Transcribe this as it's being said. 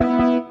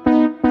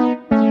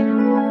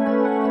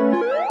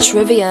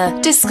trivia,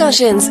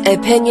 discussions,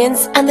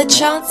 opinions, and the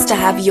chance to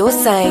have your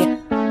say.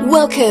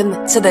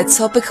 Welcome to the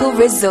Topical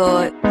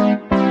Resort.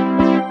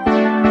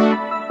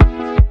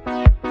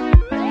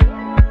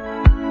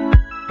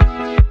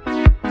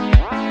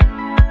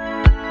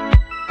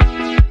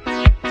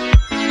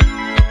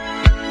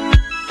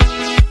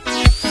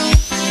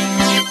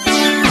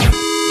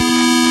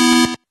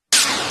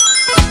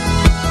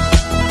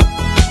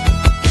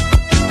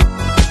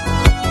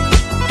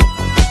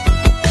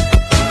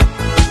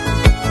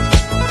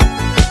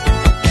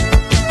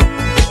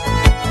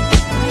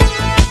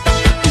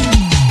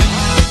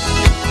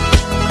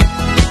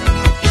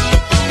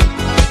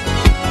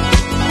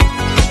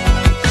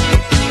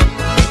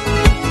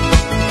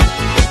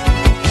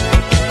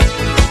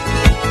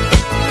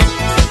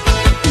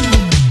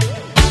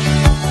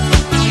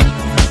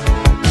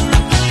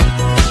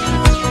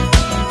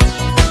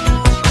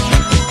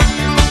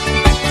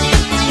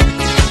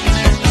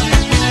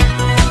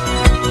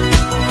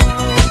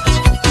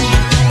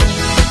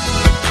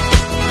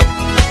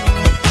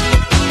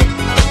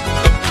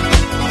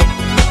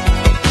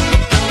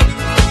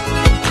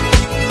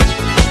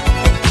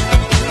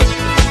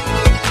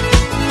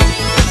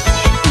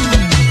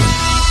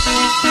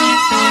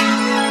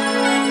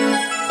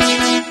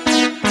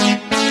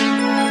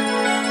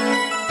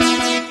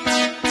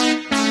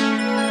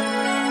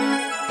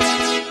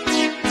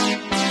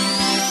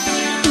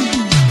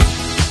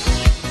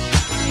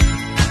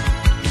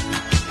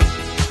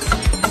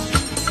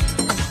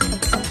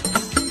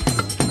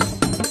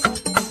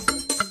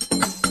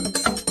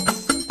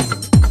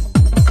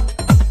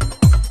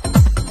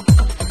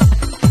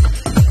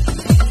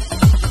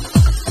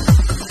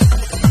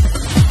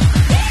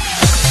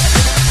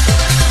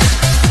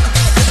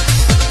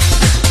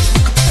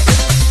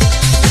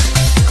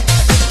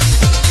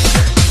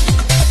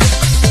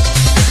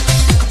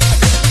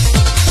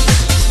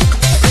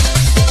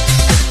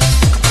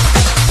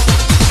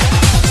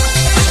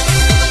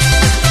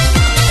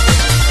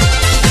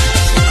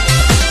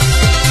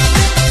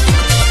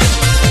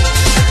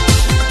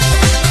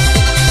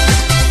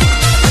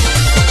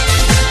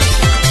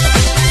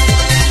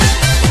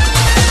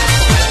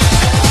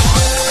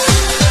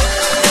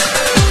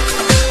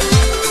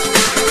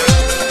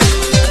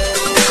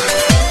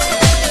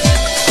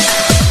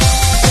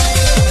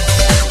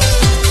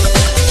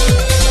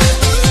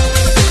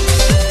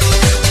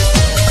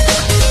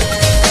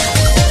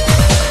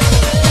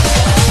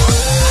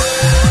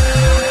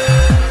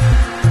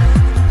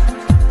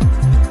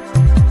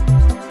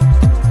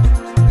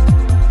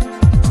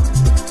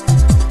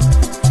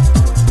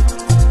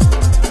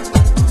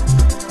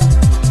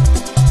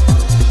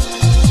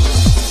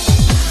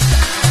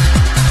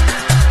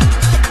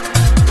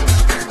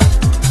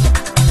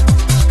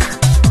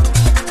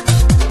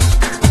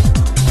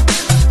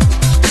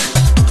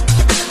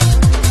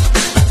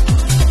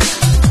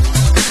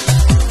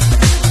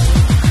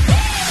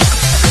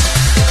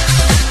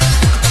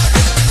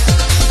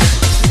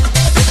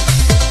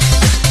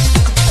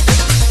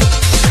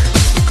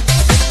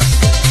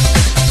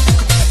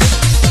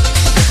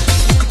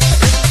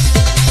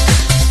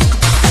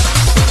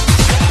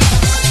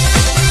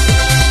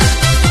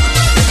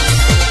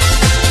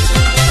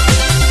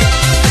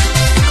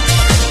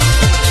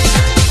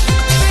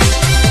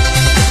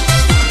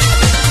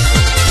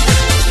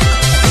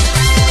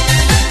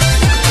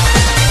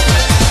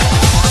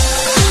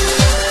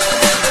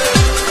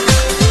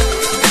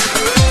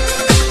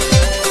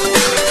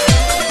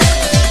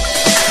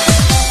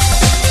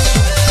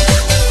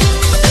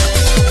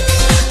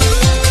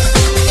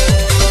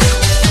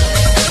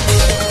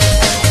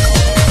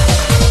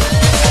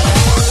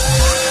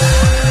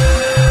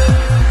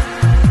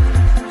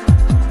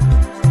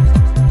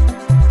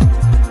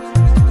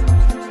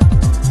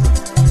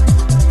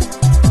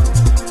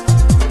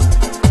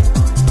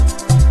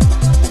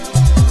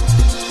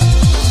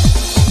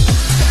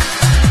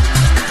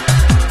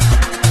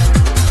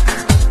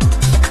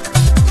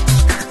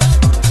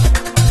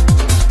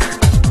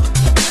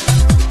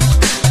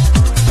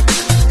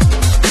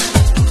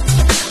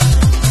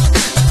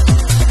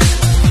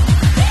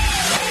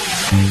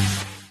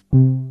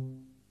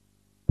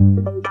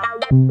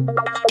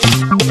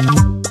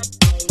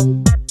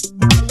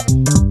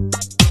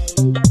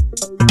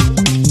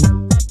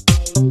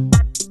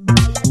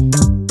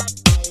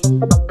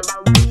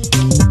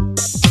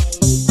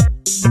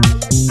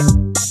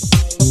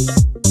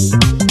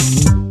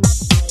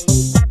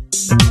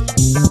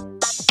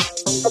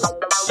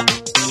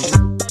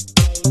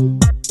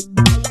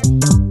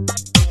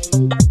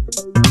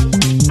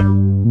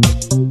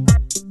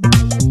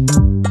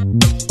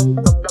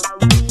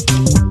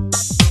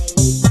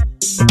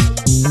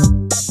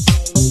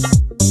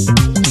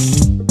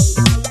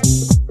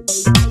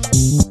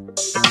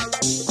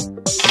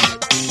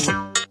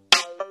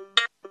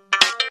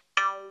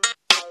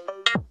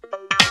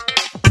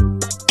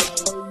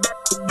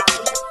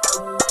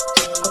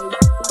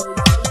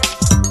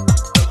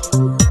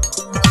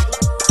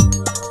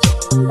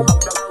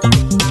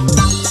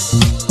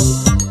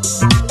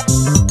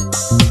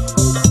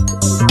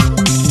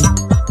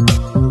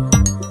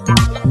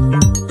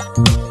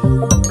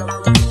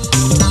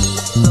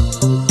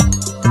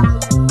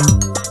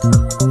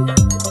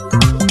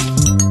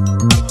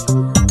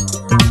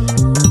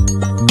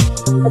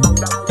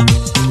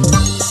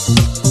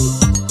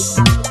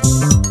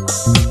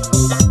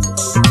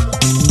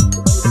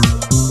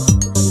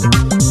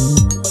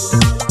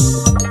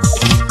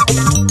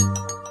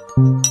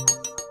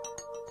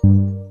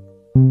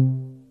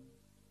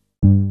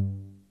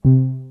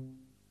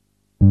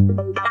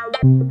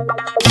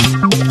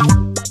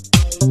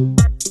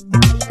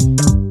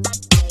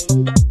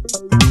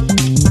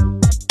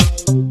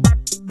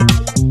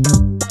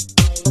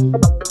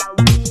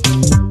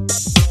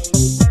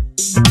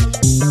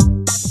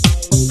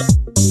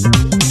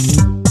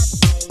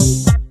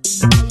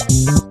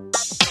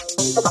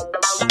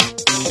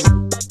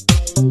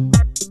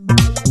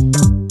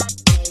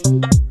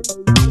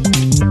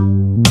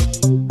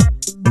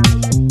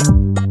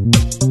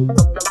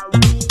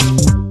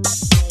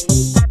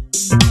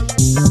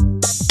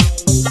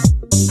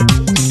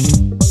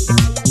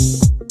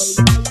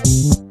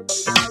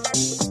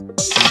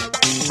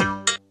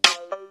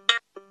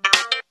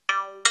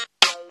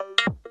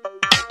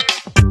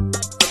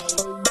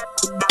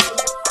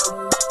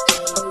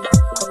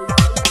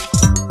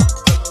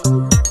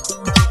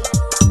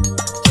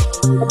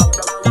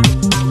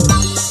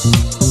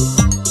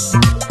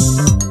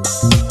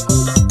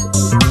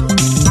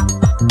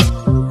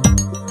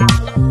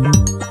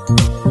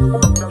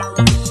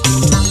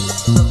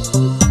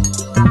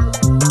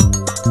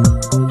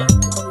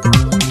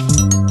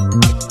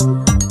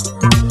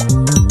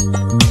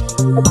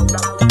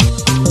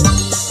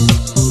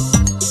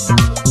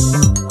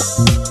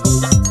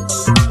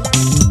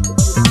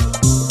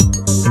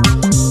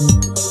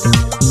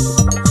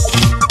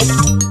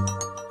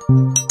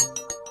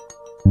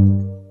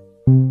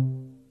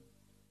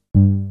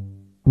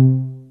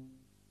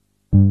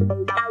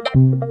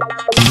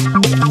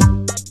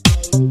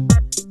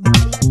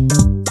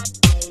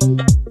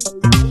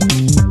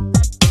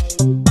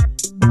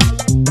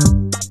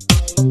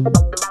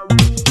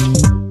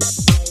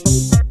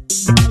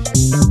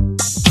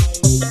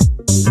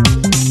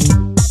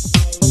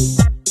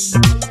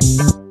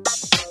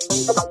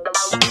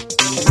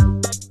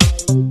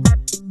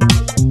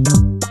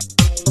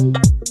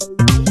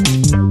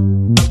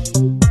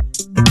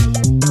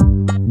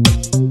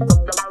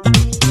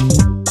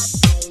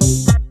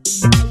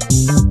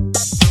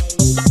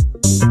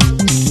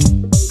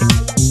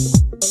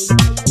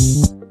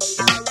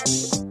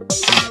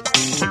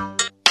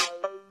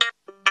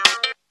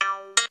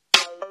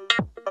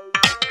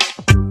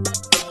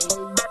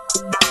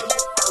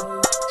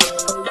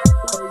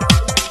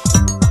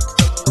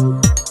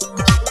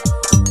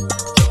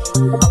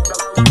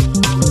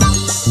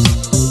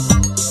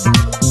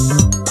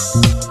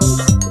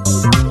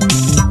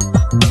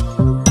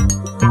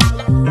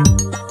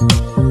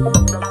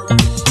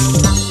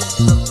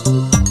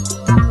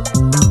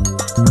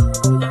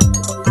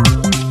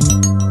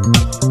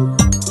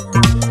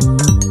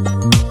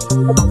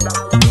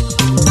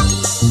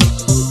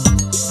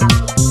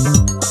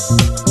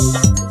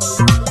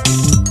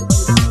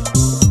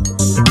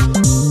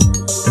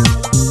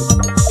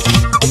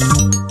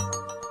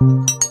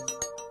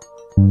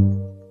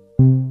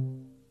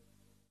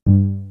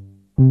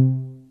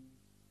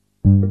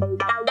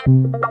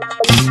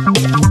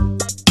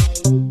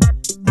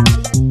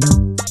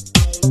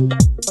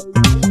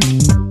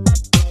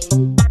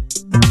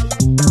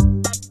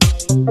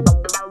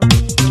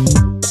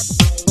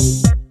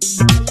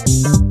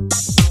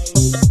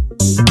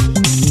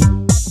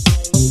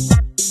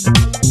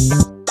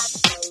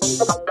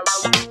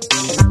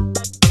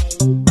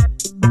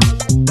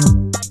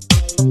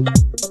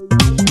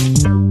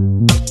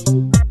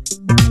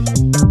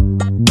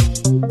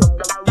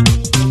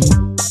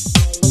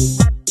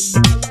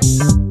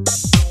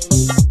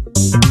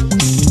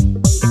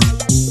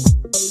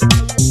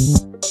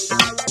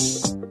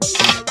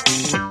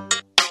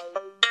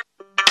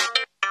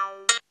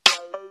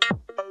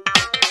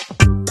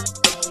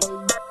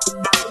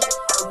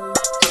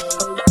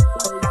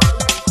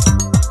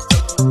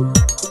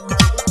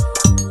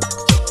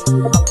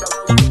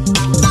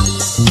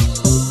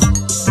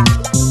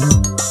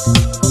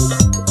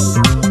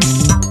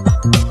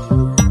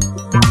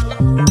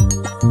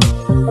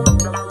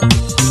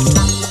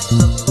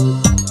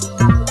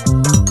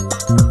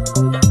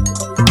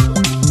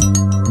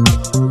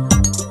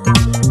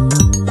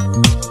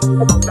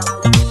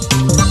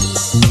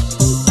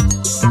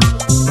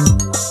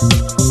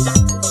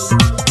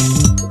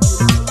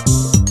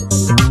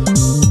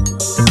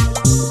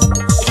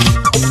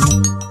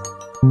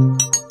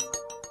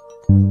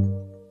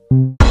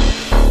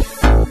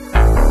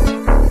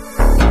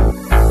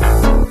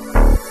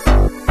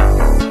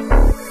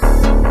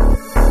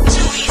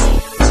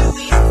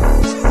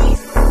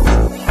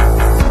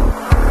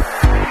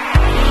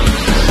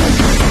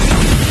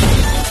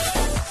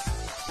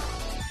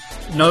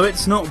 No,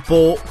 it's not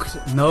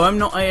Balked. No, I'm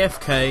not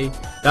AFK.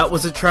 That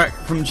was a track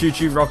from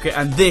ChuChu Rocket,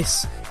 and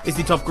this is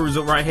the topical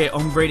result right here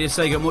on Radio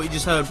Sega. And what you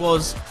just heard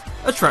was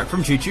a track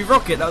from ChuChu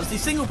Rocket. That was the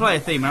single-player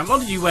theme, and a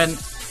lot of you went,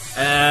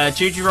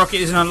 ChuChu Rocket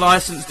is an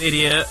unlicensed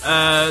idiot.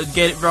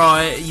 Get it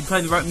right. Are you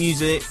playing the right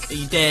music? Are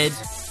you dead?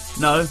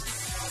 No.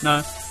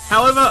 No.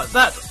 However,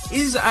 that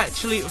is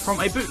actually from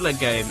a bootleg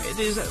game. It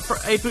is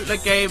a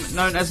bootleg game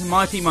known as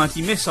Mighty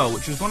Mighty Missile,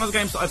 which was one of the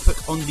games that I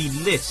put on the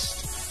list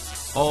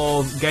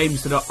of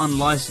games that are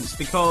unlicensed,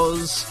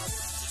 because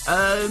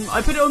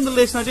I put it on the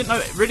list and I didn't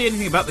know really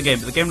anything about the game,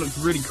 but the game looked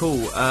really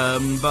cool.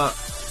 But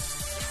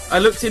I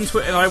looked into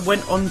it and I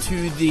went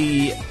onto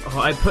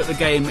I put the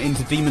game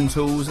into Demon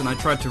Tools and I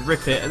tried to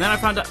rip it, and then I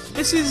found out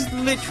this is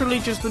literally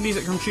just the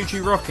music from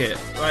ChuChu Rocket,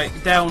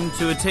 like down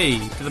to a T,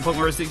 to the point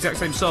where it's the exact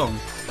same song.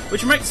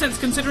 Which makes sense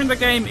considering the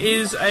game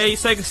is a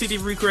Sega CD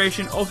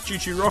recreation of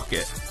ChuChu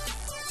Rocket.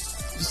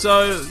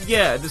 So,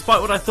 yeah, despite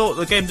what I thought,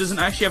 the game doesn't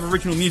actually have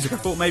original music. I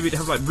thought maybe it'd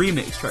have like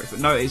remix tracks, but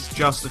no, it's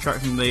just the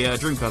track from the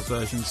Dreamcast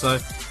version. So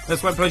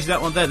that's why I played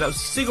that one there. That was a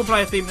single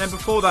player theme, and then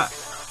before that,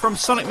 from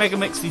Sonic Mega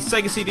Mix, the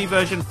Sega CD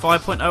version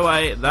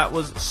 5.0A, that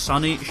was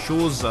Sunny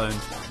Shores Zone.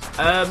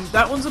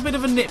 That one's a bit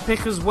of a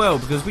nitpick as well,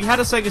 because we had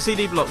a Sega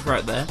CD block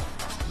right there.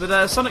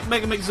 But Sonic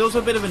Mega Mix is also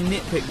a bit of a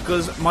nitpick,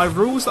 because my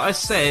rules that I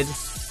said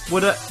were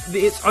that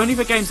it's only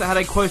for games that had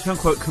a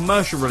quote-unquote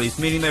commercial release,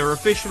 meaning they were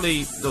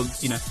officially,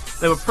 you know,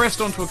 they were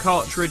pressed onto a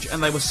cartridge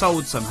and they were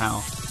sold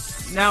somehow.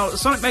 Now,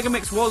 Sonic Mega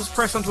Mix was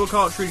pressed onto a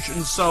cartridge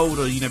and sold,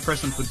 or, you know,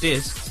 pressed onto a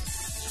disc.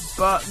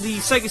 But the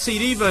Sega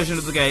CD version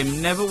of the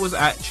game never was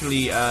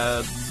actually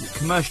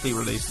commercially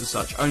released as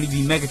such. Only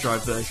the Mega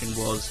Drive version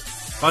was.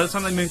 By the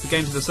time they moved the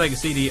game to the Sega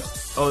CD,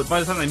 or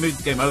by the time they moved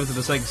the game over to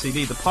the Sega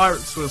CD, the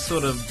pirates were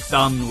sort of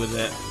done with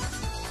it.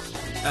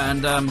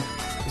 And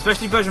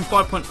especially version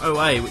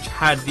 5.0A, which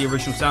had the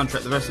original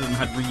soundtrack, the rest of them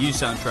had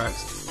reused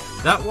soundtracks.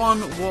 That one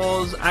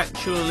was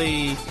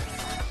actually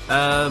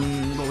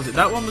what was it?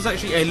 That one was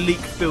actually a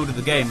leaked build of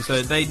the game,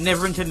 so they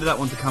never intended that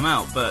one to come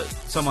out, but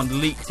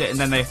someone leaked it and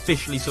then they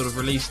officially sort of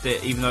released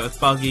it, even though it was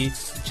buggy.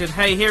 Said,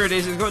 hey, here it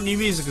is, it's got new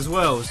music as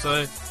well,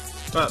 so...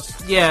 But,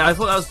 yeah, I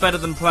thought that was better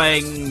than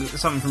playing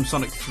something from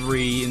Sonic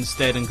 3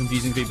 instead and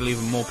confusing people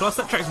even more. Plus,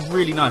 that track's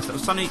really nice. That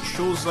was Sunny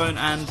Shores Zone,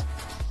 and...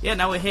 yeah,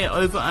 now we're here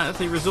over at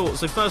the resort.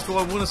 So first of all,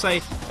 I want to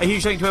say a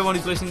huge thank you to everyone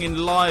who's listening in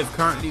live.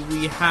 Currently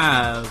we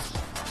have...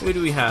 who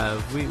do we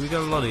have? We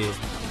got a lot of you.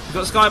 We've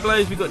got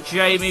Skyblaze, we've got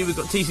Jamie, we've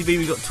got TCB,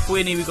 we've got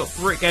Twinny, we've got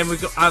Brick Game,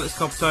 we've got Alex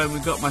Coppertone,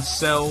 we've got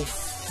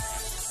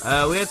myself.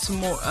 We had some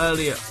more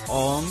earlier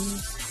on.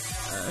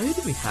 Who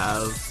do we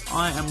have?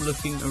 I am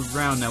looking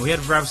around now. We had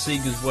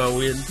Ravseek as well.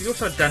 We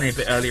also had Danny a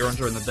bit earlier on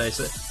during the day.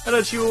 So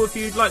hello to you all. If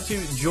you'd like to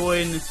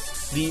join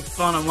the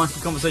fun and wacky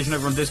conversation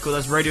over on Discord,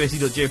 that's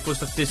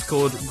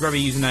radioac.ga/Discord. Grab a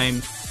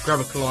username, grab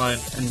a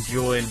client, and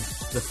join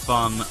the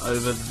fun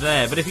over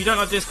there. But if you don't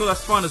like Discord,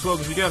 that's fine as well,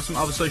 because we do have some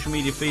other social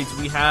media feeds.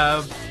 We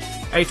have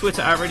a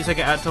Twitter at RadioSega,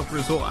 at Topical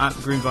Resort, at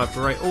the Green Vibe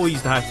Parade, or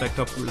use the hashtag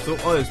Topical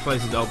Resort. All those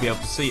places I'll be able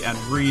to see and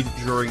read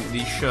during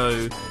the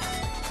show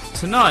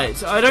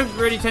tonight. I don't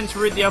really tend to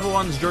read the other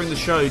ones during the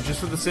show, just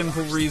for the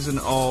simple reason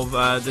of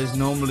there's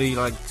normally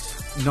like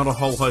not a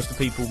whole host of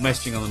people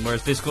messaging on them,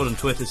 whereas Discord and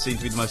Twitter seem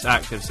to be the most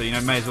active, so you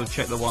know, may as well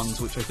check the ones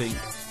which I think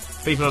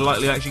people are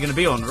likely actually going to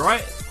be on,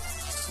 right?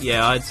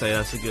 Yeah, I'd say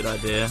that's a good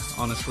idea,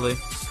 honestly.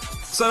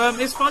 So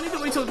it's funny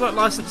that we talked about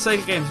licensed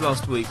Sega games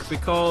last week,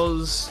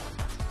 because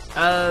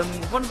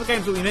one of the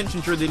games that we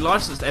mentioned during the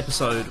licensed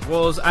episode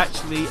was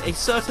actually a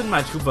certain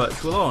Magical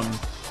Virtual On.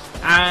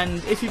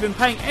 And if you've been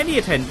paying any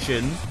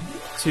attention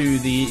to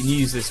the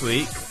news this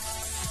week,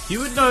 you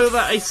would know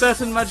that a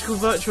certain Magical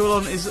Virtual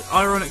On is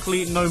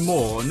ironically no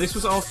more, and this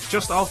was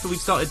just after we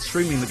started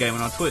streaming the game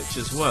on our Twitch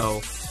as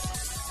well.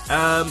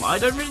 I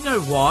don't really know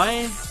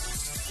why,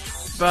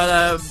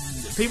 but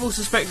people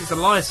suspect it's a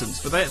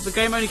license, but the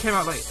game only came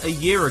out like a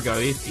year ago,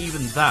 if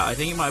even that. I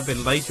think it might have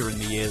been later in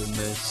the year than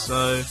this,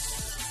 so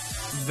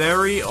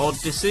very odd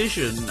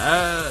decision.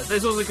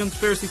 There's also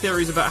conspiracy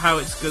theories about how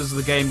it's because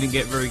the game didn't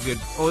get very good,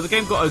 or the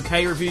game got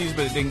okay reviews,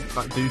 but it didn't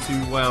like do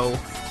too well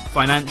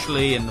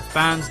financially, and the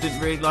fans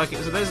didn't really like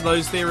it. So there's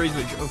those theories,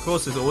 which of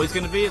course there's always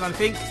going to be, and I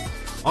think,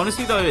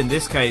 honestly though, in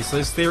this case,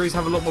 those theories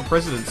have a lot more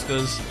precedence,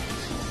 because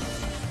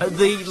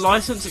the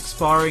license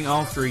expiring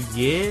after a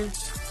year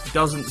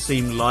doesn't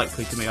seem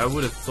likely to me. I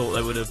would have thought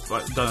they would have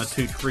done a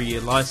 2-3 year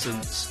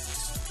license.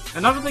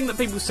 Another thing that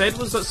people said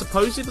was that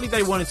supposedly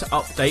they wanted to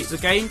update the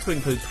game to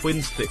include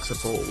twin stick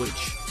support,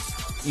 which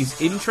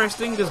is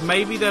interesting, because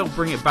maybe they'll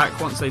bring it back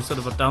once they've sort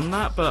of done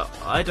that, but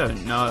I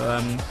don't know.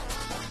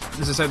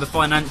 As I say, the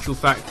financial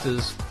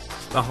factors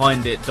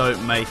behind it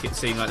don't make it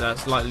seem like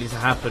that's likely to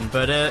happen,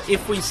 but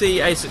if we see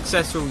a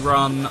successful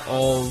run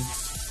of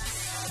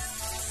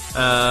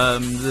what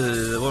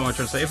am I trying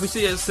to say? If we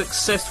see a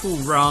successful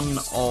run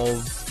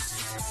of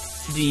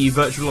the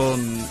Virtual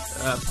On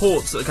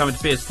ports that are coming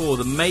to PS4,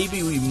 then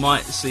maybe we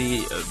might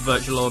see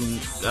Virtual On,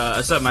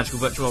 a certain Magical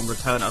Virtual On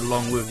return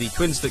along with the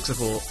twin stick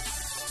support.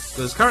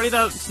 Because currently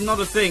that's not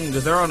a thing,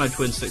 because there are no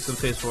twin sticks on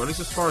the PS4, at least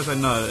as far as I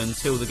know,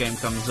 until the game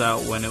comes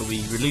out, when it'll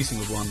be releasing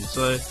with one.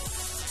 So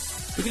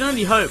we can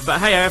only hope. But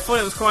hey, I thought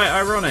it was quite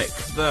ironic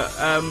that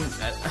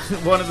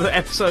one of the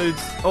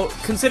episodes, or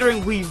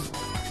considering we've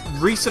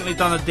recently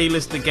done a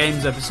delisted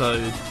games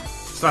episode /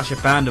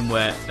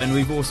 abandonware, and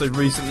we've also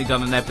recently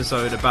done an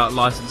episode about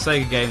licensed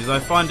Sega games, I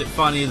find it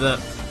funny that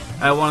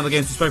one of the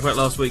games we spoke about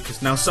last week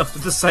has now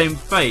suffered the same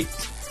fate.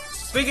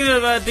 Speaking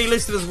of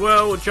delisted as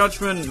well,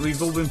 Judgment,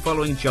 we've all been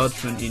following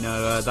Judgment, you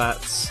know,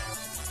 that's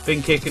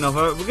been kicking off.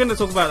 We're going to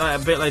talk about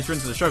that a bit later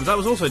into the show, but that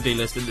was also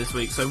delisted this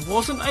week, so it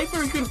wasn't a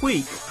very good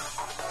week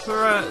for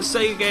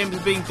Sega games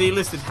being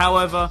delisted.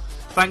 However,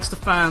 thanks to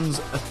fans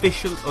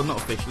official, or not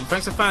officially,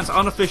 thanks to fans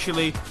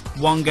unofficially,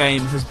 one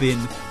game has been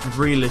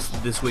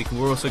relisted this week,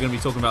 and we're also going to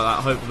be talking about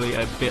that hopefully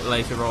a bit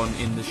later on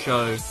in the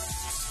show.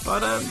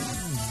 But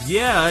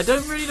yeah, I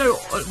don't really know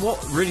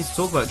what really to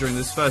talk about during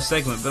this first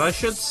segment, but I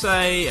should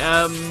say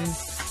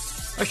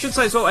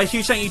as well a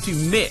huge thank you to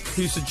Mick,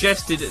 who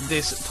suggested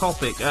this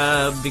topic,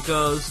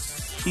 because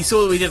he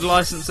saw that we did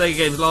licensed Sega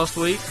games last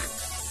week,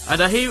 and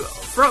he,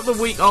 throughout the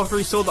week after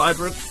he saw that I'd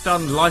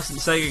done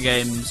licensed Sega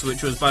games,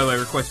 which was by the way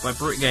requested by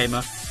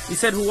BritGamer, he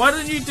said, well, why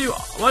don't you do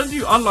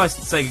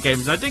unlicensed Sega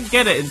games? And I didn't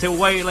get it until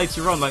way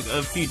later on, like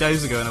a few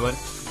days ago, and I went,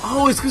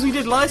 oh, it's because we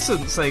did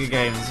licensed Sega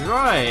games.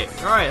 Right,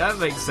 that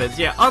makes sense.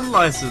 Yeah,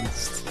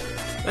 unlicensed.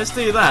 Let's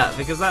do that,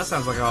 because that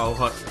sounds like a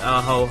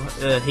whole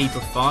heap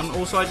of fun.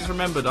 Also, I just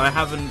remembered I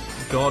haven't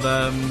got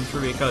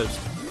Trivia Coast.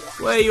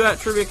 Where are you at,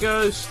 Trivia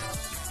Coast?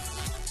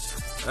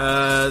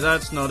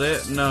 That's not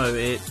it. No,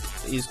 it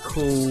is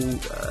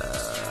called...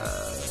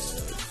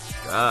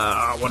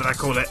 what did I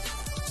call it?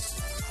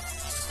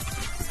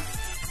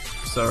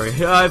 Sorry,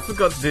 I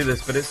forgot to do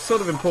this, but it's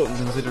sort of important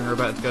considering we're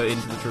about to go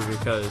into the Trivia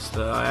Coast.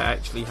 I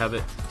actually have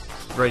it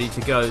ready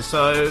to go.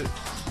 So,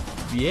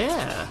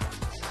 yeah.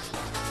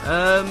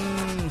 I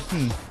don't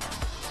really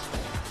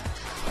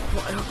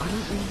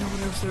know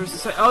what else there is to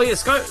say. Oh yeah,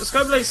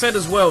 Skyblade said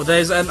as well,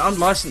 there's an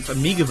unlicensed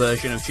Amiga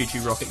version of Choo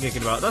Choo Rocket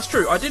kicking about. That's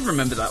true, I did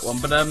remember that one,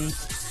 but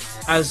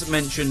as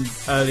mentioned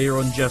earlier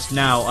on just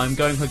now, I'm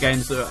going for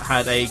games that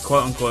had a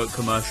quote-unquote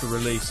commercial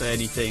release,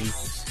 anything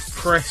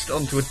pressed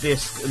onto a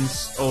disc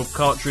or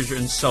cartridge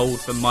and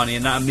sold for money,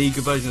 and that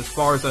Amiga version, as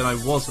far as I know,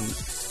 wasn't.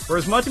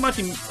 Whereas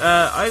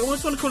I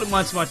always want to call it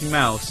Mighty Mighty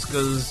Mouse,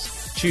 because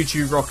Choo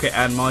Choo Rocket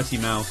and Mighty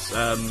Mouse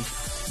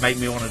make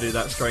me want to do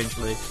that,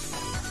 strangely.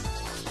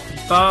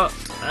 But,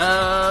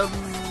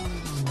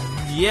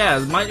 yeah,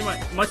 Mighty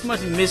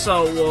Mighty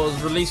Missile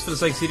was released for the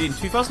Sega CD in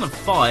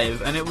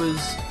 2005, and it was...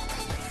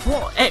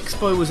 What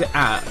expo was it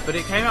at? But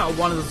it came out at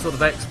one of the sort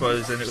of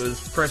expos, and it was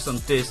pressed on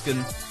disc,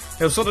 and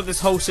there was sort of this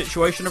whole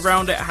situation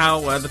around it,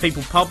 how the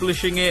people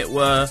publishing it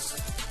were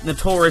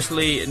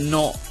notoriously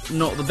not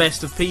the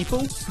best of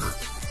people.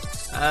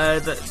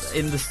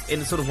 In the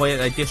sort of way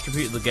that they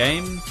distributed the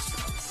game,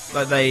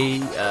 like they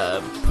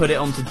put it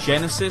onto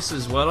Genesis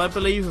as well, I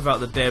believe,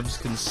 without the devs'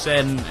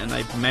 consent, and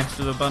they messed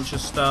with a bunch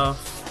of stuff,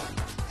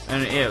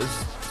 and yeah, it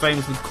was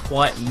famously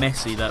quite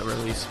messy, that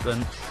release. But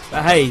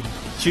hey,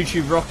 Choo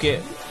Choo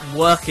Rocket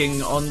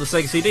working on the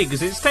Sega CD,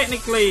 because it's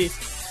technically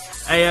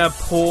a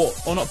port,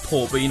 or not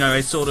port, but you know,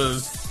 a sort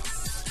of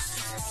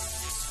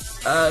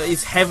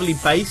is heavily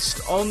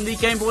based on the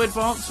Game Boy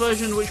Advance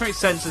version, which makes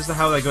sense as to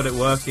how they got it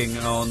working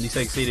on the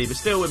Sega CD, but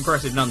still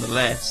impressive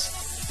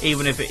nonetheless,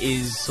 even if it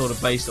is sort of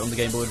based on the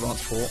Game Boy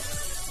Advance port,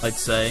 I'd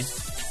say.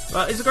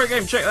 But it's a great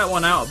game, check that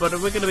one out, but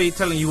we're going to be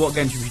telling you what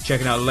games you should be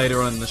checking out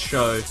later on in the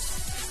show.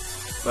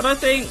 But I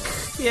think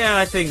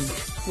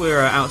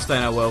we're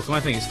outstaying our welcome. I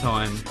think it's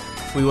time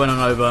we went on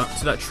over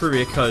to that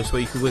Trivia Coast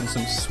where you could win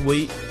some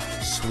sweet,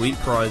 sweet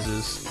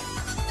prizes.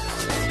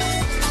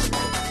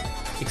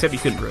 Except you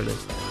couldn't really.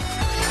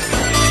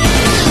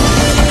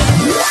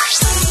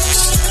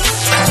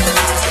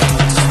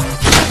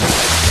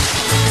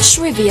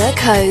 Trivia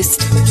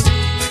Coast.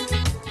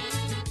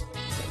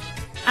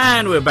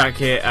 And we're back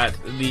here at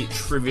the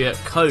Trivia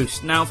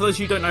Coast. Now, for those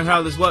of you who don't know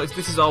how this works,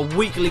 this is our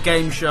weekly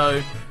game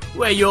show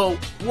where you're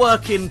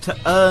working to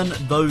earn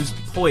those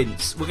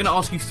points. We're going to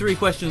ask you 3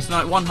 questions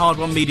tonight, 1 hard,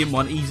 1 medium,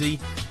 1 easy.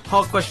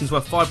 Hard question's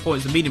worth 5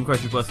 points, the medium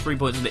question's worth 3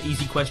 points, and the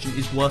easy question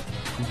is worth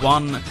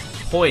 1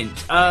 point.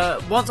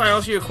 Once I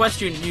ask you a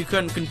question, you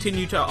can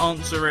continue to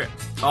answer it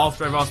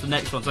after I've asked the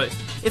next one. So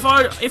if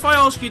I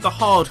ask you the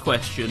hard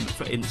question,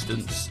 for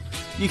instance,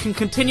 you can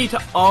continue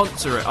to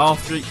answer it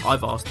after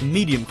I've asked the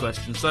medium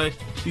question. So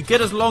you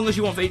get as long as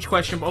you want for each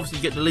question, but obviously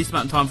you get the least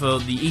amount of time for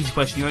the easy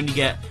question. You only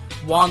get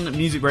 1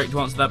 music break to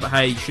answer that, but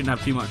hey, you shouldn't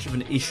have too much of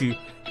an issue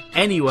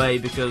anyway,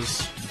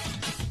 because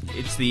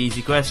it's the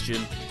easy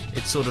question.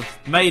 It's sort of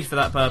made for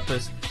that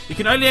purpose. You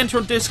can only enter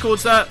on Discord,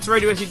 so that's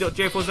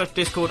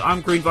radiosc.j4/Discord.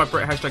 I'm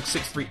GreenVibeBrit,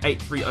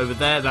 #6383 over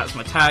there. That's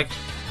my tag.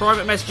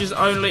 Private messages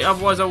only,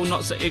 otherwise I will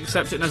not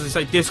accept it. And as I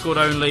say, Discord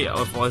only,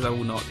 otherwise I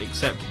will not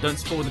accept it. Don't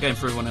spoil the game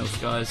for everyone else,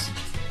 guys.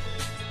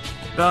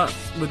 But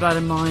with that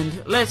in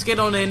mind, let's get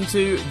on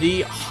into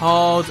the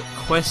hard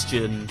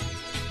question.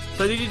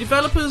 So the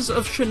developers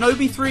of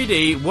Shinobi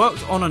 3D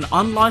worked on an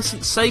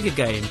unlicensed Sega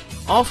game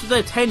after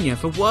their tenure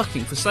for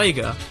working for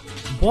Sega.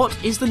 What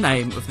is the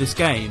name of this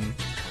game?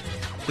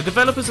 The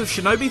developers of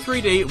Shinobi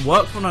 3D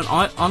worked on an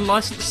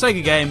unlicensed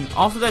Sega game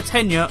after their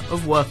tenure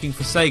of working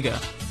for Sega.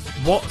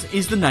 What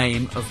is the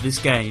name of this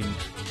game?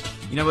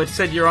 You know, I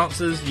said your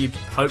answers, you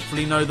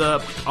hopefully know the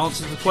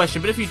answer to the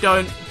question, but if you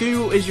don't,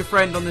 Google is your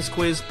friend on this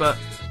quiz, but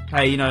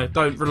hey, you know,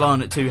 don't rely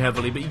on it too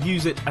heavily, but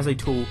use it as a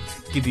tool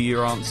to give you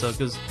your answer,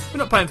 because we're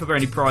not paying for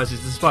any prizes,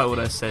 despite what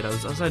I said. I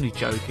was only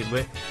joking.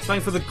 We're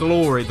playing for the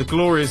glory. The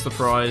glory is the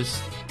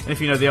prize. And if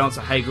you know the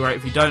answer, hey, great.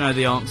 If you don't know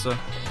the answer,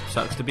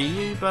 sucks to be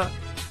you, but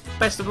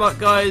best of luck,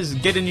 guys.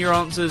 Get in your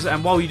answers,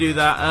 and while you do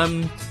that,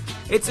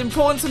 it's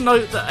important to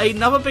note that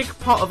another big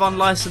part of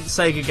unlicensed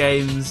Sega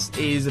games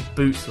is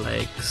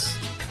bootlegs,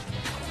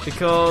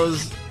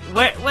 because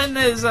when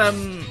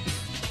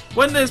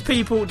there's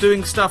people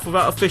doing stuff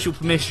without official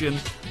permission,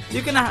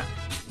 you're gonna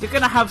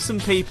have some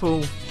people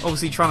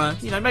obviously trying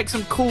to make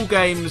some cool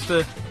games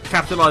to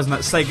capitalise on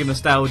that Sega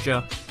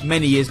nostalgia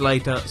many years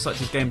later,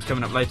 such as games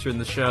coming up later in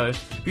the show.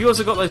 But you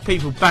also got those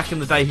people back in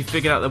the day who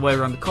figured out their way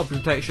around the copy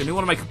protection, who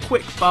want to make a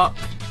quick buck,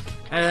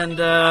 and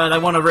they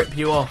want to rip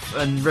you off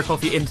and rip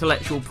off your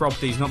intellectual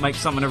properties, not make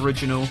something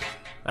original.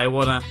 They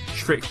want to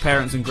trick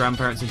parents and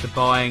grandparents into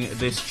buying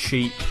this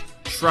cheap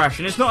trash.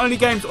 And it's not only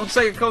games on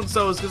Sega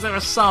consoles, because there are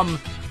some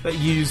that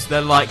use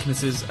their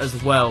likenesses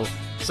as well.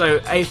 So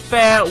a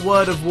fair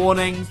word of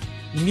warning: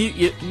 mute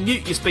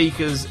your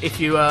speakers if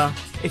you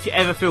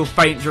ever feel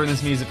faint during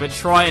this music, but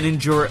try and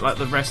endure it like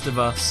the rest of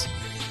us.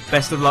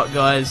 Best of luck,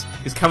 guys,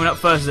 because coming up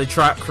first is a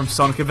track from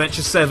Sonic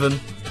Adventure 7.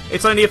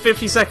 It's only a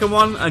 50-second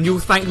one, and you'll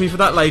thank me for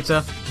that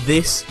later.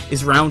 This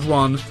is round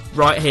 1,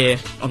 right here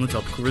on the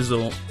Topical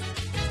Resort.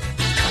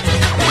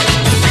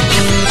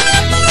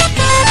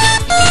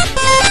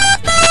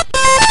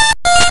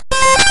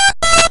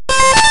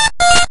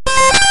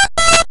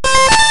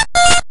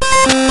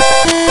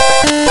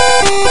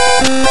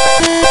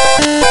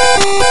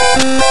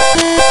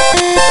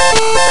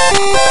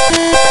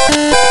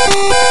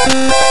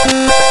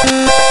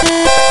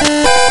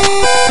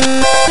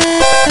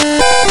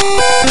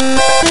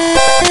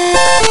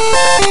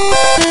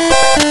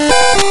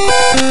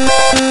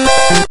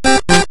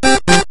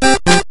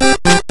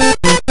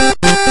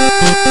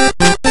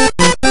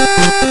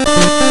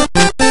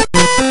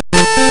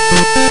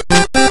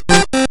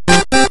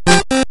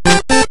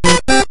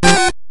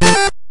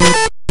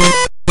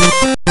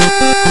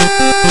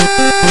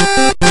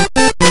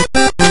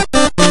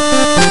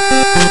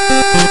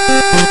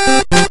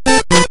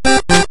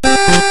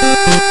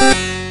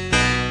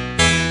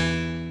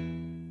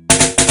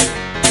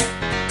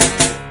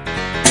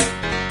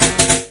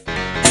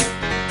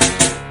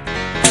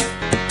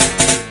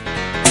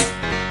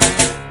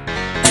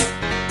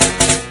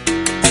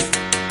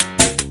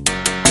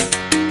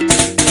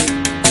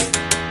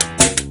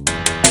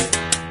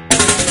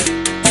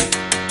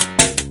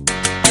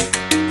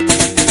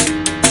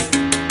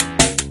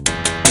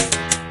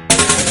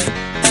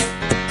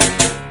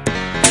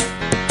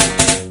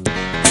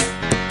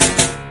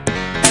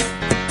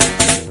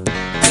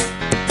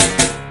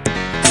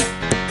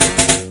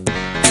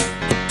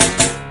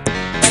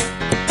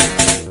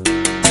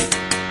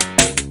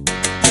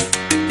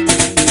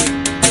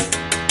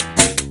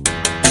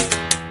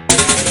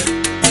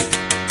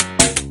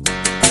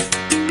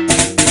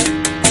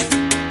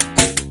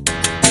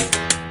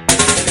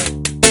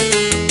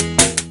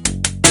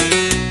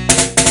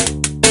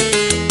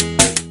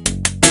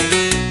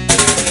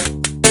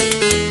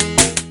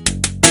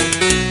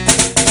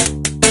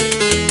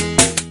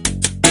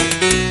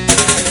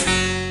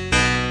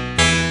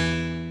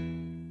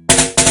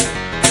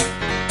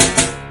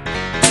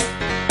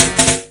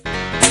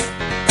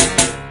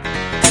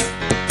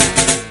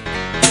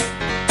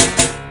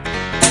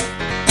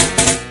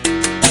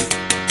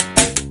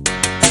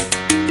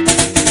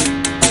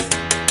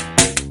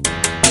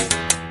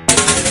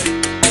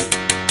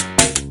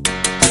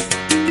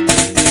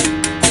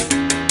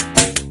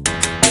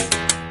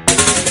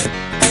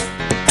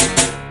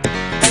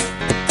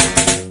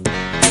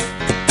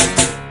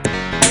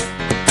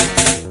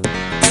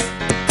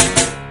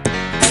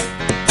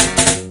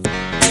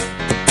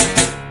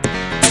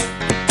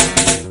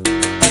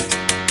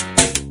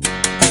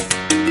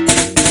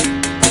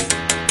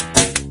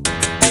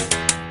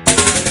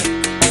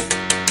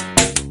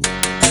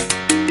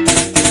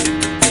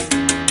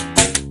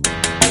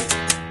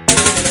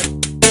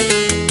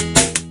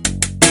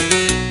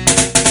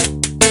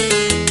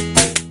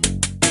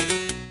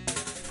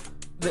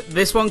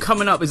 This one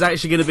coming up is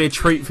actually going to be a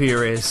treat for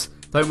your ears.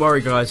 Don't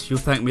worry, guys, you'll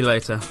thank me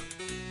later.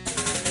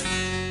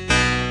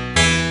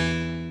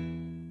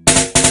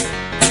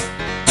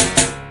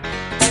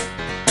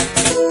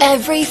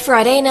 Every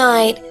Friday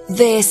night,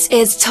 this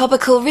is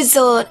Topical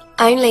Resort,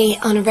 only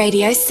on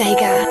Radio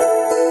Sega.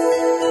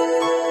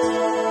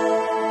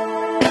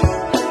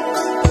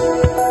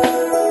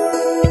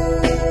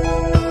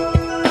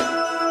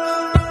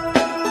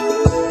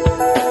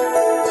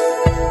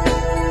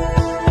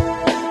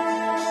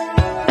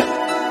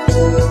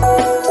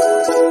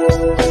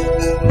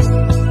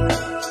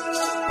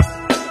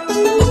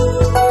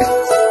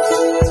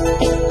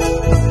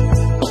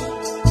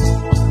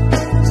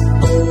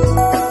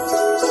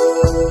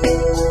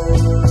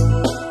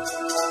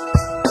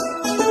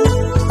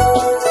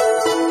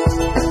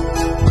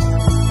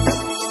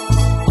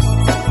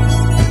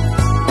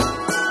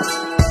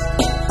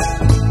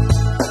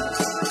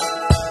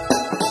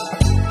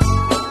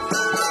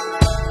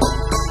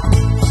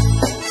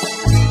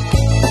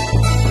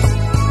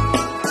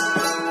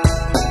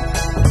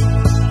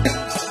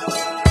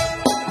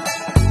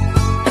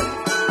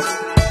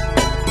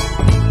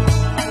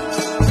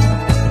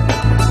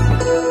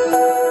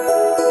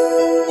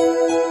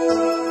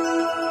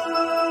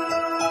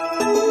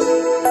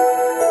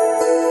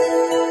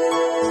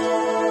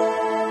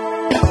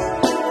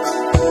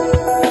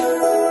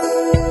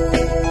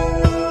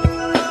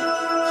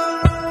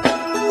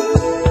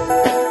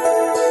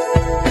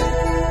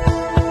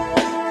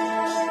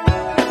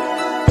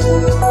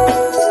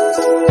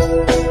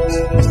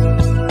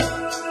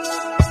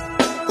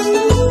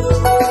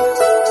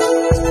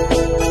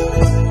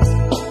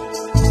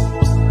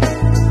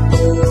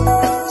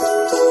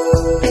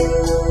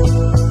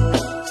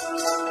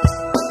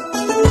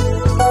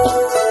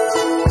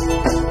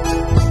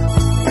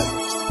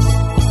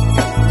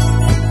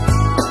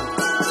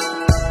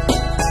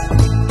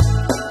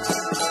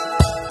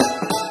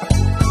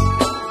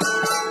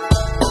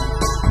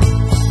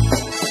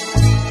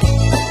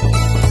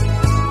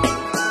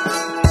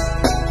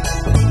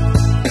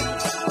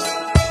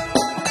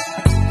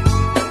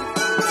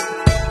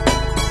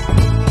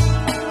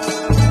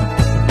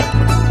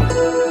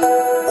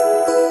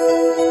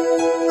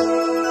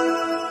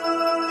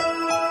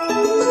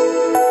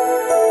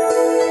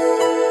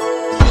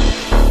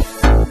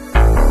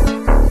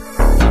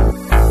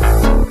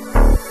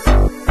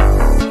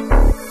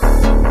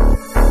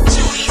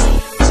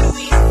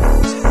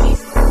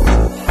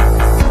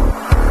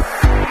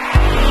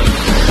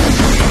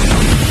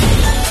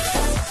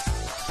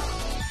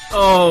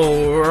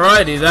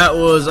 Alrighty, that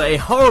was a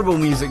horrible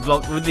music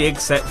block with the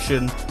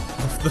exception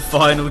of the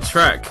final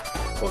track.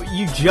 What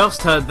you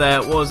just heard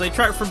there was a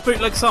track from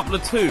Bootleg Sampler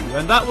 2,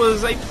 and that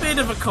was a bit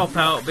of a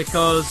cop-out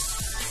because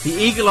the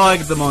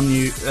Eagle-Eyed Among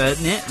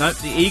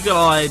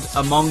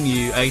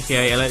You,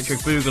 aka Electric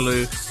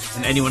Boogaloo,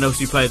 and anyone else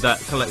who played that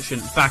collection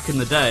back in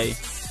the day,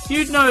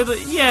 you'd know that,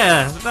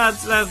 yeah,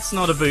 that's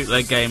not a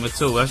bootleg game at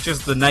all, that's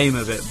just the name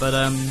of it, but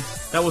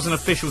that was an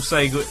official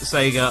Sega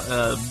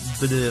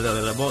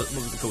what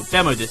was it called?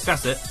 Demo disc,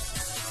 that's it.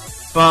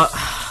 But,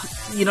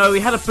 you know, we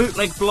had a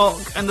bootleg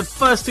block, and the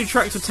first two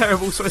tracks were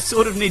terrible, so I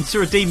sort of needed to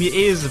redeem your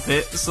ears a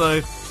bit,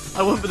 so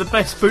I went with the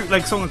best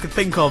bootleg song I could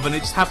think of, and it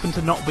just happened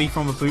to not be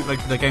from a bootleg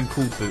for the game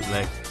called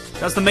Bootleg.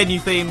 That's the menu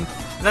theme,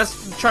 and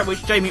that's the track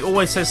which Jamie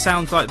always says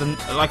sounds like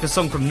a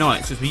song from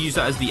Nights, because we use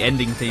that as the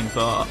ending theme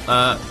for, or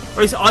at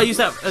least I use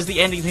that as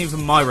the ending theme for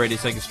my Radio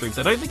Sega streams.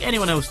 I don't think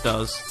anyone else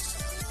does,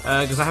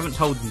 because I haven't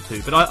told them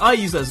to, but I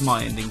use that as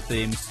my ending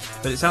theme,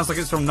 but it sounds like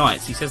it's from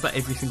Nights. He says that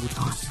every single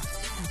time.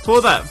 For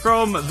that,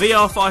 from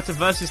VR Fighter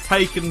vs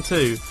Taken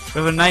 2,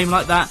 with a name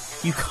like that,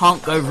 you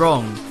can't go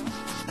wrong.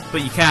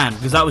 But you can,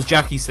 because that was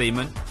Jackie's theme,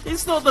 and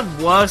it's not the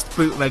worst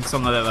bootleg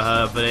song I've ever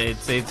heard, but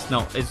it's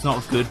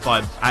not good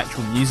by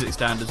actual music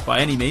standards by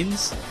any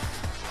means.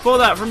 For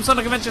that, from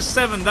Sonic Adventure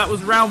 7, that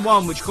was Round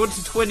 1, which according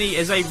to Twinny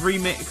is a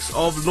remix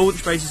of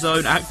Launch Base's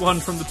own Act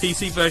 1 from the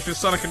PC version of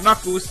Sonic &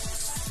 Knuckles.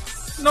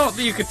 Not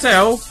that you could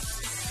tell.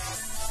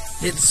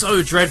 It's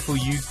so dreadful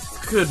you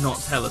could not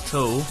tell at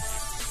all.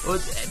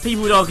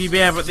 People would argue,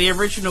 yeah, but the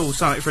original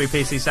Sonic 3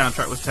 PC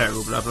soundtrack was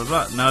terrible, blah blah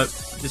blah. No,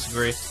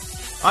 disagree.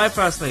 I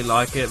personally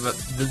like it, but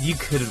you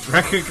couldn't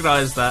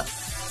recognise that.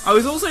 I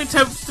was also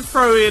tempted to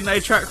throw in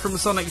a track from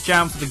Sonic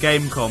Jam for the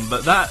Gamecom,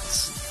 but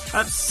that's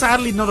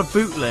sadly not a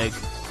bootleg.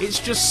 It's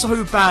just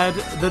so bad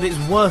that it's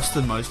worse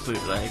than most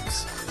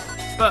bootlegs.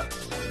 But,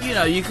 you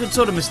know, you could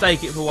sort of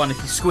mistake it for one if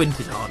you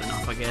squinted hard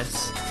enough, I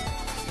guess.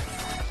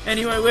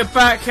 Anyway, we're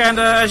back, and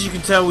as you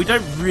can tell, we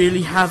don't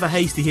really have a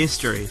hasty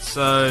history,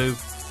 so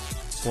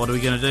what are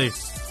we going to do?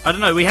 I don't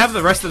know, we have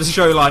the rest of the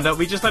show lined up,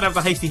 we just don't have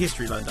the hasty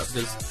history lined up,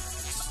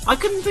 because I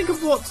couldn't think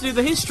of what to do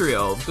the history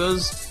of,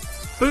 because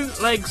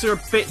bootlegs are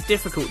a bit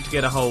difficult to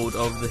get a hold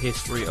of the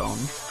history on.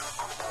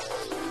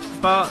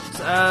 But,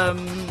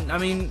 I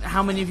mean,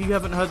 how many of you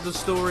haven't heard the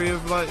story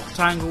of, like,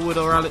 Tanglewood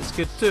or Alex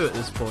Kidd 2 at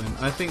this point?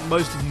 I think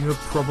most of you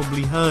have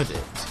probably heard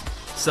it.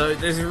 So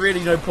there's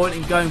really no point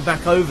in going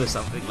back over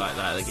something like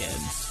that again.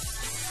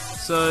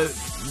 So,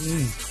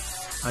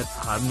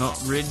 I'm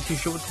not really too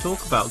sure what to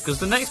talk about, because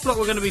the next block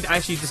we're going to be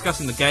actually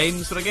discussing the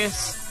games, but I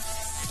guess...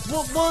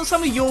 What are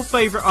some of your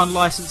favourite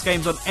unlicensed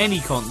games on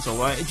any console,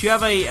 right? Do you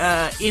have a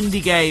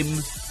indie game...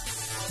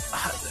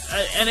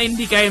 an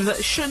indie game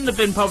that shouldn't have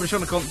been published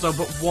on a console,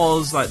 but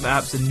was, like,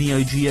 perhaps a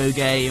Neo Geo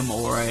game,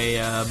 or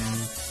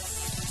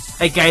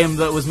a game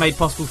that was made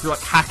possible through, like,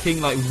 hacking,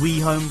 like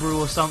Wii Homebrew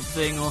or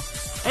something, or...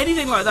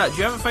 anything like that? Do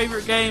you have a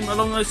favourite game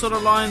along those sort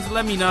of lines?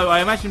 Let me know. I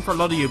imagine for a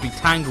lot of you it'd be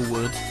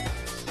Tanglewood.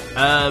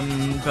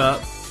 But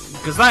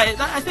because I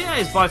think that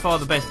is by far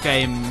the best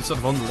game sort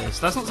of on the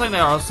list. That's not saying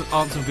there aren't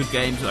some good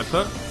games that I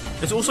put.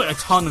 There's also a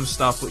ton of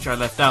stuff which I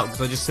left out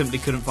because I just simply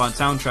couldn't find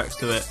soundtracks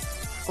to it.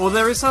 Or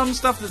there is some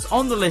stuff that's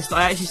on the list that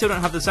I actually still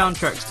don't have the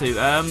soundtracks to.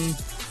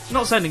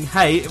 Not sending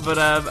hate, but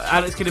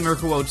Alex Kidd in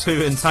Miracle World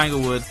 2 and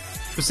Tanglewood.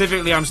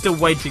 Specifically, I'm still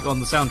waiting on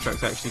the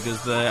soundtracks, actually,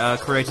 because the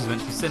creators meant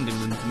to be sending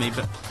them to me,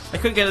 but I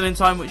couldn't get them in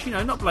time, which, you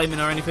know, not blaming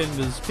or anything,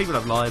 because people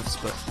have lives,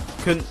 but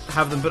couldn't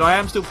have them. But I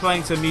am still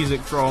playing some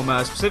music from,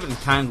 specifically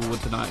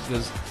Tanglewood tonight,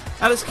 because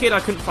Alex Kidd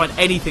I couldn't find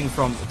anything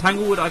from.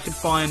 Tanglewood I could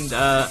find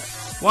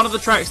one of the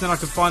tracks, then I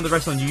could find the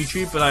rest on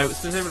YouTube, but I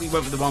specifically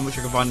went with the one which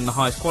I could find in the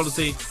highest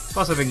quality,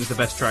 plus I think it's the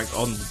best track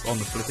on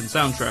the flipping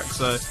soundtrack,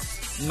 so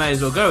may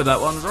as well go with that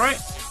one,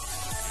 right?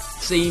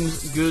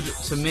 Seems good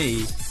to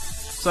me.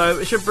 So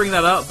it should bring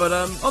that up, but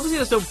obviously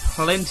there's still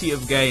plenty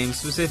of games.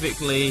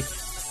 Specifically,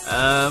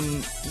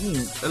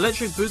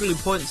 Electric Boogaloo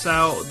points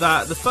out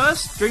that the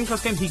first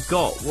Dreamcast game he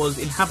got was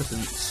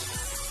Inhabitants,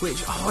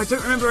 which, I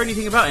don't remember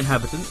anything about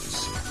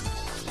Inhabitants,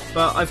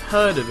 but I've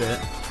heard of it,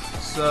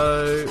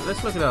 so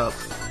let's look it up.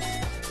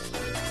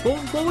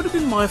 What would have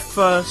been my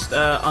first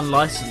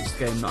unlicensed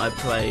game that I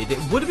played? It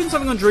would have been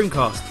something on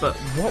Dreamcast, but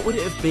what would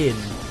it have been?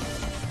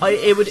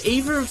 It would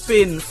either have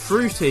been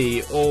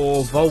Fruity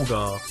or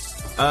Volgar.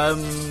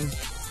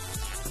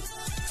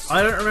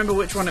 I don't remember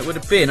which one it would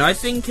have been. I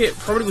think it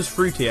probably was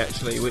Fruity,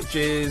 actually, which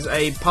is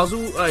a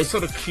puzzle, a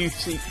sort of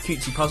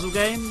cutesy puzzle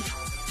game.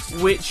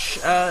 Which,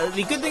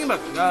 the good thing about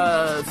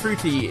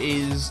Fruity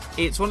is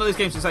it's one of those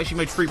games that's actually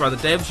made free by the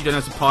devs. You don't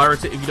have to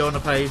pirate it if you don't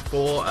want to pay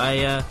for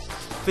a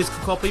physical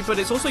copy. But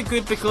it's also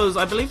good because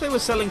I believe they were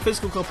selling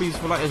physical copies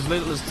for like as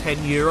little as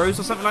 €10 or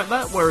something like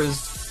that,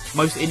 whereas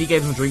most indie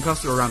games on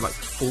Dreamcast are around like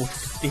 40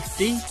 to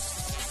 50,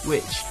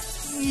 which...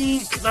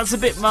 that's a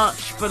bit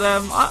much, but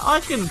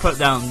I can put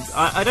down.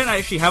 I don't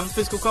actually have a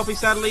physical copy,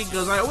 sadly,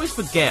 because I always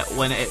forget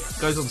when it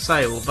goes on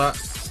sale, but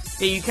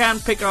you can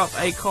pick up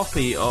a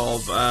copy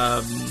of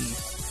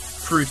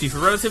Fruity for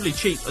relatively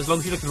cheap, as long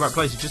as you look in the right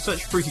places. Just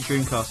search Fruity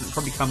Dreamcast and it'll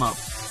probably come up.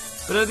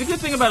 But the good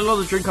thing about a lot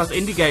of the Dreamcast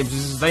indie games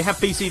is they have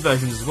PC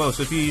versions as well.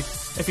 So if your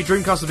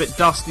Dreamcast's a bit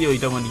dusty or you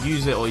don't want to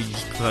use it or you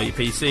just prefer your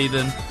PC,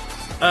 then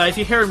if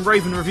you're hearing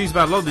raving reviews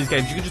about a lot of these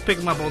games, you can just pick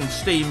them up on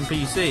Steam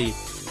PC.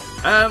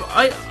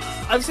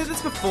 I've said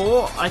this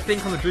before, I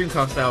think on the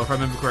Dreamcast now, if I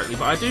remember correctly,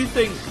 but I do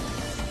think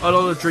a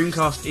lot of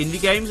Dreamcast indie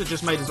games are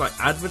just made as like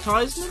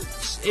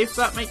advertisements, if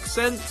that makes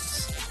sense.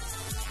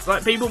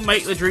 Like, people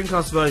make the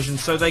Dreamcast version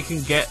so they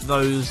can get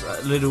those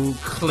little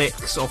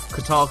clicks off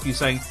Kotaku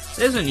saying,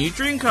 there's a new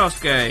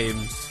Dreamcast game.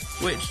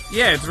 Which,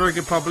 yeah, it's very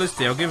good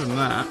publicity, I'll give them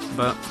that.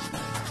 But,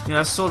 you know,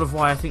 that's sort of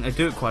why I think they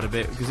do it quite a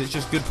bit, because it's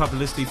just good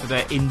publicity for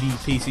their indie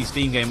PC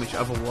Steam game, which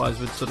otherwise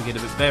would sort of get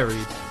a bit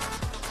buried.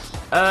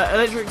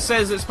 Electric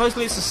says that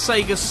supposedly it's a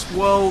Sega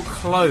Swirl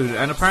clone,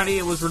 and apparently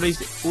it was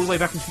released all the way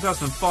back in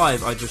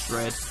 2005, I just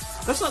read.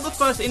 That's not the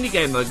first indie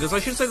game though, because I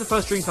should say the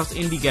first Dreamcast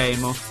indie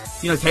game, or,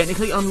 you know,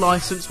 technically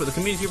unlicensed, but the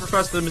community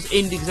refers to them as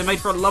indie because they're made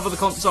for a love of the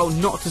console,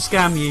 not to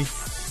scam you.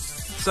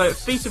 So,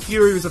 Feast of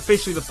Fury was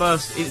officially the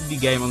first indie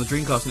game on the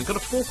Dreamcast, and it got a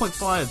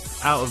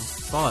 4.5 out of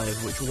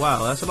 5, which,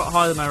 wow, that's a lot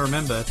higher than I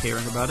remember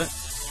hearing about it.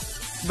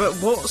 But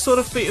what sort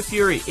of Feast of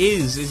Fury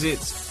is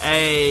it's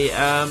a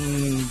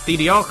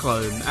DDR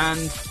clone, and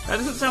that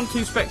doesn't sound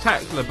too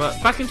spectacular, but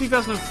back in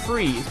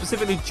 2003,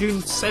 specifically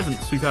June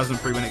 7th,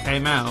 2003 when it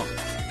came out,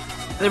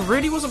 there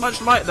really wasn't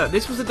much like that.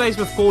 This was the days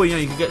before, you know,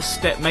 you could get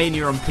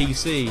Stepmania on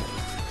PC.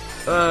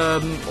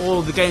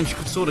 All the games you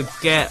could sort of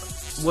get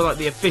were like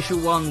the official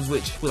ones,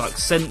 which were like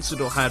censored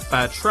or had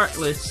bad track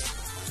lists.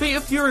 Feast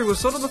of Fury was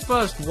sort of the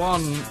first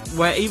one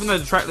where, even though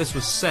the track list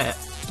was set,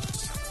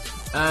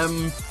 you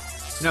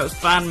know, it was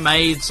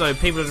fan-made, so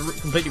people had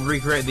completely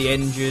recreated the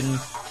engine.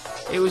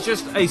 It was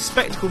just a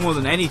spectacle more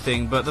than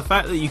anything, but the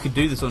fact that you could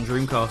do this on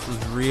Dreamcast was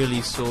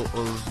really sort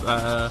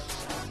of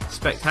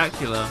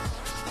spectacular.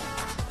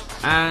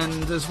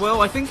 And as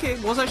well, I think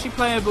it was actually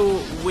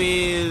playable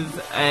with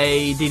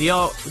a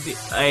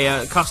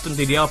custom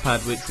DDR pad,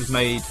 which was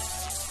made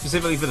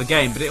specifically for the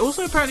game. But it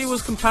also apparently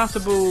was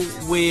compatible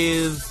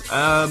with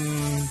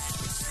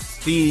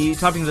the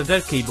Typing of the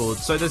Dead keyboard.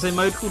 So there's a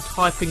mode called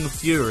Typing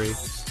Fury,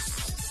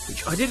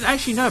 which I didn't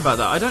actually know about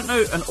that. I don't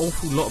know an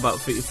awful lot about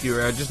Feast of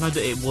Fury. I just know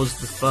that it was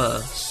the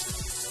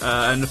first,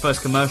 and the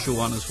first commercial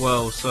one as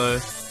well. So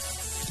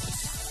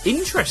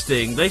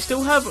interesting. They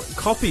still have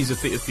copies of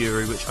Feast of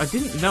Fury, which I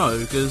didn't know,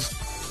 because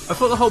I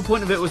thought the whole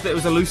point of it was that it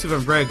was elusive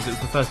and rare because it was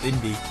the first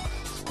indie.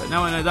 But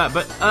now I know that.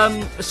 But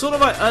sort of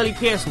like early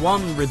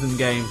PS1 rhythm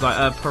games like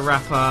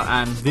Parappa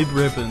and Vib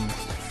Ribbon,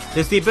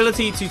 there's the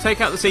ability to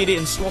take out the CD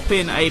and swap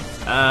in a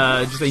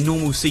just a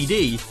normal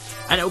CD,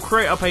 and it will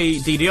create up a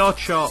DDR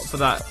chart for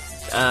that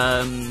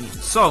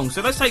song.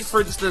 So let's take,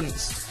 for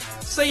instance,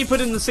 say you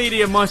put in the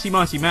CD of Mighty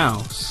Mighty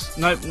Mouse.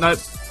 Nope.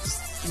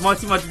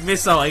 Mighty Mighty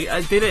Missile.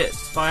 I did it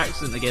by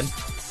accident again.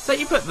 Say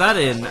you put that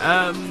in,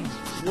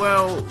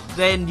 well,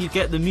 then you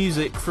get the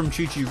music from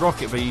ChuChu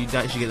Rocket, but you'd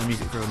actually get the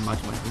music from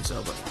Mighty Mighty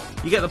Missile, but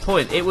you get the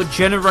point. It would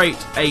generate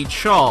a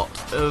chart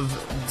of,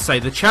 say,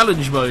 the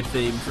challenge mode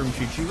theme from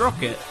ChuChu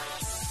Rocket.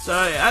 So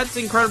that's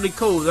incredibly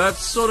cool. That's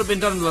sort of been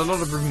done in a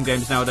lot of rhythm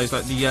games nowadays,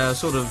 like the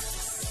sort of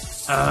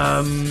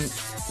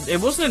it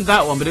wasn't in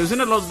that one, but it was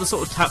in a lot of the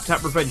sort of Tap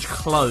Tap Revenge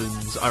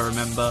clones, I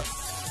remember.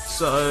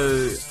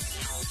 So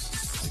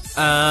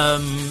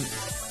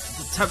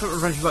Tap Tap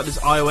Revenge was like this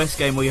iOS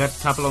game where you had to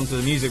tap along to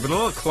the music, but a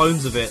lot of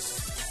clones of it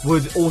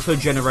would also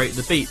generate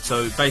the beat.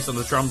 So based on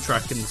the drum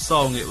track in the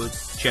song, it would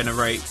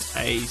generate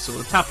a sort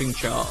of tapping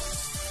chart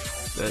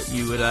that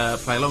you would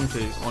play along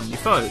to on your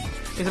phone.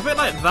 It's a bit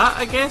like that,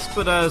 I guess,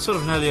 but sort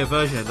of an earlier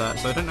version of that,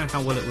 so I don't know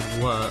how well it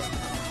would work.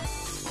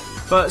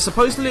 But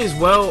supposedly as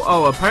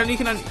well, apparently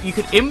you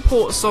can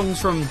import songs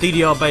from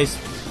DDR-based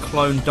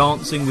clone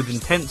Dancing with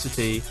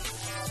Intensity,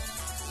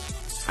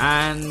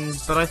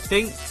 but I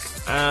think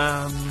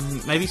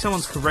maybe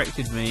someone's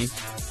corrected me,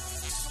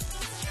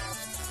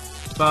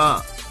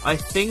 but I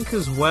think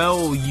as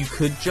well you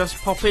could just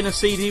pop in a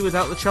CD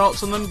without the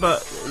charts on them,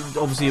 but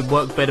obviously it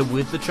worked better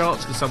with the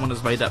charts because someone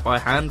has made that by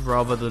hand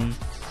rather than,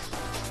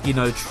 you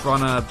know, trying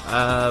to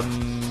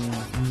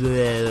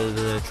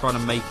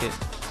make it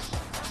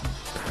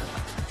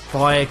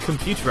by a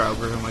computer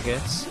algorithm, I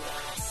guess.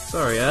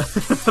 Sorry, I'm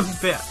a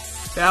bit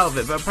out of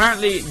it, but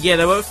apparently, yeah,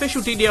 there were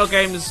official DDR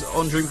games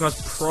on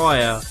Dreamcast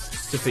prior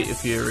to Feast of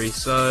Fury,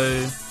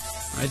 so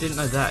I didn't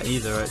know that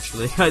either,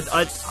 actually.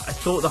 I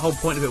thought the whole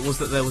point of it was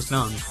that there was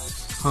none.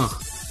 Huh.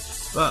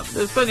 But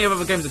there's plenty of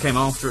other games that came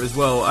after it as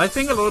well. I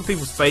think a lot of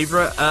people's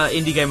favourite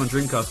indie game on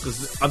Dreamcast,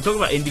 because I'm talking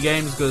about indie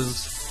games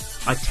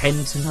because I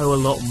tend to know a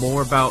lot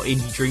more about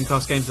indie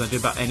Dreamcast games than I do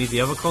about any of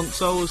the other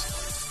consoles.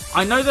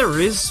 I know there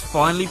is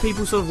finally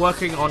people sort of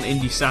working on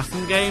indie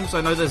Saturn games.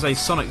 I know there's a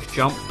Sonic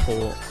Jump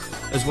port,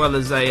 as well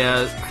as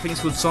a, I think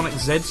it's called Sonic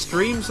Z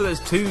Stream, so there's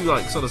two,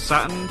 like, sort of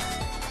Saturn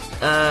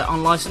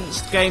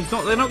unlicensed games.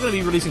 They're not going to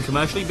be releasing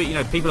commercially, but, you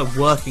know, people are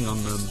working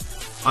on them,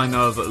 I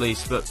know of at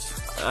least. But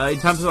in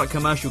terms of, like,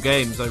 commercial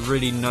games, I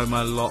really know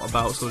a lot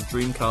about sort of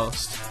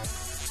Dreamcast.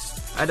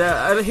 And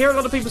I hear a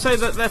lot of people say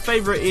that their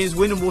favourite is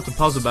Wind and Water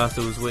Puzzle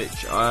Battles,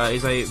 which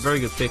is a very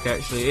good pick,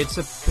 actually. It's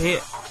a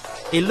bit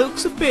It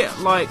looks a bit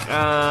like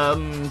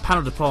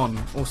Panel de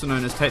Pon, also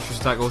known as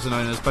Tetris Attack, also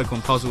known as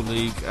Pokemon Puzzle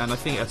League, and I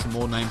think it had some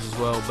more names as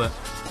well, but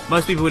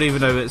most people would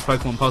even know it's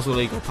Pokemon Puzzle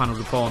League or Panel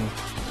de Pon.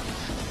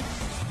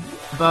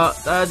 But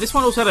this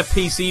one also had a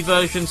PC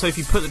version, so if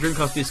you put the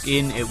Dreamcast disc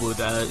in, it would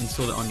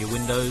install it on your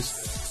Windows.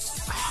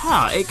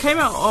 It came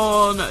out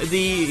on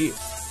the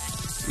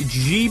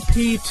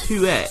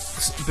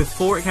GP2X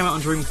before it came out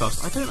on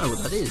Dreamcast. I don't know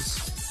what that is.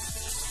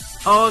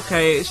 Oh,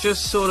 okay, it's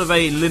just sort of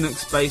a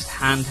Linux-based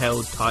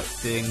handheld type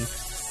thing,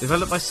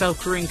 developed by South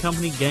Korean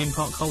company Game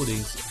Park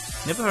Holdings.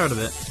 Never heard of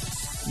it.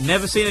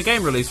 Never seen a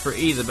game release for it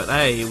either, but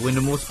hey,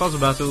 Wyndham Water Puzzle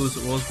Battles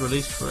was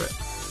released for it.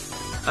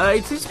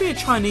 It seems to be a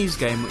Chinese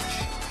game, which,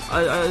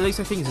 at least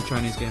I think it's a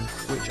Chinese game,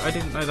 which I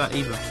didn't know that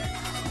either.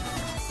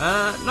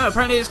 No,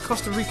 apparently it's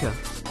Costa Rica.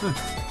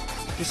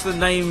 Just the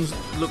names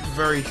look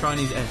very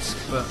Chinese-esque,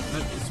 but no,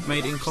 it's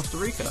made in Costa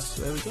Rica,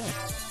 so there we go.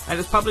 And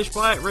it's published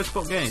by Red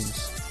Spot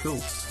Games.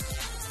 Cool.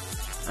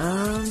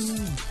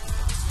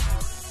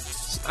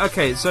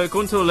 Okay, so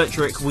according to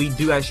Electric, we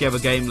do actually have a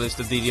game list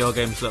of DDR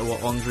games that were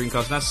on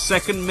Dreamcast. That's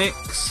Second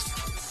Mix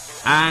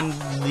and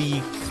the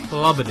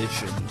Club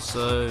Edition,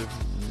 so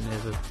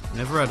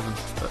never heard of them,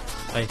 but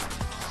hey.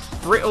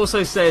 Brit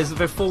also says,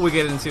 before we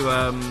get into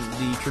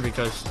the Trivia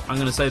Coast, I'm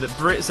going to say that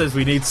Brit says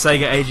we need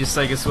Sega Ages,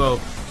 Sega Swirl,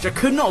 which I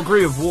could not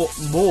agree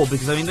with more,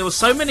 because I mean there were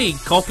so many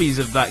copies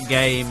of that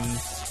game.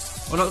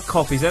 Well, not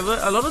copies, there were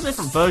a lot of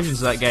different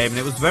versions of that game, and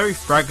it was very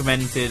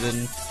fragmented,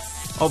 and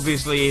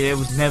obviously it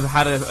was never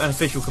had an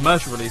official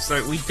commercial release,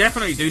 so we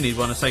definitely do need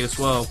one of Sega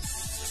Swirl.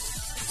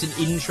 It's an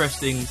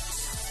interesting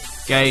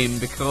game,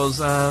 because,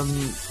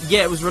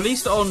 yeah, it was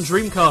released on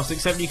Dreamcast,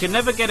 except you can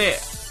never get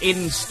it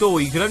in store,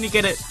 you could only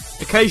get it,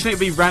 occasionally it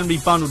would be randomly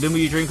bundled in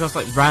with your Dreamcast,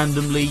 like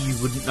randomly, you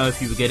wouldn't know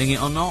if you were getting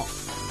it or not.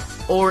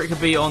 Or it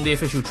could be on the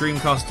official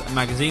Dreamcast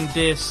magazine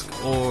disc,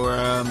 or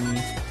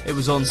it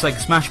was on Sega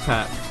Smash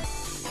Pack.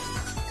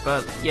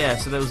 But yeah,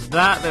 so there was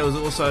that. There was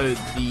also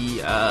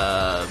the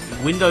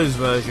Windows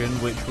version,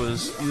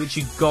 which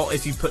you got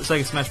if you put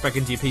Sega Smash Pack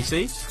into your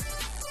PC.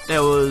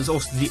 There was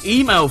also the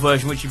email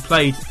version, which you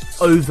played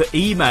over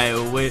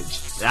email,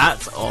 which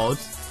that's odd.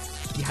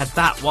 You had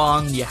that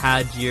one. You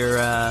had your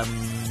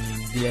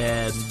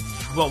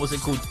what was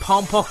it called?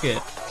 Palm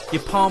Pocket.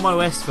 Your Palm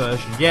OS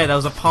version. Yeah, there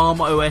was a Palm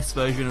OS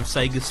version of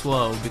Sega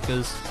Swirl,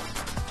 because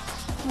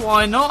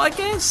why not, I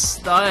guess?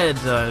 I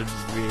don't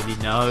really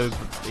know,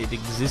 but it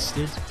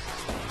existed.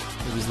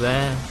 It was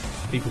there.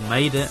 People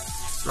made it.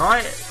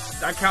 Right?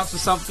 That counts for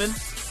something.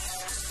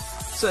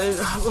 So,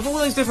 with all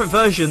those different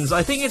versions,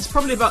 I think it's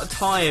probably about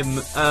time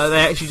they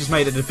actually just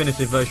made a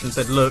definitive version and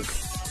said, look,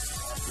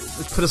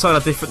 let's put aside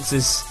our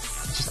differences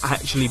and just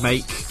actually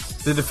make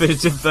the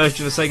definitive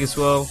version of Sega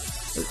Swirl.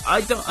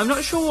 I'm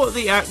not sure what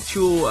the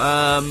actual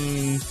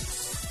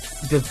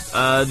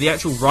the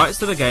actual rights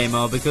to the game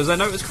are, because I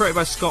know it was created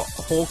by Scott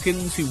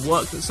Hawkins, who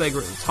worked at Sega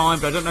at the time,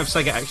 but I don't know if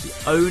Sega actually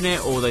own it,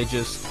 or they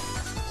just,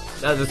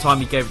 at the time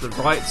he gave the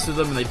rights to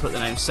them and they put the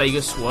name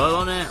Sega Swirl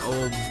on it,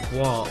 or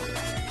what.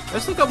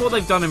 Let's look up what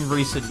they've done in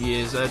recent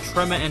years.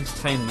 Tremor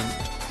Entertainment.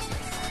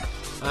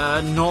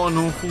 Not an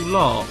awful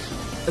lot.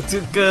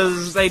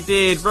 Because they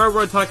did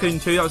Railroad Tycoon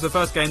 2, that was the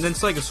first game, then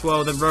Sega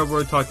Swirl, then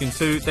Railroad Tycoon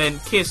 2, then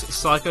Kiss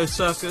Psycho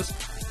Circus,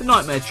 The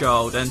Nightmare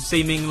Child, and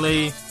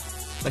seemingly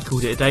they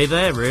called it a day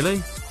there,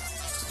 really.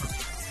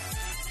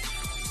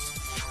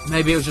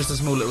 Maybe it was just a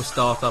small little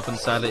start-up and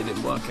sadly it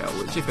didn't work out,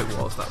 which if it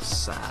was, that was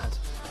sad.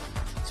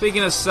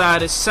 Speaking of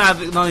sad, it's sad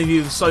that none of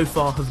you so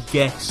far have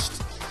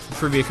guessed the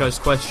Trivia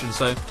Coast question,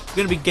 so we're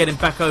going to be getting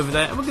back over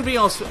there and we're going to be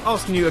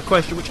asking you a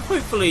question which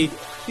hopefully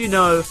you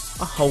know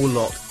a whole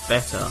lot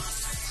better.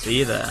 See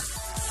you there.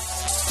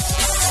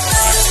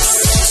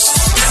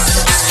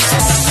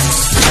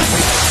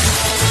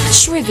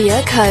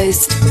 Trivia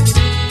Coast.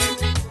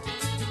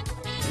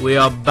 We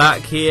are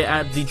back here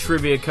at the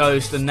Trivia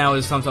Coast, and now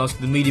it's time to ask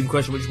the medium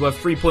question, which is worth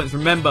 3 points.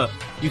 Remember,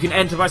 you can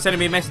enter by sending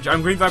me a message.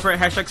 I'm Green Viper,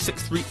 hashtag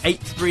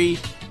 6383.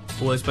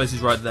 All those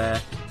places right there.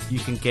 You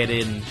can get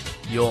in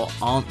your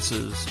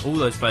answers. All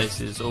those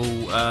places. All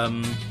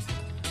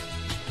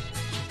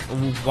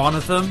one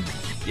of them.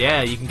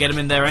 Yeah, you can get them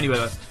in there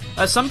anyway.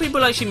 Some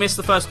people actually missed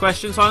the first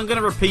question, so I'm going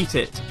to repeat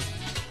it.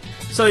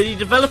 So, the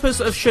developers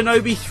of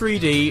Shinobi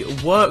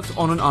 3D worked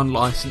on an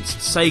unlicensed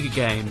Sega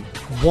game.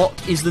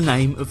 What is the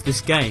name of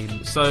this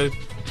game? So,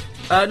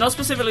 not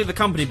specifically the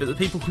company, but the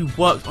people who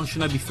worked on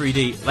Shinobi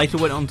 3D later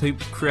went on to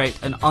create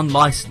an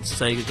unlicensed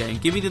Sega game.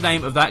 Give me the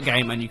name of that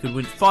game and you could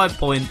win 5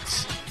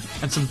 points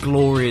and some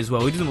glory as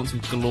well. We didn't want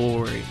some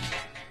glory.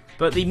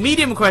 But the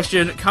medium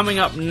question coming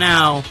up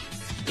now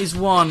is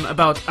one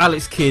about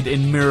Alex Kidd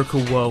in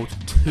Miracle World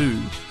 2.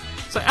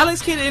 So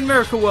Alex Kidd in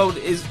Miracle World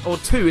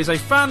 2 is a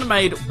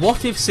fan-made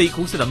what-if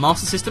sequel to the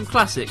Master System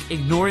classic,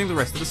 ignoring the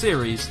rest of the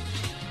series.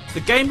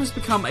 The game has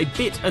become a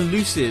bit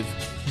elusive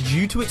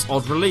due to its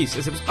odd release,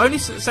 as it was only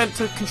sent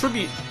to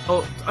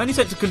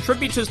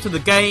contributors to the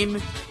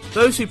game,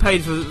 those who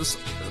paid for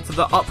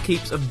the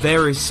upkeeps of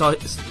various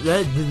sites.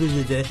 Right,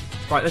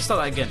 let's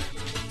start that again.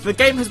 The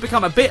game has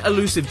become a bit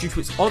elusive due to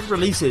its odd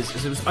releases,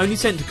 as it was only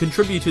sent to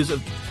contributors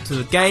to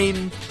the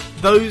game,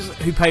 those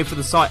who pay for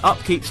the site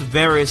upkeeps of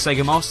various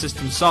Sega Master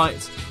System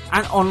sites,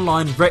 and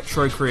online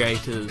retro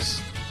creators.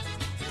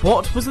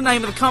 What was the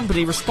name of the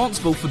company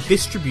responsible for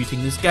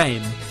distributing this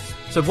game?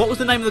 So what was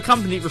the name of the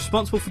company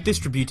responsible for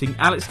distributing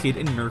Alex Kidd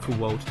in Miracle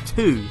World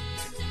 2?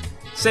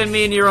 Send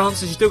me in your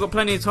answers. You've still got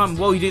plenty of time.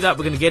 While you do that,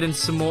 we're going to get into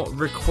some more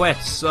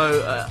requests.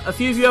 So a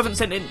few of you haven't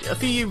sent in, a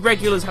few of you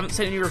regulars haven't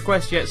sent any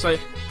requests yet, so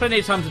plenty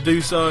of time to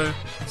do so.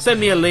 Send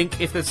me a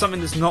link if there's something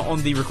that's not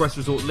on the request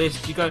resort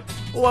list. You go,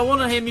 oh, I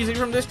want to hear music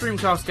from this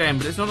Dreamcast game,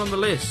 but it's not on the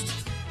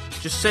list.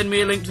 Just send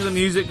me a link to the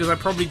music, because I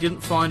probably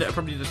didn't find it. I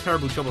probably did a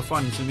terrible job of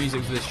finding some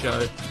music for this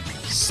show.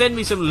 Send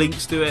me some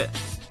links to it,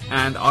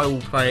 and I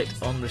will play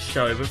it on the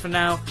show. But for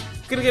now,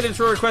 I'm going to get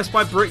into a request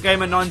by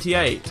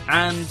BrickGamer98,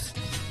 and,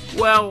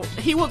 well,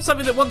 he wants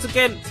something that, once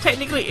again,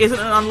 technically isn't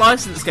an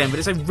unlicensed game, but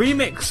it's a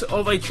remix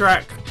of a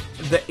track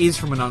that is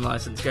from an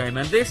unlicensed game,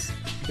 and this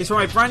is from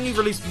a brand new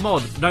released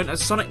mod known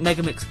as Sonic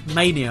Mega Mix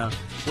Mania,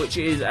 which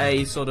is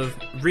a sort of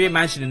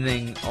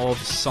reimagining of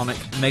Sonic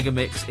Mega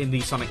Mix in the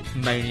Sonic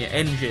Mania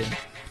engine.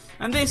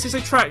 And this is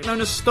a track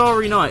known as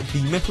Starry Night,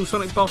 the Metal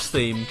Sonic boss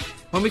theme.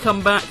 When we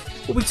come back,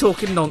 we'll be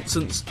talking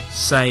nonsense,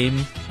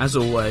 same as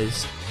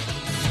always.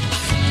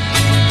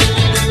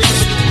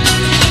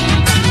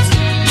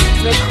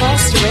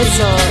 Request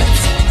Resort.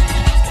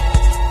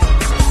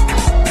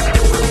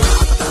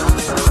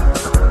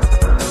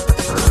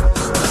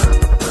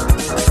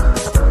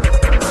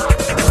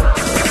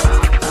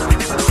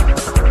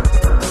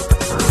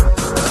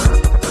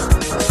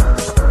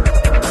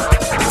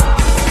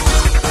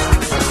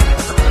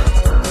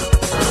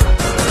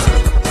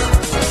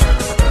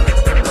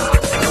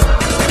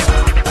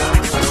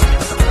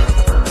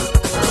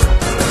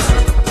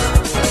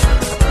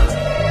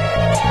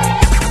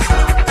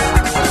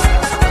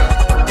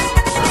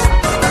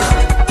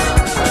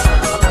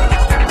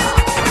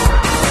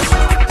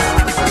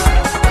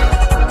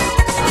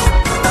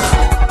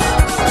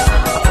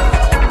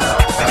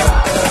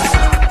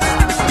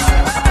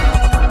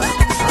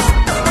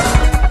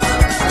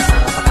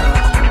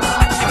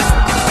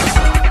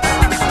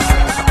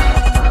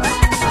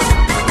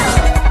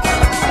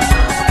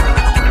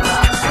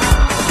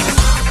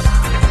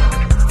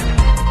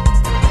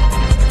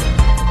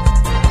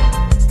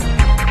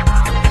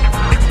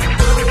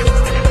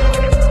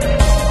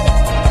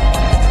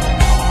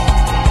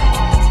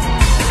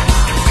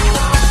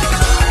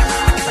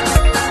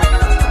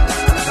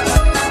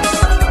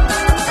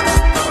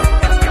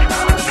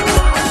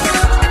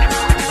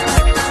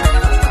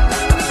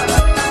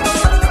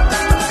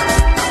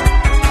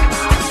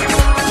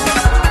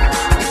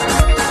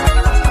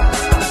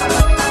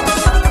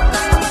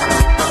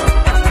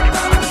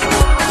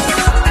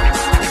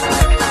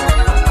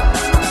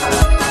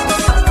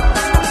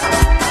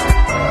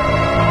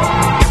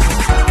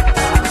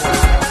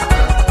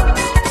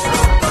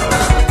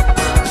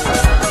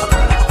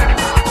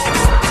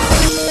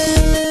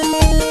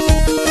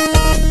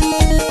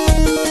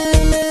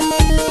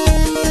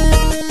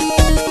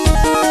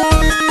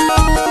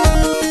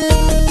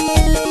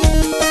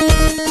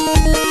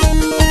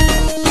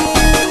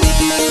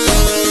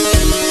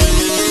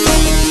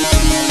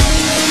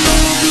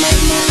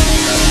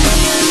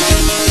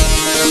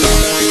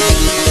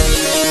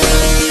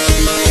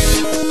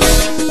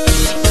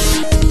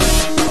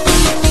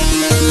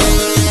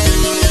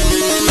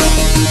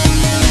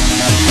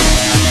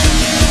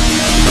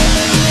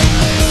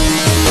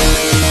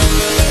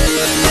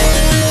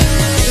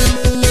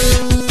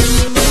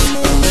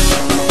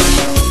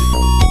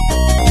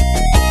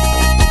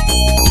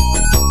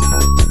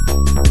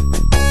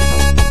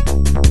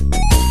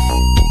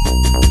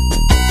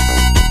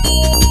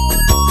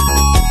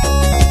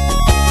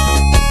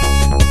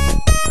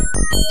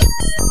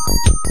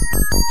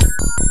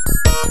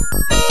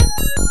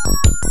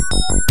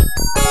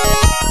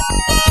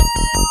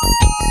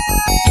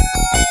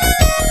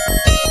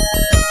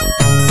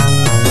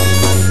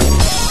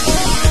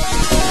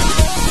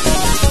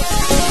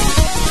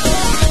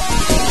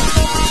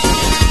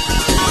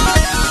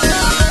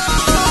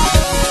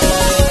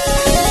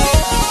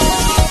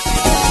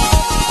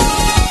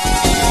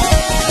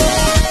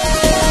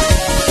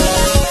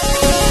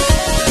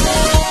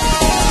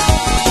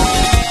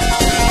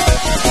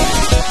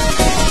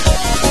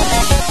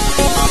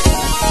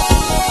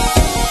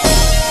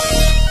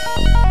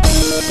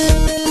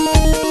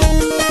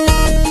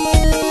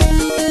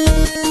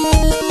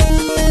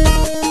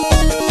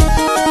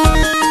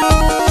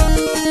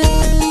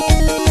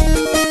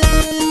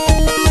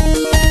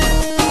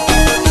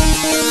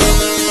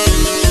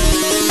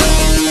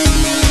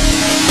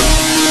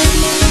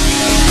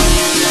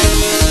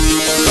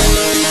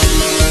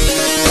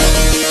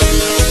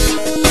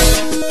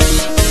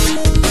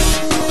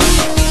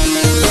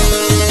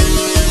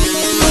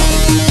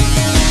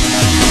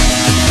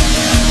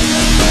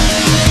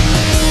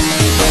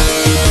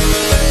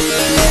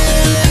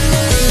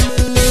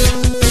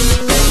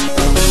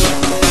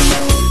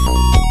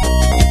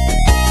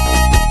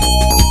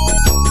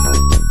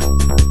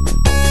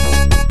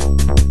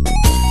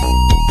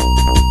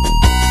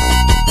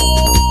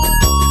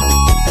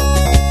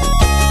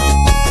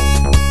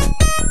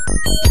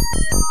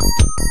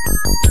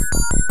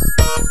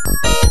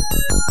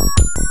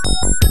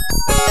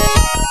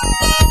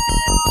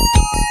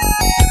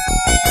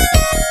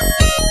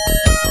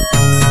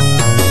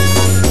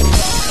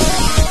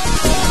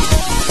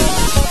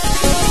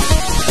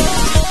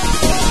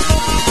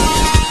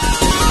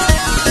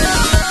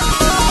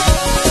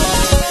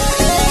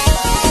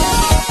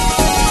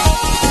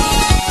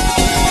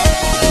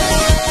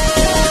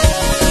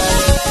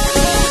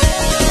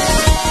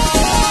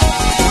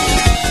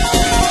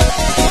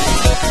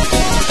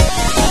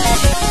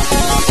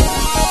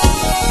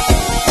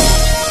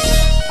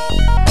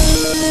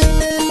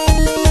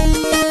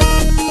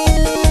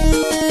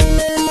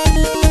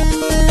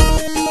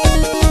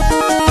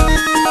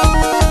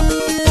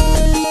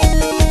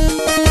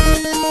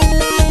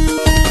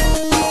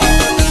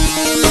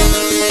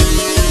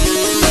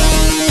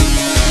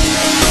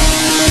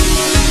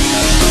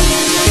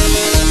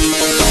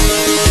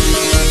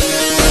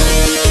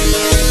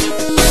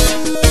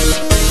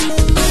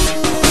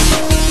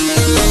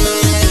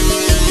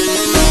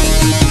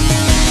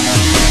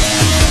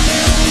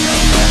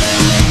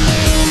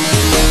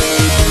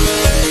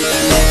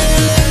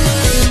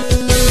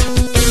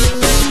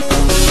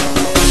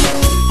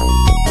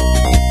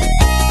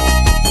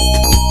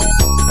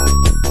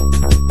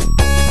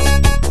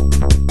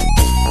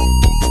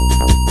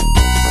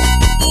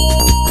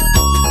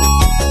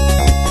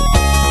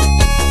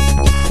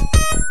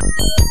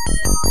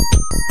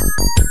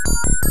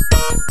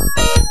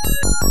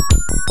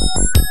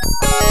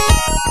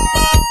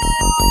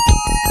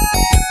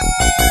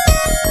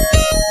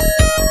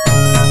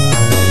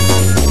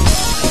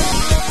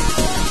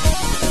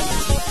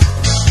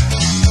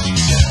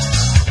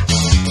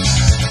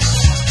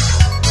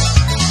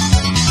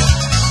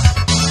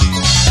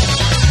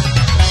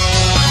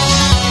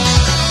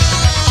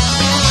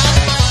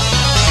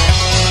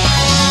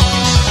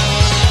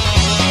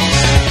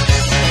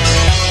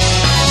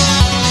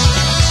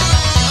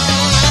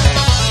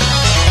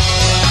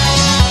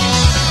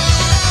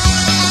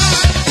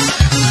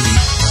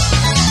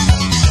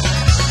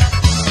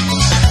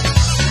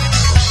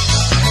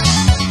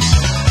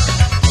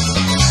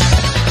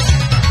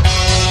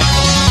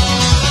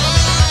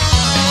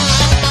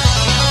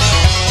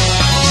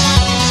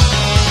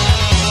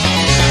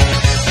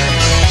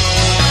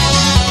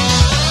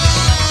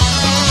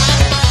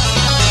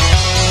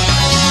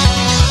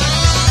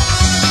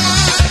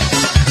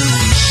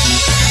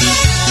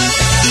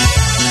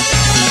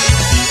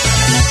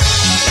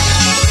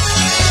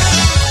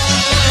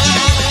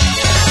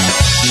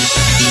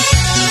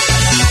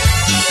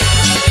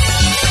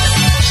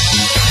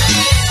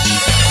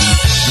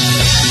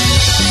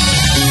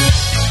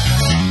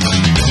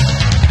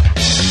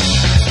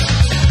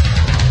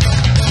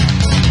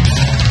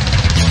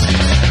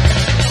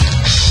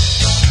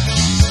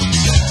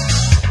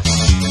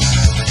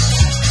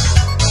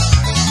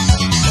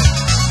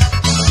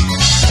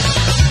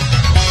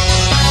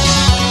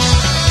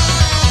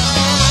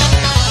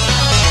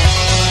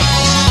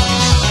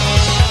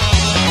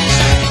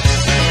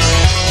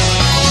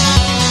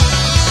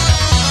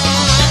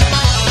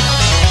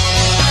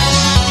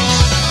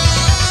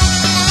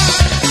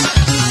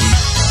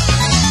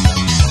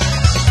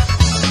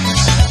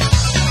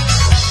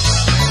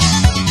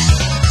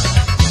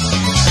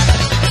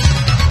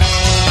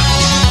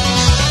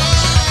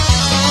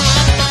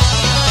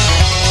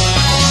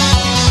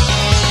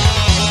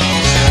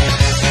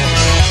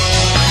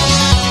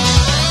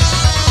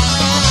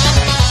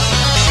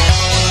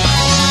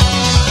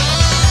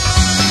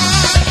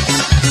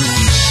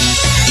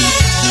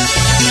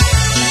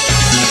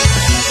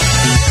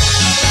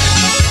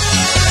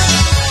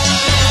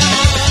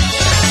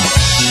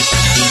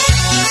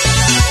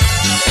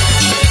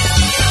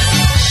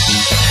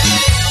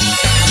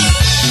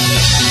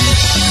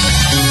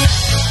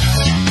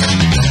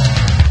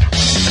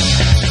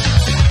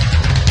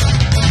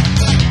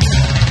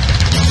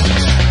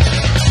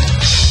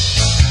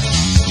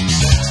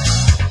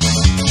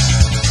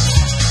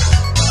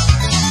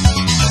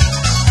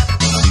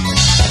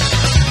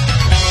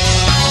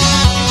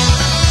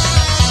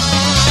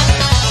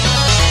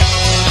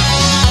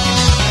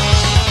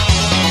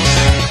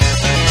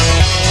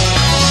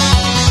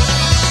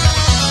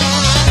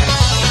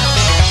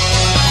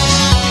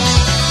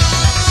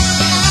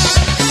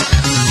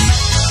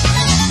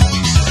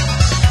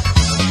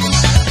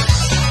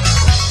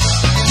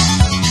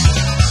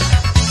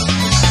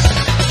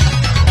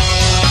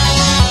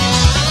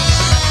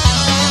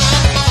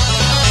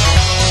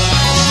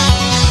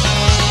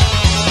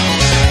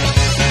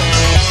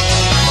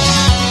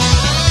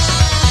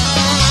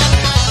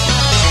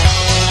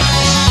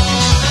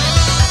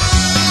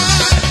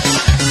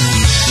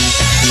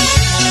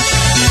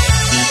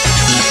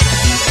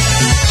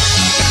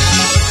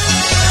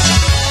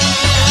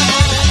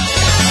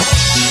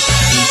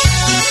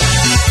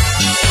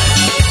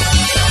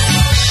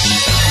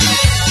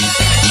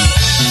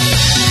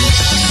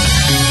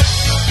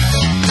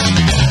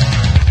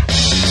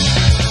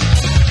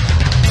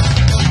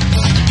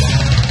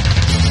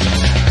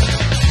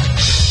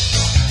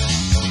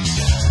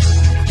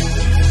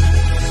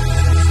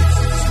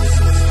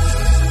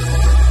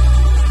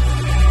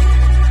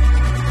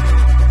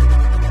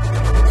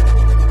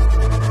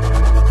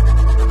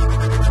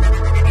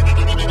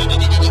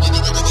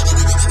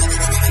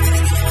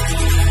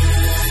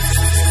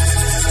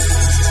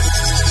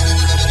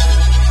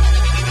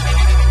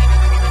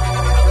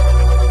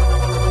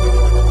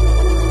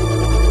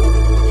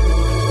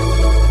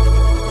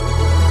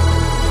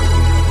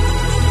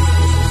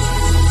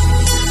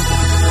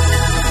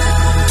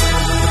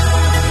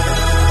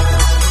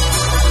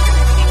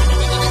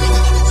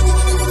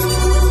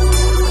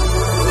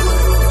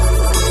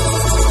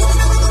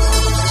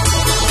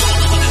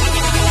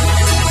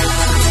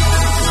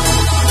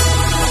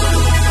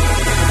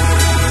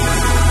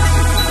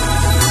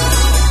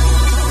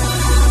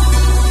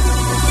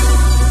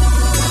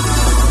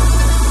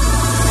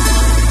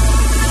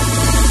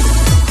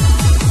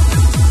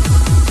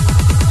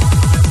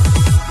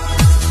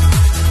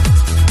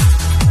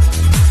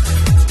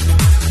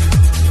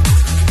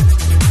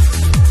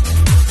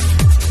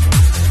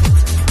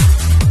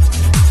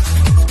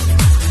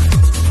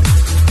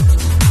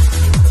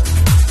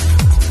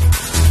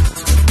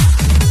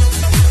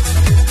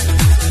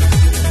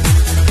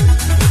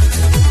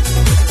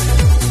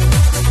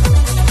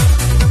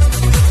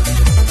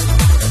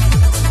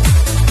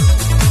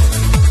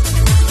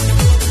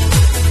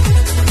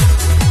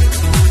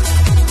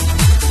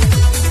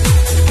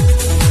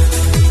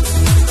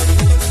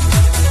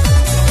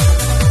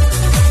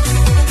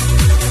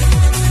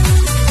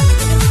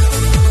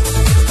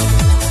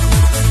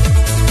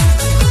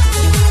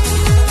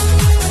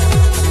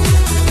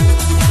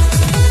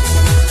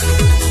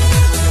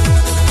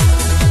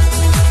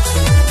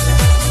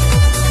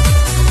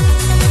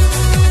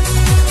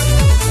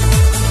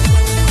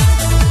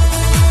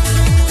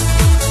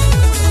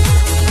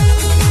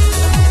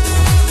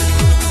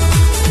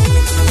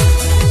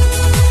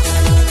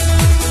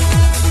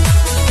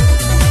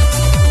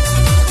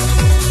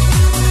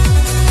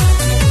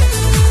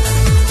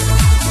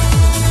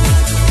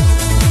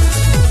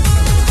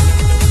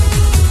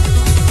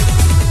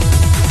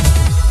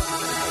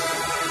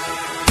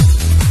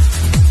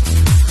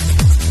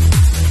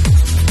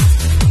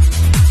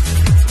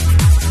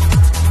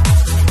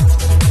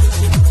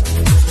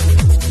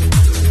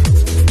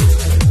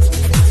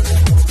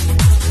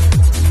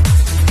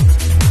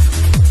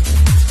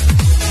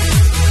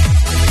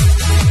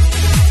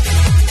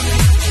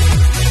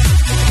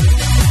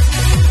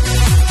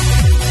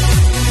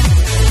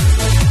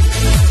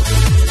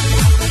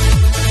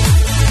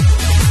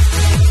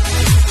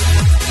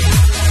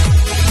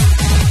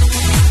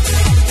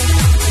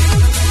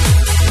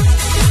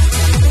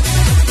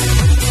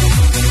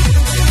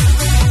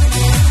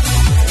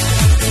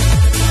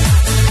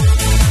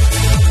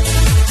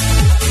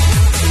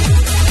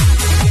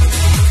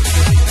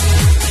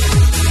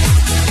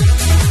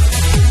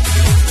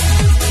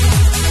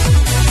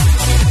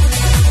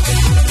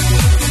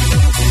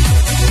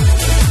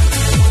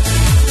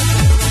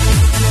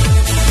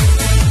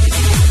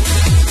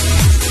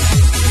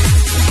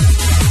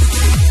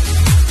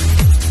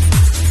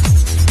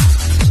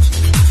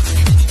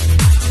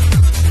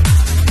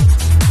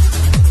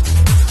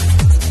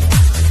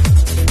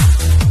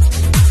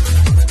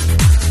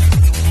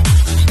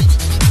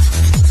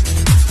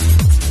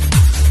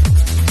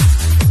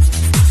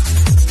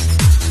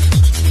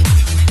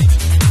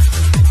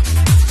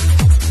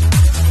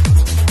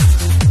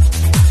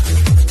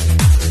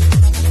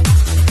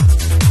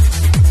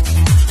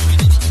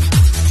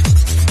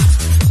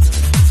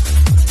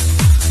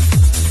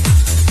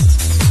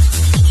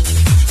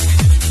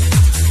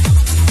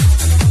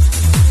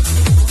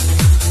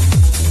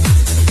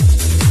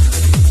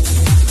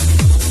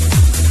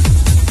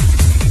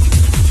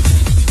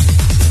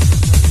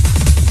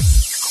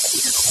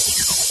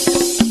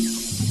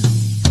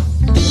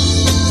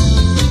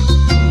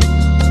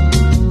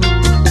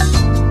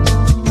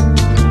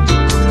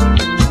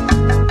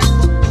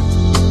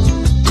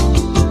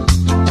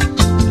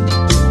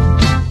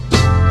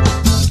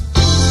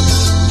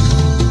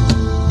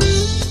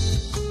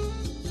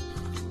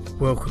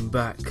 welcome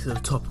back to the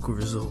Topical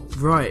Resort,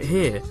 right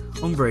here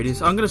on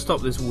Brady's. I'm going to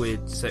stop this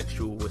weird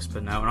sexual whisper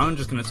now, and I'm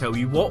just going to tell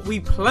you what we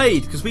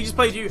played, because we just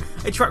played you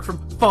a track from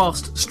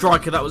Fast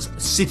Striker. That was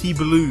City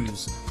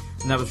Blues,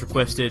 and that was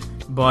requested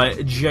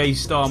by J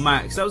Star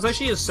Max. That was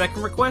actually a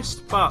second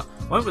request, but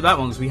I went with that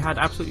one because we had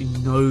absolutely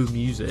no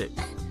music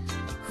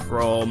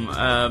from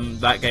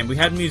that game. We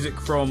had music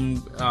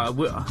from,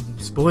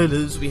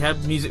 spoilers, we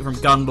had music from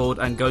Gunlord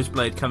and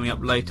Ghostblade coming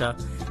up later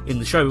in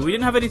the show, but we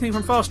didn't have anything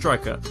from Fast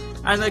Striker.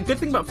 And the good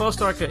thing about Fast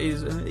Striker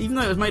is, even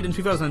though it was made in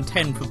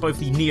 2010 for both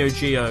the Neo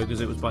Geo, because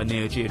it was by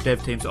Neo Geo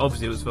dev team, so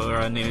obviously it was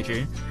for Neo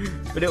Geo,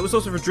 but it was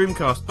also for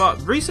Dreamcast. But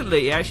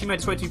recently it actually made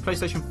its way to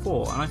PlayStation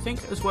 4, and I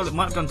think as well it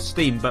might have done to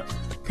Steam, but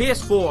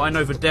PS4 I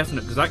know for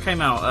definite, because that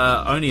came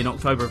out only in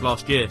October of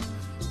last year.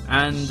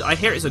 And I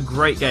hear it's a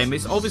great game.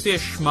 It's obviously a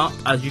shmup,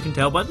 as you can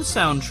tell by the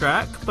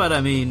soundtrack, but I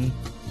mean,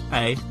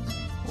 hey,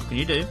 what can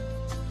you do?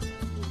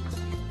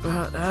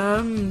 But,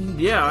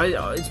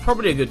 yeah, it's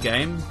probably a good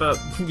game, but,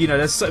 you know,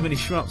 there's so many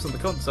shmups on the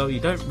console, you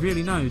don't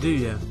really know, do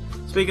you?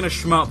 Speaking of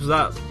shmups,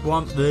 that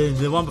one,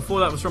 the one before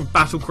that was from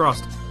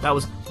Battlecrust. That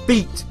was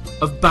Beat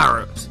of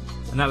Barrett,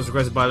 and that was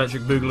requested by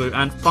Electric Boogaloo.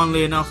 And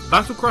funnily enough,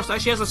 Battlecrust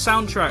actually has a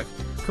soundtrack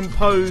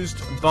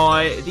composed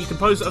by the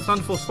composer of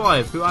Thunder Force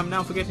 5, who I'm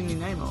now forgetting the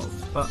name of,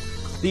 but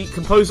the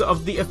composer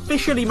of the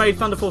officially made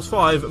Thunder Force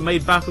 5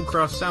 made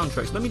Battlecrust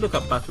soundtracks. Let me look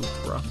up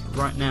Battlecrust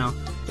right now.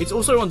 It's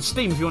also on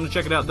Steam if you want to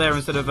check it out there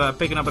instead of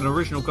picking up an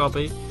original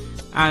copy.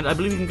 And I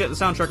believe you can get the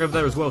soundtrack over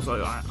there as well,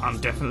 so I'm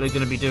definitely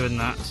going to be doing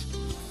that.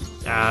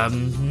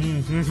 I'm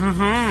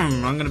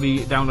going to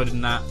be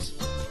downloading that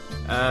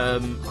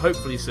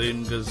hopefully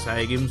soon, because,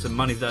 hey, give them some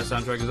money for that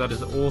soundtrack, because that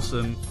is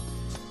awesome.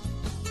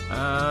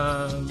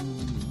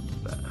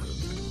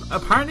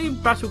 Apparently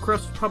Battlecrust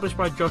was published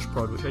by Josh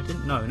Prod, which I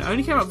didn't know, and it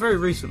only came out very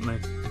recently.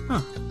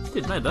 Huh,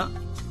 didn't know that.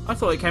 I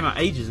thought it came out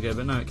ages ago,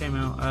 but no, it came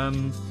out,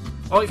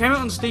 it came out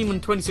on Steam in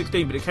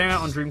 2016, but it came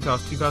out on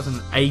Dreamcast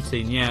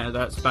 2018. Yeah,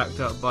 that's backed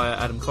up by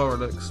Adam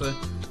Korolik. So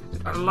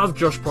I love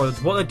Josh Prod.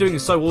 What they're doing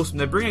is so awesome.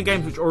 They're bringing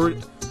games which already...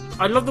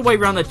 I love the way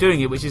around they're doing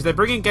it, which is they're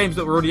bringing games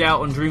that were already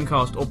out on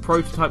Dreamcast or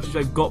prototypes which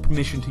they've got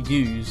permission to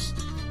use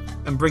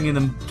and bringing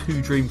them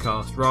to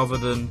Dreamcast rather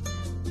than...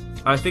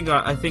 I think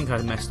I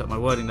messed up my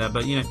wording there,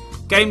 but, you know,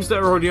 games that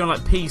are already on,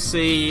 like,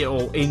 PC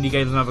or indie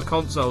games on other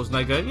consoles, and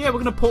they go, yeah, we're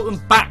going to port them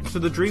back to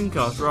the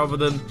Dreamcast rather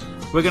than...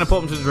 We're going to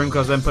port them to the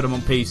Dreamcast, then put them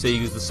on PC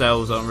because the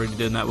sales aren't really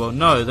doing that well.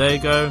 No, they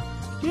go,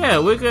 yeah,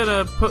 we're going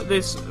to put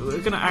this, we're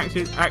going to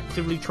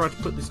actively try to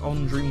put this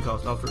on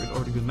Dreamcast after it's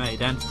already been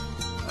made. And,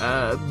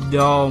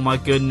 oh my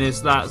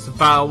goodness, that's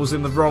vowels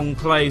in the wrong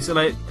place.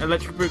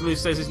 Electric Boogaloo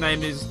says his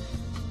name is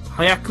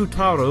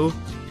Hayakutaro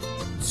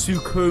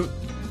Tsukumo.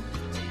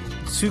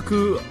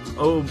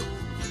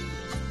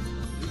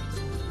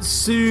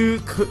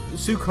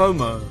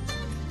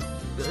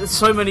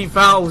 So many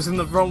vowels in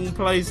the wrong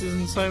places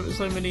and so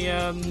many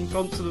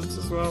consonants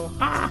as well.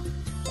 Ah!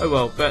 Oh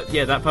well, but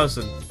yeah, that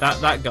person,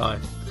 that guy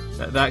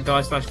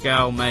 /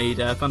 gal made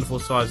Thunder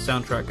Force 5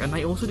 soundtrack, and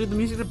they also did the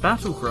music to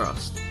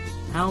Battlecrust.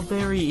 How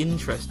very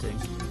interesting.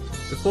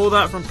 Before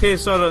that, from Pier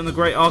Solo and the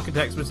Great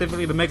Architect,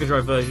 specifically the Mega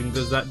Drive version,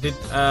 because that did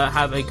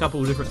have a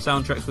couple of different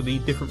soundtracks for the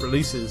different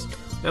releases.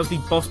 That was the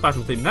boss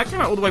battle theme. That came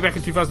out all the way back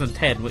in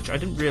 2010, which I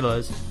didn't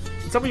realise.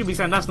 Some of you will be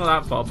saying that's not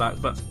that far back,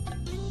 but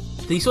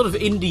the sort of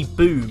indie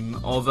boom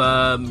of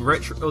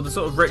retro, or the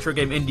sort of retro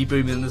game indie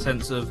boom in the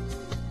sense of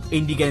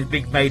indie games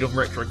being made on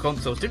retro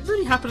consoles, didn't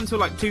really happen until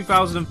like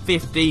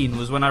 2015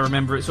 was when I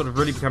remember it sort of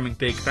really becoming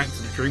big thanks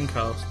to the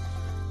Dreamcast.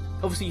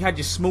 Obviously you had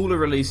your smaller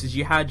releases,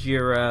 you had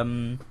your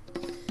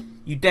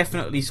you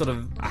definitely sort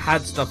of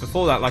had stuff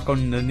before that, like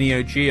on the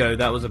Neo Geo,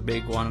 that was a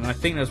big one, and I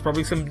think there's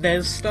probably some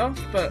NES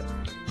stuff, but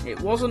it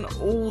wasn't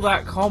all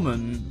that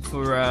common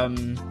for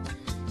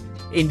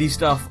indie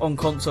stuff on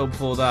console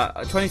before that.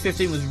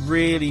 2015 was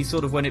really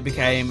sort of when it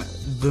became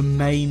the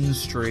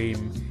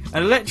mainstream.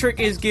 And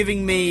Electric is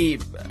giving me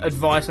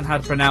advice on how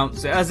to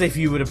pronounce it, as if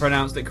you would have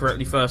pronounced it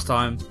correctly first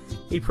time.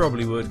 He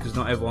probably would, because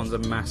not everyone's a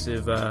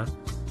massive... I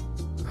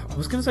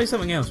was going to say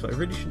something else, but I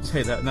really shouldn't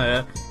say that.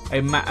 No,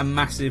 a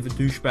massive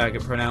douchebag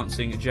at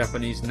pronouncing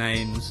Japanese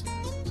names.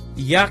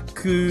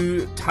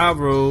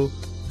 Yakutaro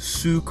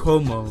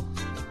Tsukumo.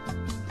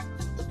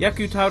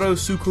 Yakutaro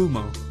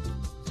Tsukumo.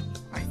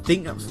 I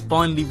think that was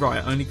finally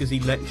right, only because he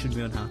lectured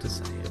me on how to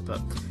say it,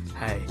 but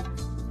hey,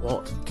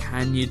 what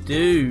can you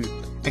do?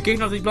 And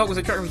kicking off the block was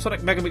a track from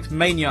Sonic Mega Mix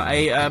Mania,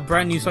 a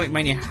brand new Sonic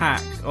Mania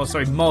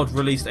mod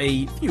released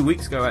a few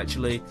weeks ago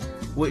actually,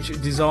 which is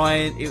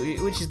designed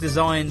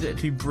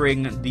to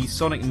bring the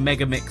Sonic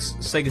Mega Mix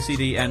Sega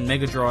CD and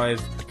Mega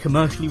Drive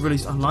commercially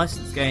released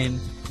unlicensed game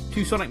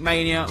to Sonic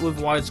Mania with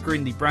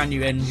widescreen, the brand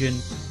new engine,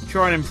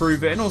 try and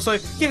improve it, and also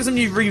give it some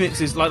new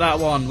remixes like that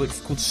one, which is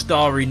called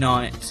Starry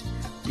Night,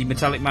 the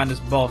Metallic Madness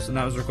boss, and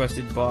that was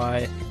requested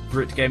by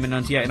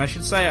BritGamer98. And I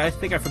should say, I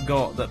think I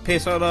forgot that Pier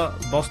Solo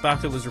boss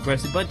battle was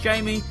requested by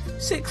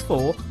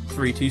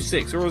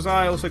Jamie64326, or as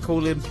I also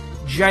call him,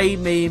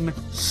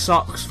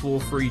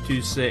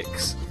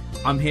 JMeme-Sucks4326.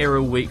 I'm here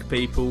all week,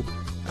 people.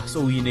 That's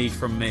all you need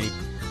from me.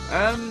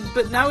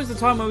 But now is the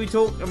time when we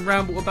talk and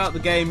ramble about the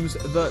games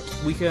that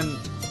we can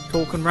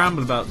talk and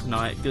ramble about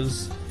tonight,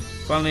 because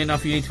funnily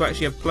enough you need to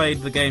actually have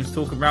played the games,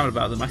 talk and ramble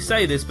about them. I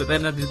say this, but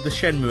then I did the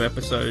Shenmue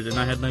episode and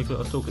I had no clue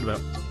what I was talking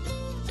about.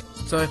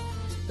 So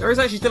there is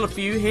actually still a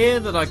few here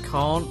that I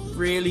can't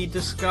really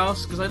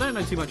discuss because I don't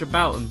know too much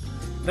about them.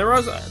 There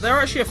are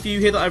actually a few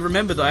here that I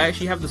remember that I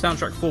actually have the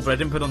soundtrack for, but I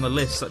didn't put on the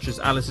list, such as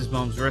Alice's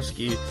Mom's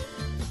Rescue.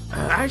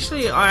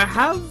 Actually,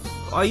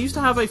 I used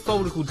to have a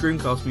folder called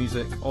Dreamcast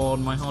Music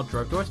on my hard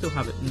drive. Do I still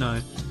have it? No.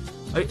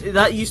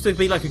 That used to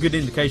be like a good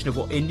indication of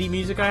what indie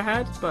music I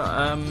had,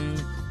 but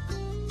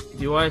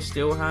do I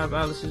still have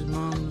Alice's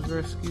Mom's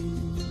Rescue?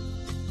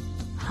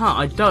 Huh,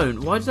 I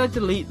don't. Why did I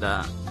delete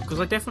that? Because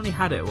I definitely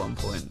had it at one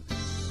point.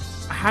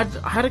 I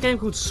had a game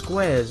called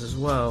Squares as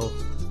well,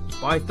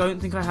 but I don't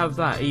think I have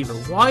that either.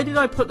 Why did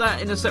I put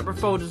that in a separate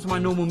folder to my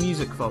normal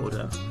music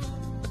folder?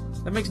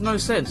 That makes no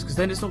sense, because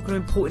then it's not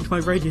going to import into my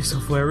radio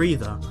software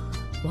either.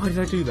 Why did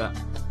I do that?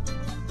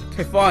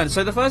 Okay, fine.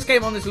 So the first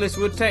game on this list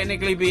would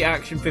technically be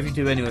Action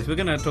 52 anyways. We're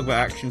going to talk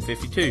about Action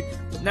 52.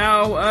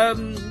 Now,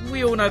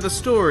 we all know the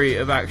story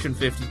of Action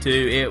 52.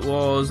 It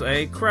was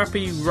a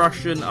crappy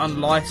Russian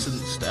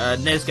unlicensed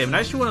NES game. And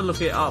I actually want to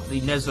look it up,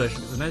 the NES version,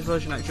 because the NES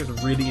version actually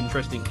has a really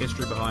interesting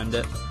history behind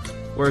it,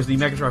 whereas the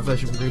Mega Drive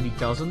version really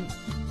doesn't.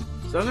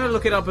 So I'm going to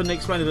look it up and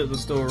explain a bit of the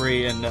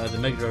story and the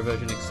Mega Drive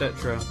version,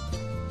 etc.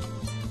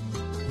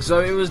 So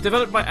it was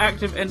developed by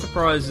Active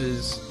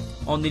Enterprises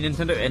on the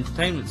Nintendo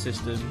Entertainment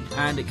System,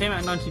 and it came out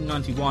in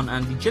 1991,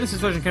 and the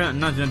Genesis version came out in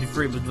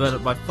 1993. It was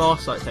developed by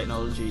Farsight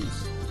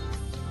Technologies.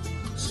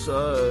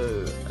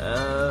 So,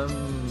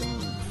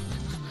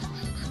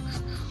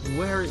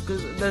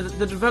 because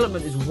the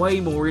development is way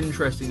more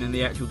interesting than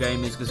the actual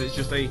game is, because it's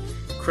just a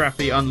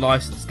crappy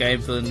unlicensed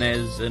game for the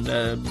NES and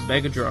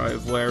Mega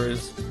Drive,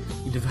 whereas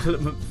the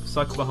development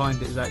cycle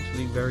behind it is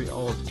actually very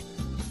odd.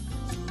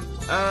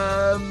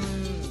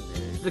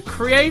 The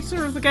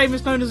creator of the game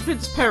is known as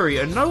Vince Perry,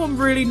 and no one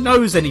really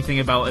knows anything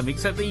about him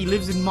except that he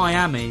lives in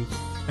Miami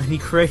and he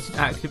created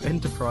Active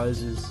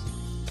Enterprises.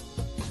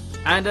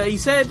 And he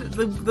said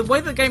the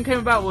way the game came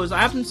about was, I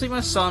happened to see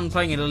my son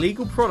playing an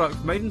illegal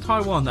product made in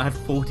Taiwan that had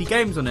 40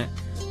 games on it.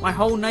 My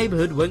whole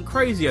neighbourhood went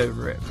crazy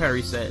over it,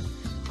 Perry said.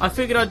 I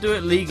figured I'd do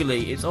it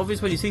legally. It's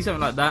obvious when you see something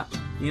like that,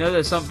 you know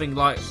there's something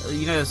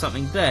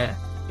there.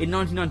 In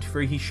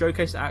 1993, he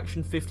showcased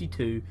Action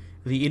 52,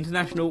 the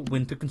International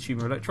Winter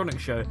Consumer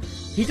Electronics Show.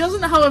 He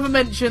doesn't, however,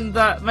 mention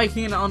that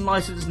making an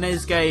unlicensed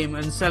NES game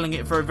and selling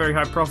it for a very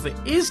high profit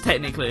is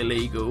technically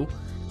illegal,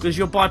 because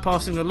you're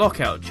bypassing the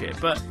lockout chip,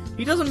 but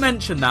he doesn't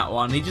mention that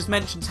one. He just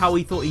mentions how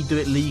he thought he'd do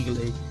it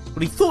legally.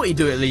 Well, he thought he'd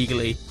do it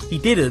legally. He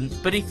didn't,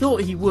 but he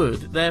thought he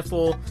would.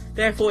 Therefore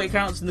it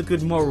counts in the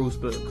good morals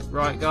book.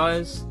 Right,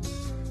 guys?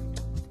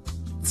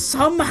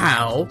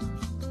 Somehow,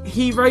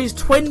 he raised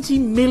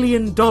 $20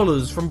 million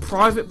from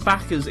private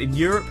backers in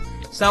Europe,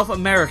 South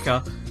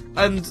America,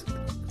 and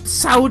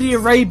Saudi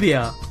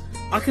Arabia.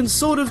 I can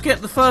sort of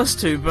get the first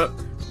two, but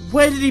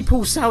where did he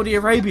pull Saudi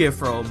Arabia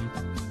from?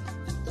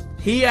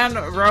 He and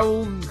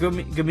Raul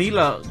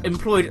Gamila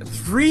employed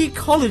 3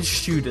 college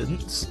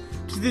students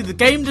to do the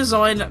game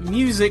design,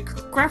 music,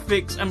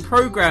 graphics, and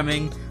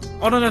programming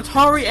on an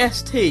Atari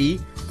ST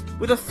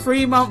with a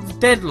 3-month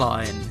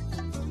deadline.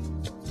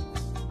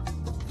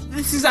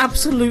 This is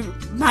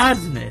absolute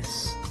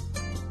madness.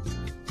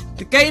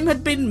 The game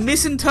had been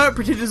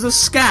misinterpreted as a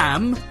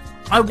scam.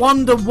 I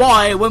wonder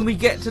why when we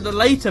get to the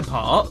later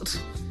part.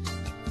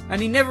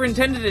 And he never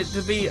intended it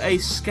to be a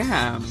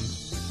scam.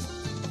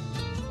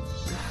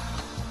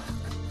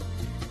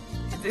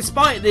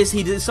 Despite this,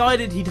 he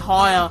decided he'd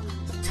hire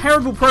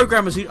terrible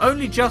programmers who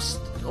only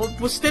just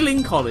were still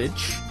in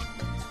college.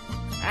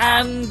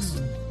 And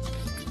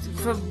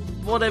for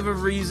whatever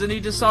reason,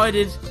 he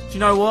decided, do you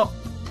know what?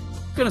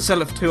 I'm going to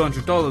sell it for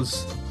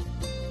 $200.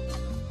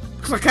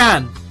 Because I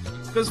can.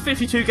 Because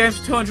 52 games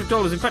for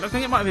 $200. In fact, I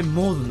think it might have been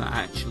more than that,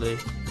 actually.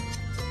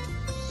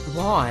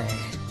 Why?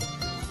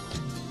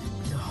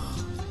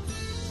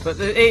 But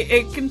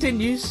it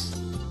continues.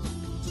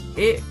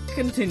 It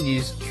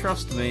continues,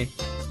 trust me.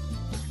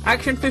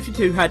 Action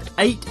 52 had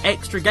 8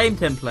 extra game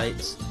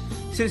templates,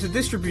 since the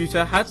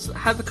distributor had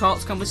the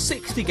carts come with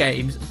 60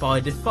 games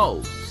by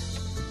default.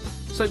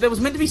 So there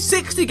was meant to be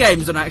 60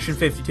 games on Action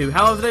 52,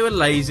 however they were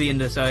lazy and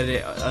decided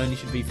it only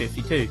should be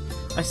 52.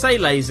 I say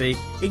lazy,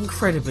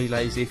 incredibly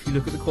lazy if you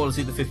look at the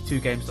quality of the 52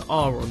 games that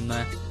are on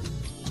there.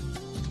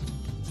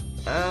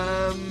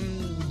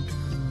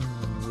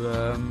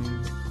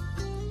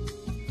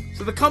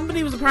 So the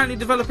company was apparently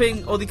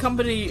developing, or the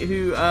company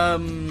who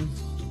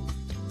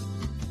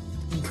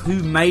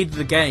made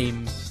the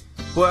game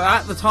were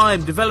at the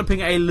time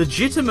developing a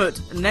legitimate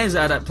NES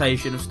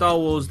adaptation of Star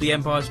Wars The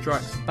Empire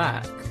Strikes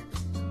Back.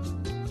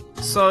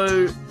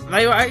 So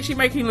they were actually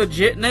making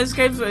legit NES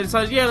games, but they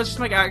decided, yeah, let's just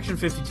make Action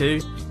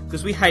 52,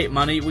 because we hate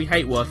money, we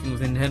hate working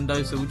with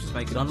Nintendo, so we'll just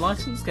make an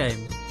unlicensed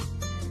game.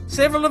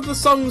 Several of the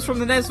songs from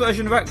the NES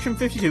version of Action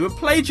 52 were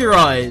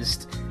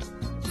plagiarised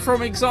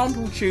from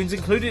example tunes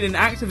included in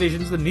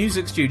Activision's The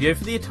Music Studio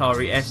for the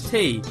Atari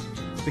ST.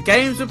 The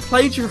games with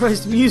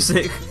plagiarized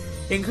music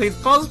include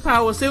Fuzz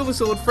Power, Silver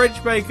Sword,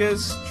 French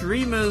Bakers,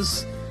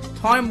 Dreamers,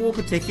 Time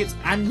Warper Tickets,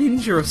 and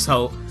Ninja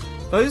Assault.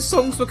 Those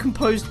songs were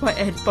composed by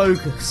Ed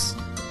Bogus.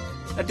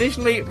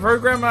 Additionally,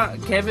 programmer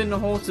Kevin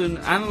Horton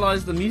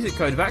analysed the music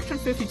code of Action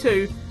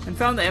 52 and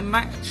found that it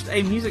matched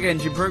a music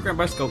engine programmed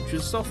by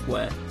Sculpture's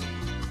software.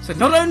 So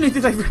not only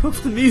did they rip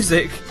off the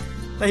music,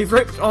 they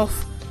ripped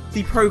off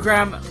the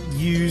program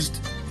used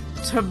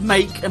to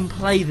make and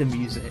play the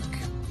music.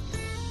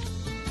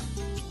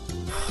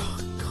 Oh,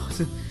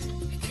 God,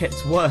 it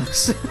gets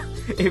worse.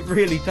 It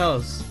really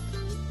does.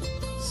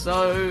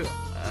 So,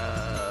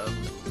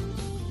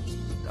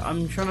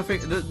 I'm trying to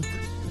think.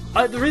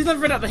 The reason I've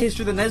read out the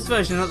history of the NES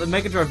version and not the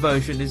Mega Drive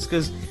version is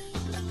because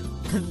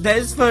the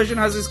NES version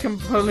has this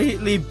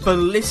completely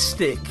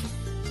ballistic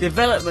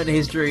development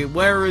history,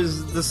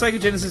 whereas the Sega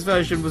Genesis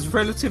version was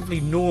relatively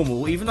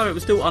normal, even though it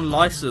was still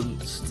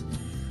unlicensed.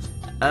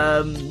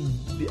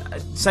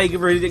 Sega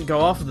really didn't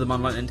go after them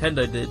unlike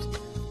Nintendo did.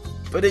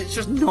 But it's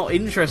just not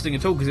interesting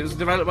at all because it was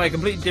developed by a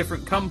completely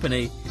different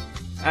company,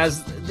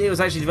 as it was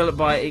actually developed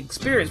by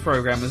experienced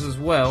programmers as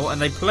well, and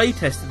they play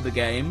tested the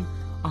game,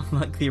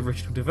 unlike the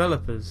original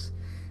developers.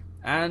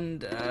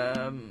 And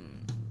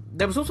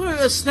there was also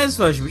a SNES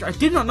version, which I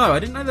did not know. I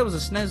didn't know there was a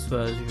SNES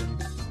version.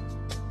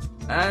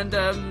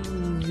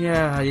 And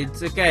yeah,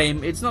 it's a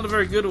game. It's not a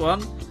very good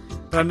one.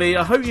 But I mean,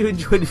 I hope you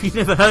enjoyed it if you've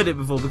never heard it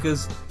before,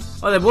 because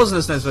there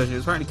wasn't a SNES version. It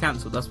was apparently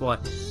cancelled. That's why.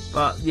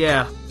 But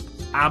yeah,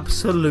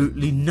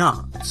 absolutely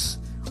nuts.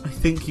 I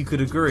think you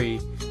could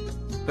agree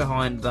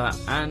behind that.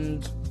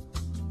 And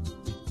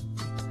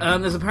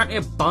there's apparently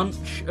a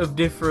bunch of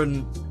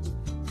different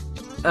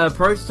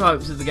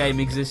prototypes of the game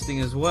existing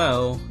as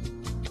well,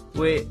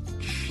 which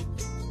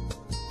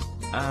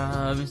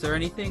is there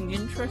anything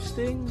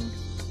interesting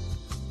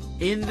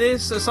in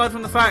this aside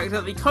from the fact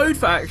that the code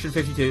for Action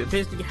 52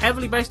 appears to be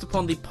heavily based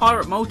upon the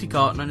pirate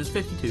multi-cart known as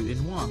 52 in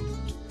 1?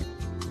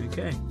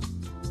 Okay.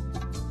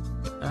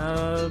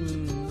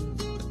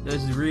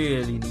 There's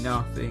really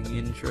nothing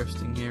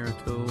interesting here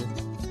at all.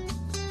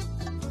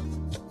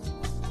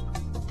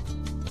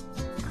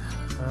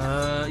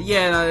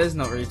 Yeah, no, there's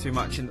not really too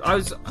much. I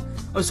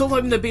was sort of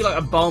hoping there'd be like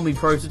a balmy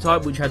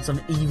prototype which had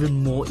some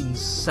even more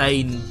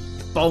insane,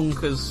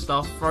 bonkers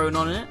stuff thrown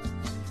on it.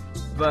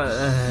 But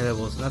there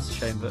wasn't. That's a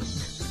shame. But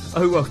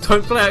oh well,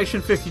 don't play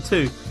Action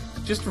 52.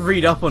 Just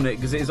read up on it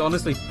because it is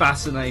honestly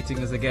fascinating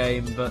as a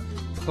game. But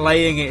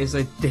playing it is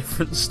a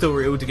different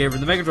story altogether.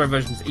 And the Mega Drive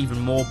version is even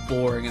more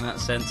boring in that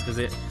sense because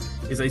it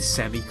is a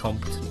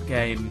semi-competent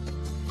game.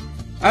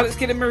 Alex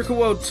Kidd in Miracle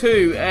World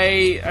 2,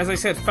 as I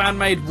said,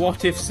 fan-made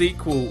what-if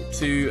sequel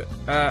to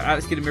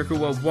Alex Kidd in Miracle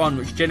World 1,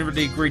 which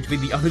generally agreed to be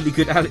the only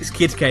good Alex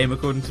Kidd game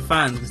according to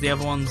fans, because the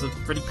other ones are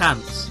pretty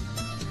pants.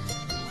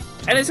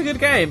 And it's a good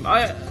game.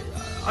 I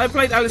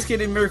played Alex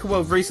Kidd in Miracle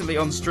World recently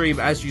on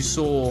stream, as you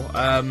saw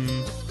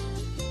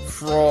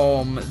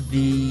from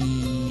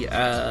the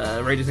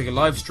Radio Sega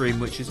live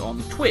stream, which is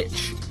on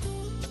Twitch.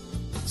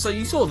 So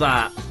you saw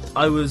that.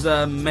 I was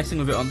messing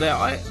with it on there.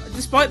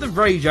 Despite the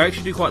rage, I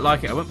actually do quite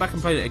like it. I went back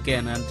and played it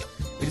again, and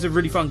it's a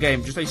really fun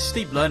game. Just a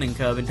steep learning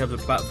curve in terms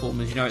of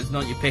platformers. You know, it's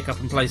not you pick up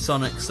and play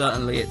Sonic.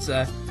 Certainly, it's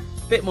a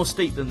bit more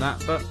steep than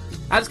that. But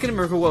Alex Kidd in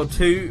Miracle World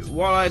 2,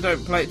 while I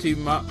don't play it too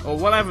much, or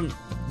while I haven't,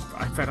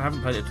 in fact, I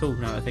haven't played it at all.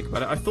 Now that I think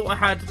about it, I thought I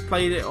had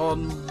played it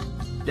on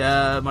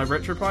my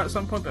RetroPie at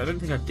some point, but I don't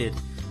think I did.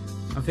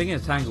 I'm thinking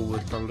of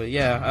Tanglewood, probably.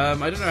 Yeah.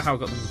 I don't know how I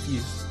got them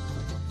confused.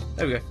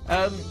 There we go.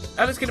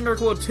 Alex Kidd in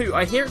Miracle World 2,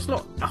 I hear it's a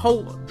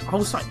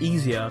whole sight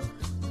easier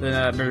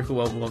than Miracle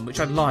World 1, which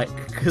I like,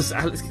 because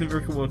Alex Kidd in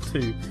Miracle World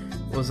 2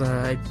 was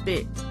a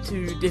bit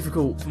too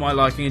difficult for my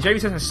liking, and Jamie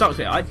says I sucked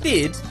at it. I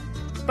did,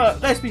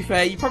 but let's be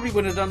fair, you probably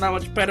wouldn't have done that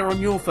much better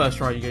on your first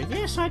try. You go,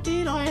 yes I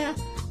did, I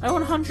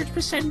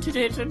 100%ed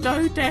it, and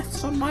no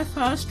deaths on my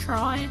first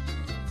try.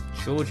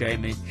 Sure,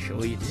 Jamie,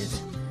 sure you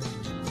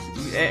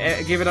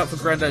did. Give it up for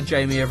Grandad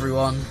Jamie,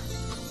 everyone.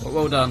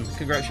 Well done,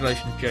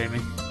 congratulations,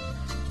 Jamie.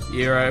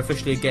 You're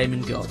officially a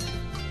gaming god.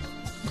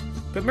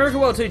 But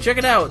Miracle World 2, check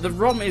it out. The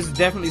ROM is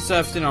definitely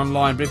surfacing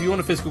online, but if you want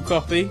a physical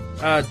copy,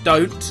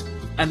 don't.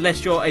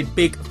 Unless you're a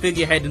big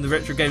figurehead in the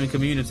retro gaming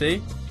community.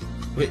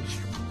 Which,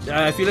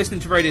 if you're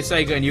listening to Radio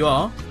Sega, and you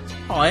are,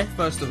 hi,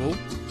 first of all.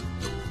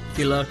 If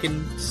you're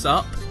lurking,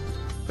 sup.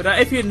 But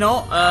if you're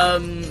not,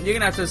 you're going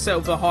to have to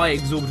settle for high,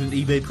 exorbitant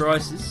eBay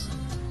prices.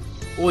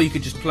 Or you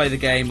could just play the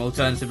game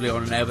alternatively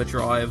on an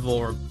EverDrive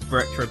or a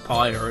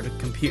RetroPie or a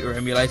computer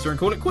emulator and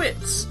call it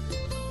quits.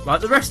 Like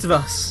the rest of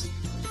us.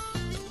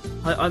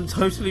 I'm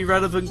totally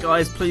relevant,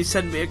 guys. Please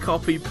send me a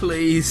copy,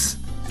 please.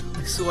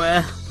 I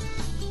swear.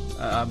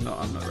 I'm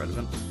not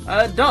relevant.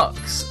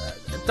 Ducks.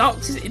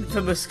 Ducks is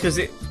infamous because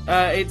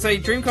it's a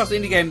Dreamcast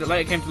indie game that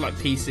later came to like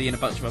PC and a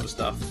bunch of other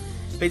stuff.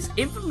 But it's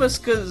infamous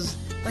because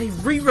they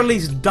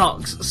re-released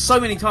Ducks so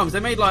many times. They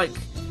made like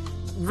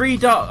I'm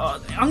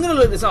going to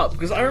look this up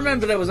because I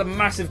remember there was a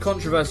massive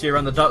controversy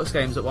around the Ducks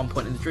games at one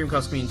point in the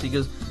Dreamcast community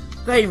because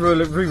they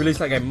re-released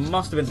that game,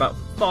 must have been about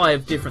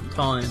 5 different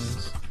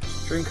times.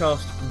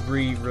 Dreamcast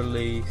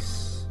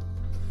re-release.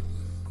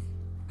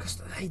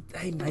 Because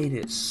they made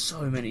it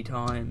so many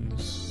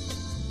times.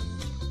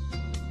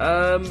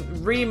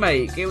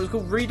 Remake. It was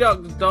called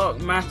Redux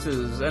Dark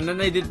Matters, and then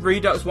they did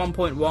Redux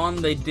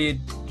 1.1. They did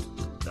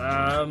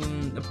a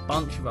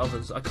bunch of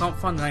others. I can't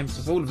find the names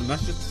of all of them.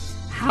 That's just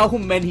how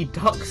many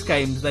Ducks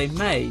games they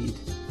made.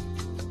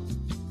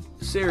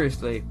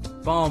 Seriously,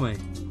 balmy.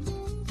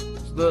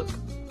 Look,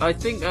 I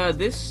think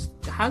this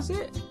has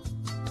it.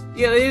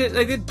 Yeah,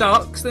 they did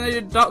Ducks, then they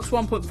did Ducks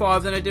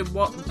 1.5, then they did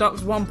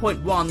Ducks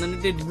 1.1, then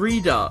they did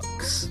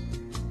Redux.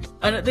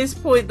 And at this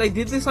point, they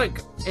did this like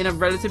in a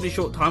relatively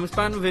short time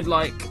span within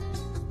like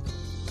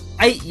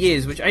 8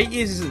 years, which 8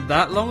 years isn't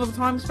that long of a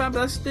time span, but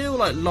that's still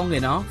like long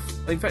enough.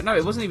 In fact, no,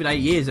 it wasn't even 8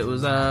 years, it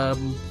was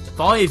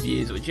 5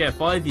 years, which, yeah,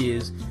 5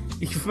 years.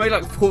 You've made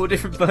like 4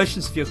 different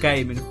versions of your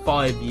game in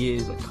 5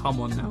 years, like,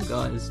 come on now,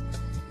 guys.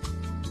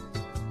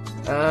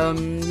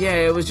 Yeah,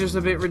 it was just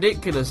a bit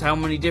ridiculous how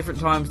many different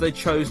times they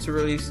chose to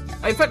release.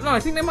 In fact, no, I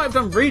think they might have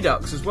done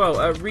Redux as well.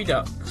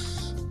 Redux.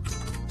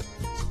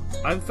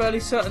 I'm fairly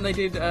certain they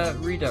did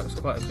Redux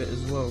quite a bit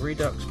as well.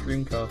 Redux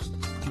Dreamcast.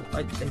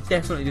 They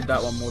definitely did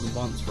that one more than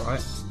once,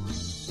 right?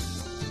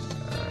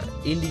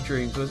 Indie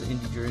Dreams. Where's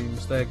Indie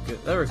Dreams? They're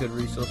good. They're a good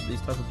resource for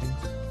these type of things.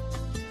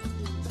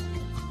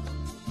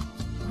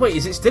 Wait,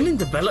 is it still in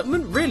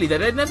development? Really?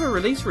 They'd never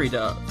released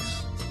Redux.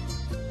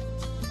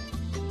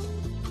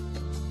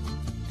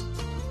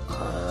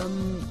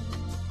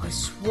 I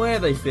swear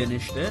they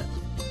finished it.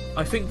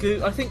 I think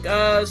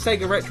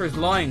Sega Retro is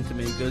lying to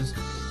me, because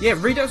yeah,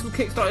 Redux was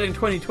kickstarted in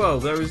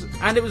 2012.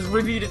 And it was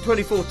reviewed in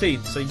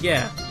 2014. So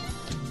yeah,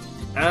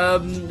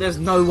 there's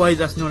no way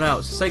that's not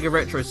out. So Sega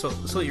Retro,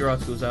 sort your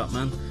articles out,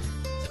 man.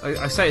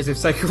 I say as if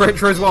Sega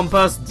Retro is one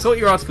person. Sort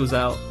your articles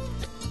out.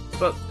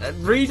 But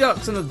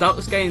Redux and the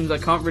Ducks games, I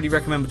can't really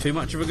recommend too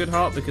much of a good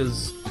heart,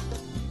 because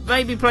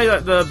maybe play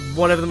like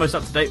whatever the most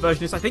up-to-date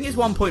version is. I think it's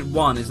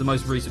 1.1 is the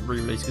most recent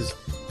re-release, because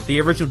the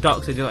original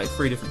Ducks they did like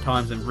 3 different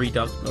times, and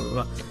Redux, blah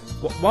blah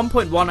blah.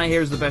 1.1 I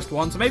hear is the best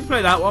one, so maybe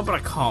play that one, but I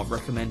can't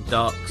recommend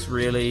Ducks,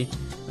 really.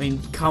 I mean,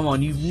 come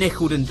on, you've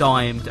nickled and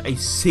dimed a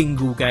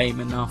single game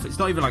enough. It's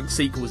not even like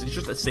sequels, it's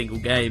just a single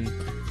game.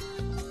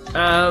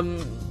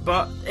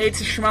 But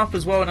it's a shmup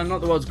as well, and I'm not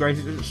the world's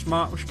greatest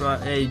shmup,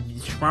 but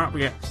shmup,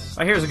 yeah.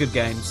 I hear it's a good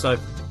game, so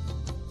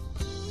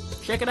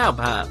check it out,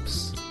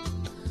 perhaps.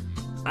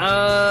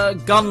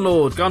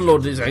 Gunlord.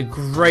 Gunlord is a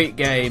great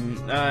game.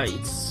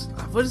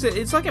 What is it?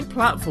 It's like a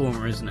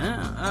platformer, isn't it?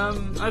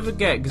 I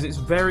forget, because it's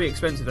very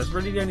expensive. That's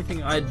really the only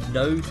thing I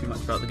know too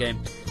much about the game.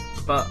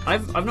 But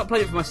I've not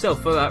played it for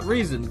myself for that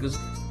reason, because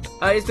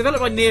it's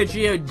developed by Neo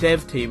Geo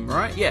Dev Team,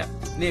 right? Yeah,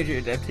 Neo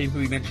Geo Dev Team, who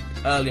we mentioned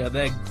earlier.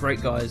 They're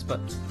great guys, but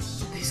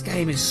this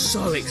game is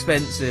so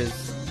expensive,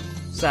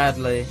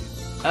 sadly.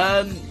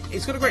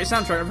 It's got a great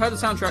soundtrack. I've heard the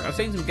soundtrack, I've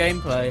seen some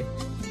gameplay.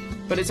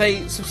 But it's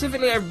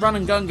specifically a run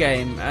and gun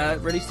game,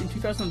 released in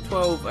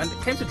 2012, and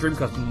it came to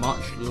Dreamcast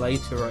much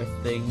later, I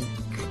think.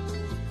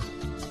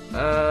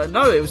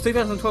 No, it was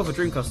 2012 for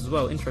Dreamcast as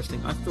well.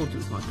 Interesting. I thought it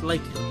was much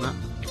later than that.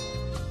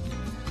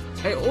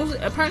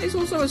 Apparently it's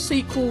also a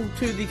sequel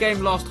to the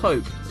game Last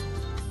Hope,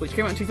 which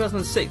came out in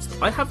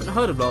 2006. I haven't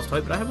heard of Last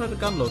Hope, but I have heard of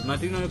Gunlord, and I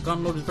do know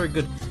Gunlord is very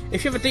good.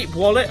 If you have a deep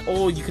wallet,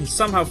 or you can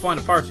somehow find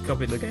a pirated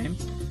copy of the game,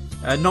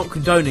 not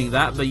condoning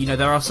that, but you know,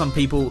 there are some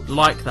people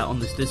like that on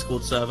this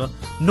Discord server.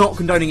 Not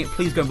condoning it,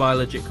 please go and buy a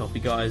legit copy,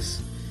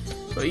 guys.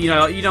 But you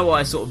know what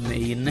I sort of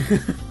mean.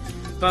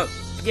 But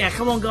yeah,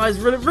 come on guys,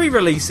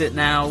 re-release it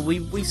now.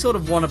 We sort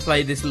of want to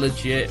play this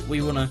legit.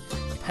 We want to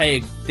pay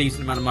a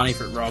decent amount of money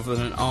for it rather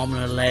than an arm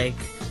and a leg.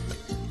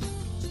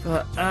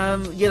 But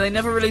yeah, they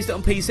never released it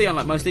on PC,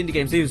 unlike most indie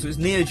games do, so it's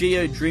Neo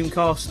Geo,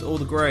 Dreamcast, or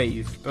the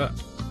grave. But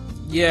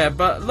yeah,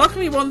 but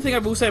luckily one thing I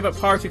will say about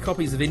pirated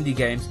copies of indie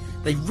games,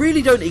 they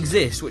really don't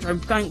exist, which I'm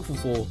thankful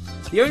for.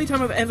 The only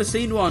time I've ever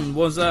seen one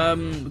was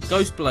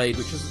Ghostblade,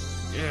 which is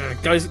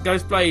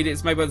Ghostblade.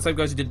 It's made by the same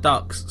guys who did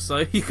Ducks,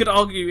 so you could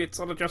argue it's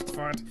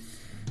unjustified.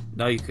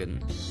 No, you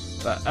couldn't.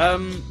 But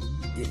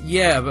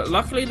yeah, but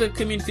luckily the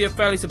community are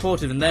fairly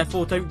supportive, and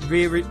therefore don't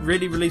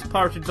really release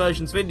pirated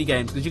versions of indie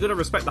games, because you've got to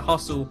respect the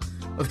hustle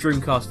of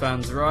Dreamcast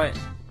fans, right?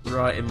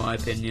 Right, in my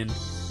opinion,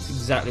 it's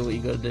exactly what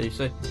you got to do.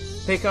 So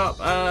pick up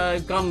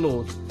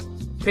Gunlord.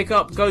 Pick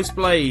up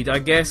Ghostblade, I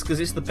guess, because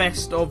it's the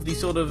best of the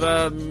sort of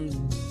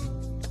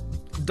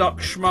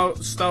Duck style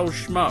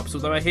shmups,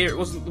 although I hear it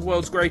wasn't the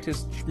world's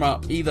greatest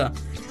shmup either.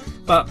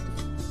 But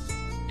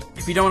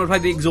if you don't want to pay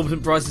the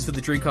exorbitant prices for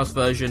the Dreamcast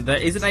version, there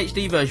is an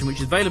HD version which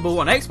is available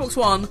on Xbox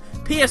One,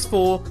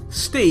 PS4,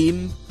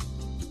 Steam,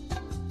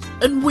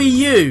 and Wii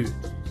U.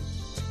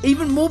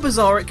 Even more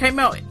bizarre, it came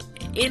out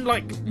in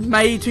like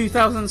May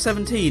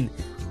 2017.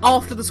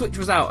 After the Switch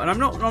was out, and I'm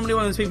not normally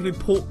one of those people who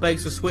port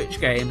begs for Switch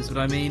games, but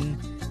I mean,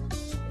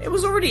 it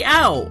was already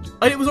out,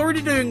 and it was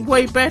already doing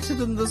way better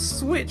than the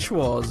Switch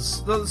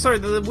was. The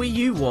Wii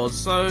U was,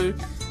 so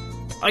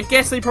I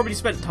guess they probably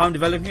spent time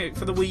developing it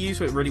for the Wii U,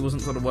 so it really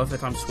wasn't sort of worth their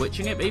time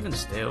switching it, but even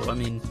still, I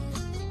mean,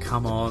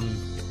 come on.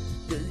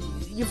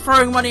 You're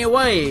throwing money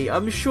away.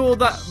 I'm sure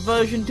that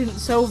version didn't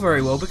sell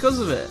very well because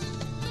of it.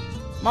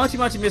 Mighty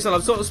Mighty Missile,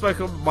 I've sort of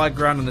spoken my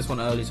ground on this one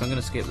earlier, so I'm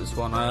going to skip this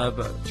one.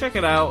 But check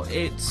it out.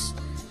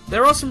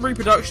 There are some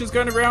reproductions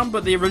going around,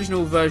 but the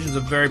original versions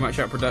are very much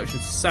out of production.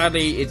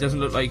 Sadly, it doesn't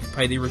look like you can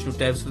pay the original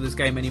devs for this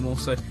game anymore,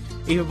 so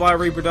either buy a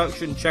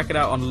reproduction, check it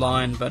out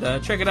online,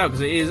 but check it out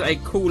because it is a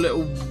cool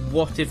little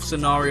what-if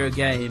scenario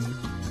game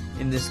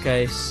in this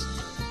case.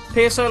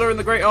 PS Solar and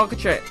the Great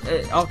Architect,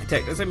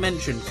 as I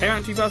mentioned, came out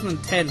in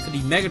 2010 for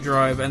the Mega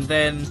Drive, and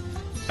then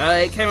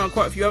it came out in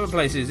quite a few other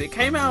places. It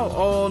came out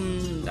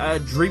on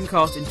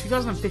Dreamcast in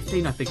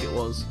 2015, I think it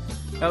was.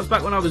 That was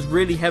back when I was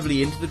really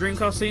heavily into the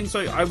Dreamcast scene,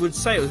 so I would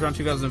say it was around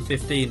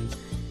 2015.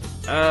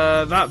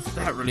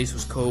 That release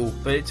was cool,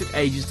 but it took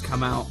ages to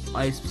come out,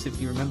 I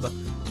specifically remember.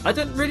 I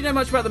don't really know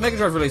much about the Mega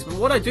Drive release, but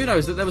what I do know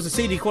is that there was a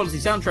CD quality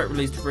soundtrack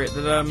released for it,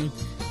 that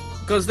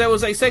because there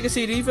was a Sega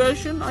CD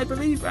version, I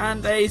believe,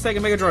 and a Sega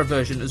Mega Drive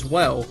version as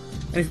well.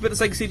 And if you put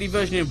the Sega CD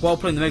version in while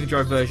playing the Mega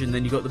Drive version,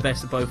 then you got the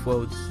best of both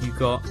worlds. You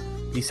got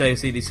the Sega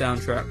CD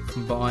soundtrack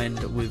combined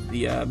with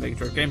the Mega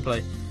Drive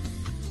gameplay.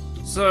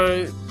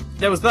 So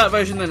there was that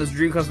version, then there's the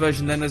Dreamcast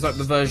version, then there's like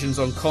the versions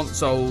on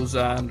consoles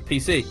and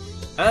PC.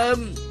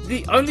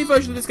 The only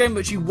version of this game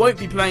which you won't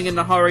be playing in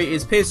a hurry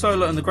is PS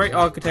Solar and the Great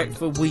Architect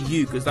for Wii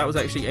U, because that was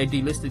actually a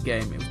delisted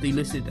game. It was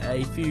delisted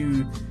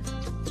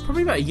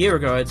probably about a year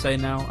ago, I'd say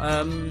now.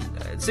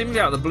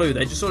 Seemingly out of the blue,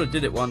 they just sort of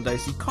did it one day,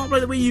 so you can't play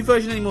the Wii U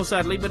version anymore,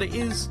 sadly, but it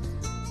is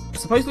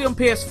supposedly on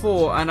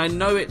PS4, and I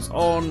know it's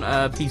on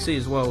PC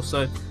as well,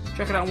 so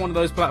check it out on one of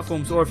those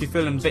platforms, or if you're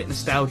feeling a bit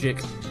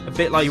nostalgic, a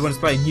bit like you want to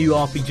play a new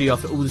RPG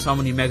after all the time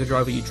on your Mega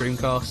Drive or your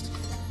Dreamcast.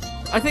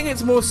 I think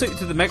it's more suited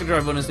to the Mega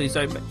Drive, honestly,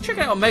 so check it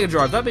out on Mega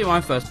Drive. That'd be my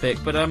first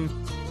pick, but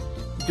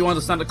do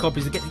understand that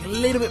copies are getting a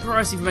little bit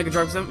pricey for Mega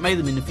Drive because I haven't made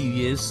them in a few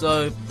years,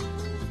 so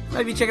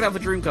maybe check it out for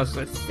Dreamcast, because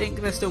I think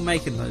they're still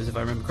making those, if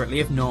I remember correctly.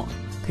 If not,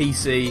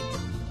 PC.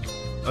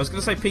 I was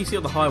going to say PC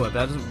or the Highway, but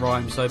that doesn't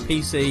rhyme, so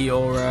PC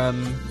or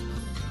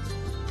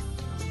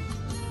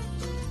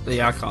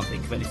yeah, I can't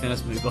think of anything.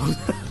 Let's move on.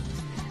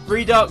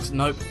 Redux,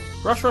 nope.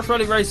 Rush Rush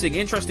Rally Racing,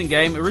 interesting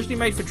game. Originally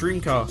made for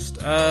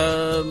Dreamcast.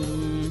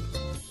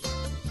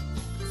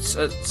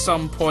 At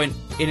some point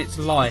in its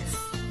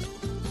life,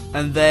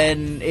 and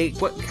then it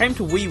came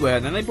to WiiWare,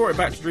 and then they brought it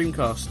back to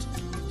Dreamcast.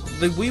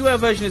 The WiiWare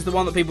version is the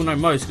one that people know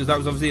most, because that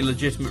was obviously a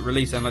legitimate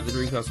release, unlike the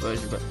Dreamcast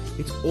version. But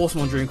it's awesome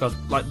on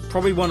Dreamcast. Like,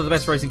 probably one of the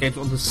best racing games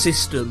on the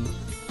system,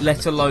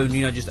 let alone,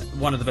 you know, just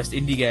one of the best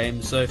indie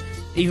games. So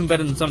even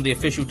better than some of the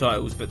official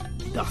titles, but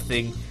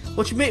nothing.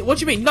 What do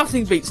you mean?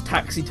 Nothing beats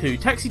Taxi 2.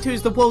 Taxi 2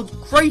 is the world's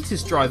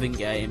greatest driving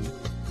game.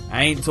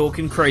 I ain't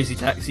talking Crazy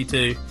Taxi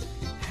 2.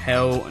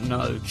 Hell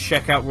no.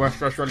 Check out Rush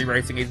Rush Rally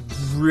Racing. It's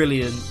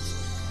brilliant.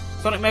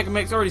 Sonic Mega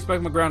Mix, already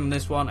spoken my ground on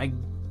this one.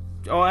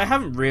 I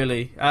haven't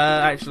really.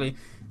 Actually,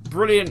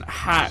 brilliant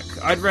hack.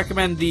 I'd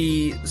recommend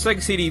the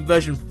Sega CD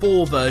version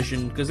 4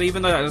 version, because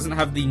even though that doesn't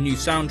have the new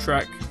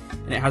soundtrack,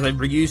 and it has a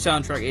reused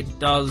soundtrack, it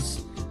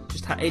does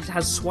it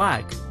has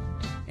swag.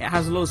 It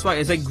has a lot of swag.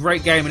 It's a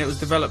great game, and it was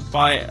developed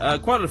by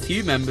quite a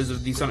few members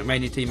of the Sonic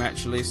Mania team,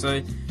 actually,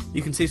 so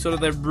you can see sort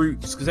of their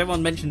roots, because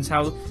everyone mentions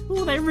how,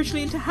 they're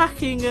originally into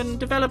hacking and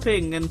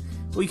developing, and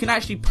you can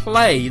actually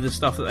play the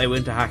stuff that they were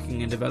into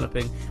hacking and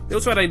developing. We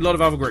also had a lot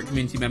of other great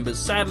community members.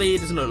 Sadly,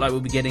 it doesn't look like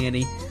we'll be getting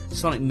any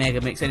Sonic Mega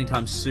Mix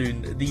anytime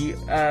soon. The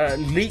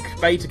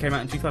leaked beta came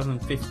out in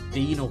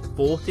 2015 or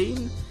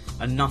 14,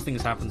 and nothing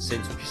has happened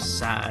since, which is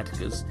sad,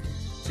 because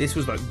this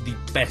was like the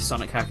best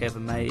Sonic hack ever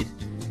made.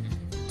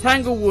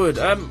 Tanglewood.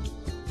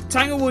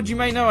 Tanglewood, you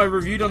may know, I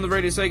reviewed on the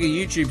Radio Sega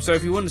YouTube, so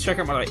if you want to check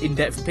out my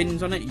in-depth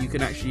opinions on it, you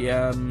can actually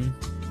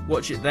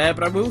watch it there.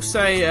 But I will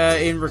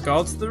say, in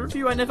regards to the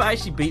review, I never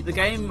actually beat the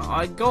game.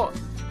 I got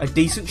a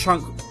decent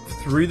chunk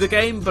through the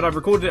game, but I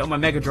recorded it on my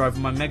Mega Drive,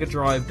 and my Mega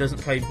Drive doesn't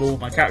play ball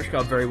my capture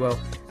card very well,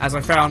 as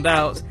I found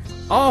out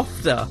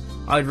after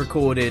I'd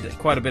recorded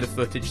quite a bit of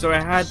footage. So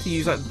I had to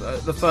use like,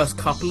 the first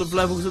couple of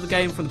levels of the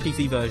game from the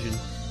PC version,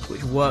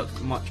 which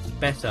worked much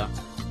better.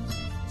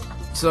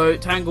 So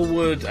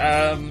Tanglewood,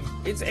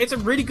 it's a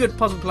really good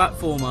puzzle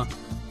platformer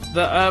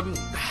that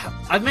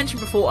I've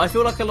mentioned before. I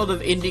feel like a lot of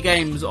indie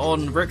games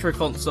on retro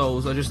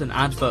consoles are just an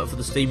advert for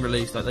the Steam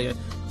release. Like they go,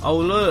 oh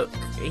look,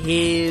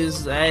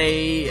 here's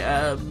this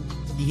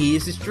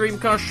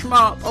Dreamcast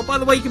shmup. Oh, by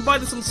the way, you can buy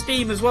this on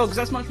Steam as well, because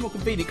that's much more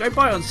convenient. Go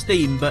buy it on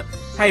Steam, but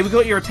hey, we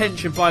got your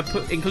attention by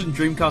including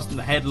Dreamcast in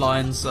the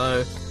headline.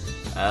 So,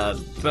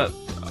 but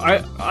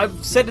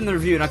I've said in the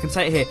review, and I can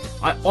say it here,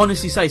 I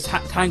honestly say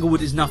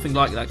Tanglewood is nothing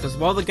like that, because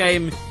while the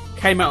game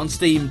came out on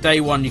Steam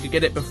day one, you could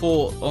get it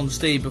on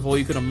Steam before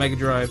you could on Mega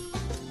Drive.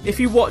 If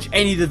you watch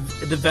any of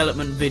the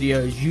development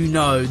videos, you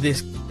know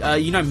this.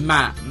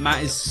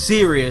 Matt is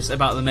serious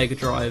about the Mega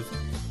Drive.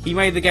 He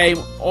made the game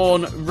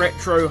on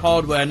retro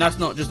hardware, and that's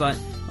not just like,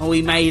 oh,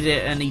 he made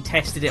it and he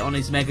tested it on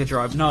his Mega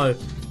Drive.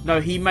 No,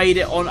 he made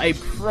it on a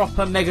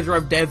proper Mega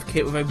Drive dev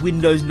kit with a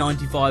Windows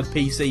 95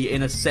 PC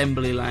in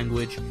assembly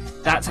language.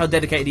 That's how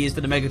dedicated he is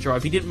to the Mega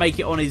Drive. He didn't make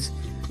it on his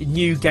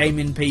new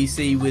gaming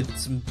PC with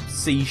some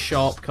C#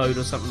 code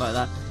or something like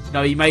that.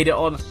 No, he made it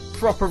on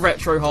proper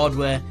retro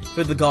hardware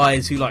for the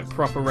guys who like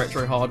proper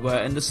retro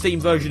hardware, and the Steam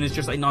version is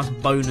just a nice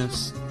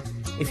bonus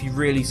if you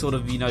really sort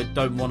of, you know,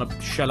 don't want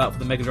to shell out for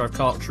the Mega Drive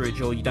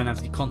cartridge, or you don't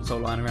have the console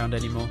lying around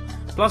anymore.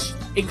 Plus,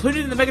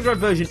 included in the Mega Drive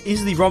version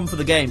is the ROM for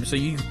the game, so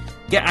you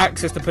get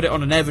access to put it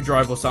on an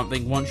EverDrive or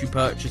something once you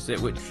purchase it,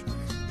 which,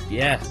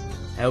 yeah,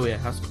 hell yeah,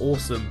 that's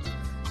awesome.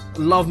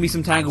 Love me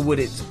some Tanglewood.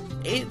 It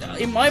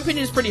in my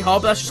opinion, is pretty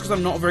hard, but that's just because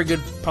I'm not a very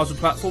good puzzle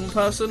platform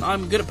person.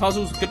 I'm good at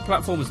puzzles, good at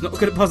platformers, not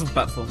good at puzzle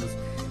platformers.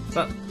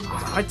 But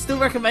I'd still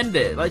recommend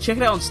it. Like, check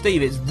it out on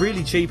Steam. It's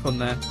really cheap on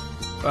there.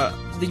 But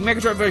the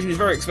Mega Drive version is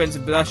very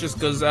expensive, but that's just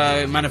because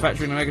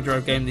manufacturing a Mega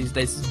Drive game these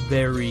days is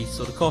very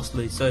sort of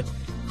costly. So,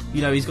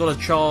 you know, he's got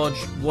to charge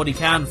what he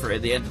can for it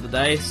at the end of the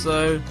day.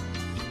 So,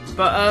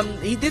 but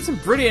he did some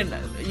brilliant.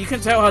 You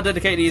can tell how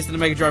dedicated he is to the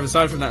Mega Drive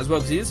aside from that as well,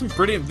 because he did some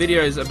brilliant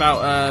videos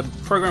about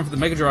program for the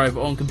Mega Drive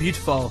on Computer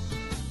File,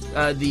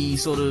 the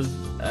sort of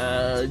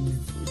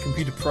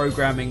computer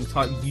programming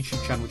type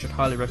YouTube channel, which I'd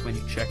highly recommend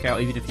you check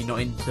out, even if you're not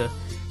into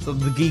sort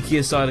of the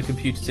geekier side of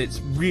computers. It's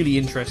really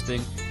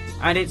interesting.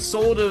 And it's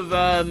sort of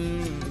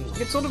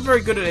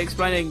very good at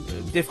explaining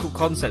difficult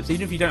concepts.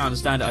 Even if you don't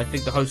understand it, I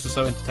think the hosts are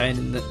so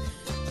entertaining that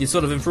you're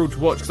sort of enthralled to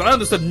watch. Because I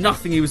understood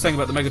nothing he was saying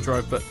about the Mega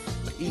Drive, but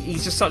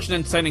he's just such an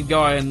entertaining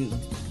guy, and you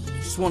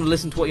just want to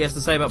listen to what he has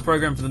to say about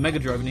programming for the Mega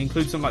Drive. And he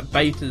includes some like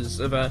betas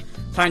of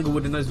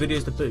Tanglewood in those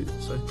videos to boot.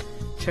 So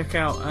check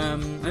out. I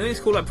think it's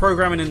called like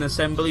Programming in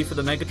Assembly for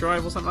the Mega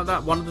Drive or something like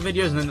that. One of the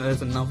videos, and then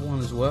there's another one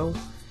as well.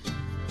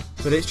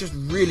 But it's just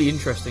really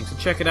interesting, so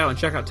check it out, and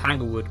check out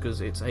Tanglewood,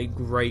 because it's a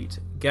great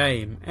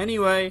game.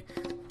 Anyway,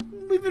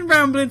 we've been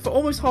rambling for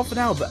almost half an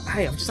hour, but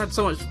hey, I've just had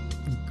so much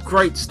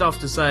great stuff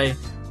to say,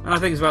 and I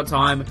think it's about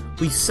time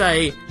we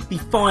say the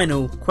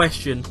final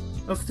question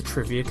of the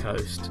Trivia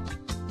Coast.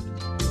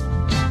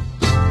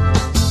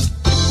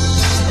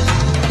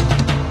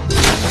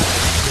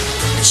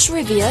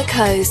 Trivia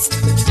Coast.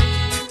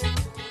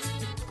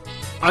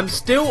 I'm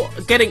still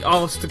getting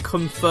asked to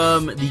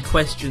confirm the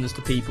questions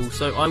to people,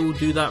 so I will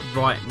do that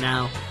right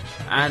now.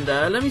 And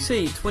let me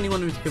see, 21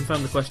 minutes to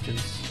confirm the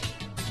questions.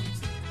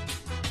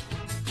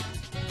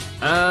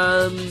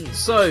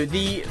 So,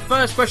 the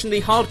first question, the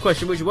hard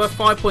question, which is worth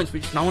 5 points,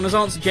 which no one has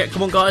answered yet.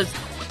 Come on, guys,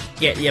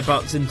 get your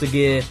butts into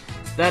gear.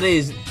 That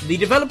is, the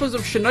developers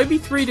of Shinobi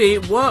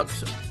 3D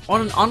worked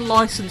on an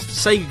unlicensed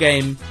Sega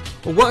game,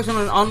 or worked on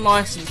an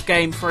unlicensed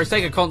game for a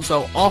Sega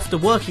console after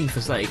working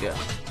for Sega.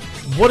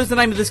 What is the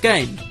name of this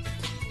game?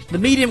 The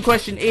medium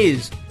question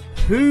is,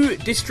 who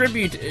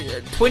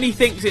distributed... 20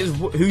 thinks it's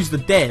who's the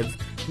dev.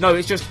 No,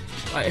 it's just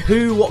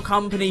who, what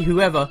company,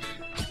 whoever.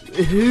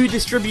 Who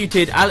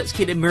distributed Alex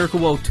Kidd in Miracle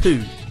World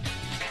 2?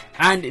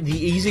 And the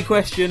easy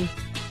question,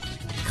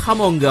 come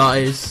on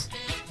guys,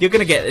 you're going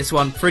to get this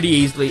one pretty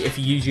easily if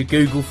you use your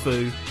Google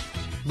foo.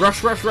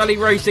 Rush Rush Rally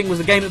Racing was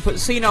a game that put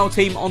Senile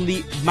Team on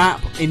the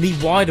map in the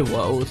wider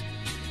world,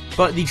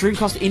 but the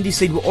Dreamcast indie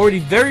scene were already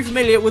very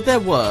familiar with their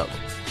work.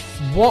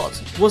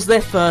 What was their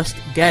first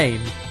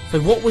game? So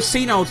what was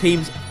Senile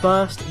Team's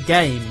first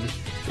game?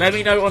 Let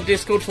me know on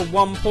Discord for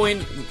 1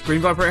 point.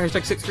 Green Viper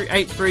hashtag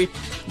 6383.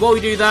 While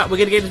we do that, we're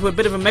going to get into a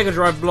bit of a Mega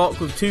Drive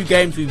block with two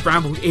games we've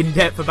rambled in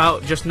depth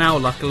about just now,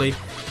 luckily.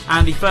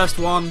 And the first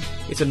one,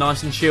 it's a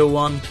nice and chill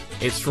one.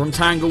 It's from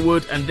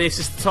Tanglewood, and this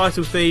is the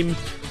title theme.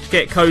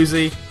 Get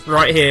cozy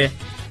right here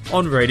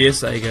on Radio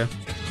Sega.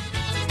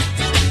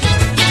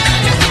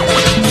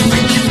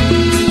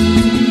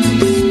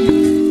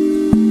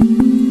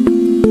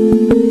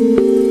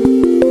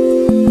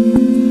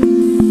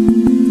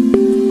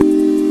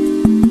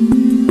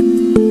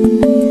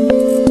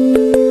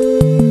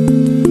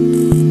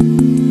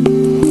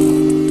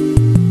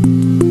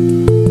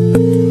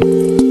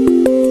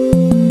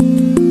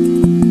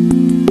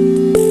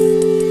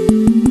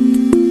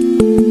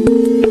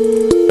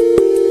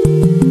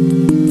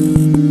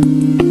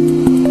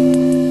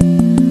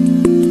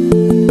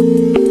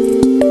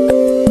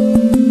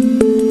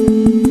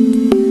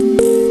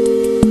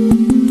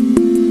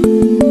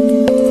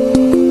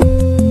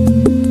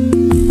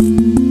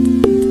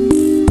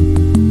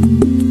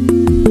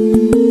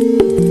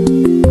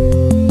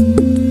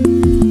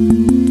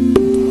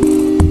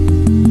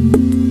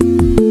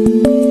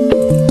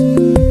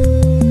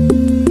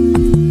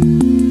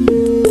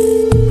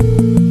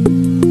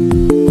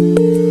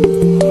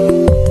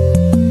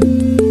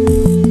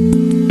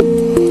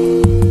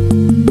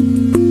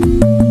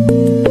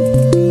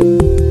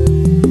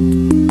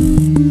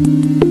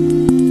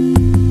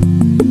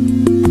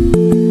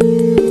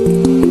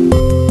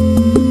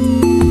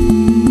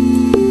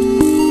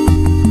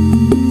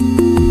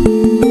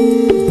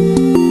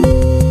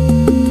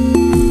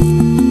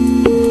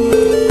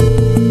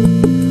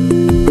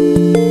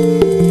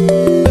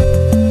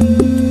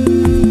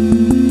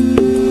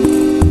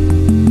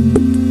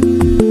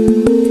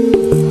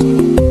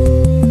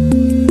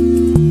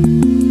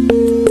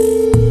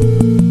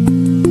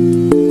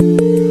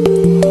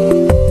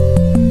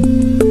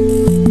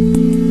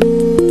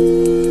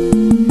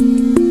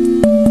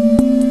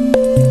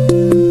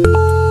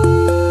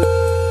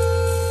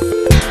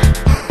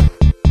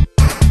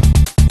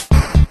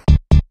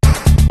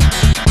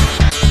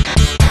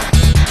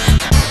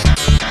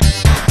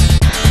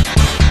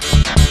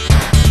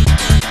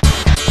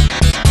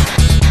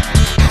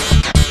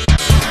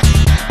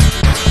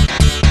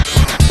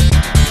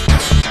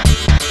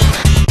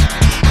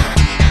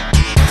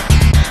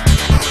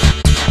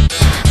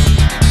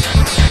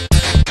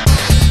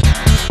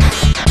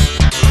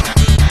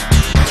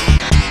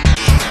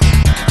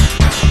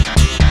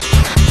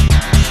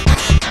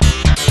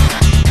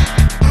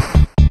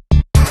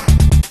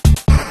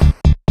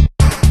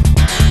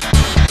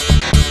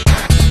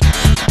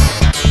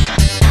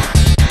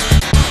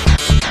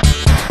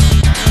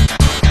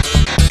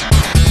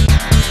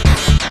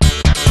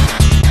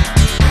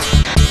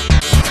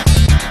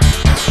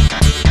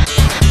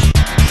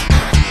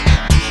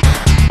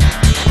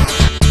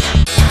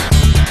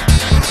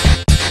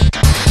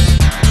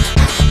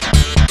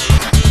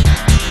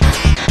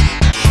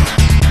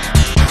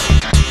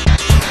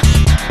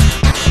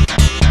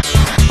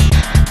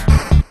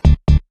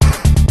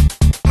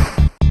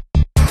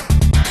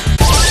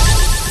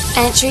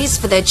 entries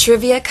for the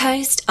Trivia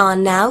Coast are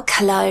now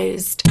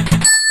closed.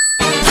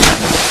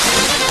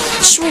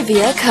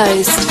 Trivia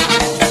Coast.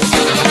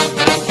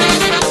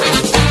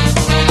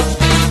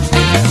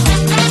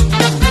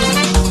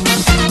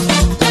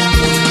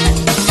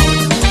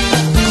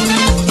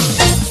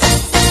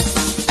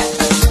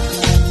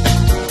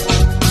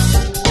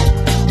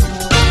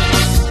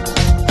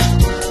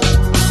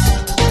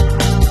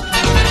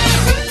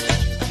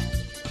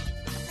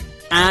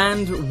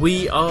 And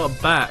we are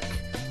back.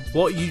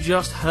 What you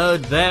just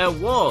heard there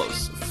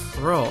was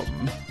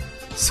from...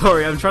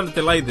 Sorry, I'm trying to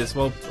delay this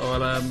while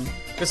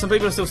because some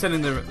people are still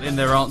sending in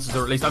their answers,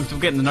 or at least I'm still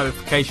getting the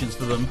notifications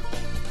for them.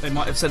 They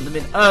might have sent them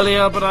in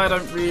earlier, but I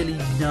don't really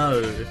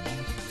know.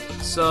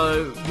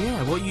 So,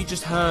 yeah, what you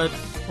just heard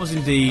was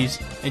indeed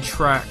a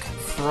track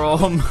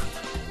from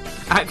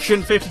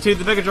Action 52,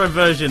 the Mega Drive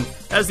version,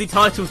 as the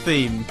title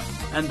theme.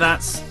 And I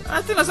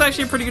think that's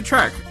actually a pretty good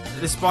track.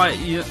 Despite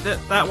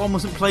that one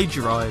wasn't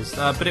plagiarised,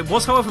 but it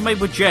was, however,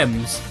 made with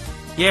gems.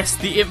 Yes,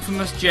 the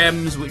infamous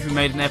gems, which we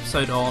made an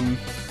episode on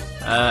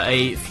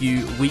a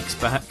few weeks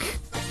back.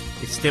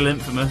 It's still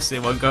infamous;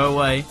 it won't go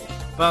away.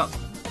 But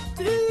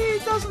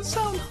it doesn't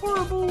sound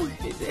horrible.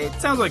 It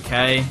sounds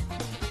okay.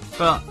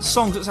 But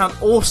songs that sound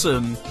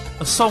awesome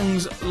are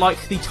songs like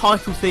the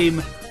title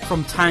theme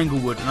from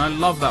Tanglewood, and I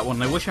love that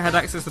one. I wish I had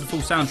access to the full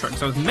soundtrack,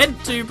 because I was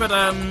meant to, but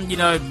you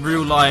know,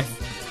 real life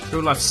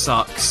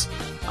sucks.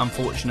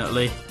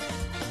 Unfortunately,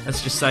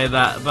 let's just say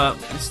that, but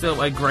it's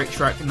still a great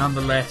track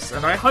nonetheless,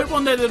 and I hope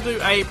one day they'll do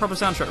a proper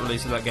soundtrack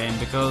release of that game,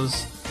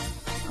 because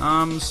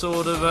I'm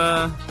sort of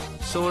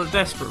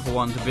desperate for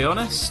one, to be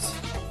honest,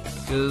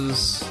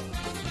 because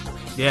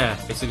yeah,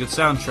 it's a good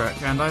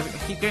soundtrack, and I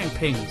keep getting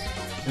pinged,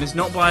 and it's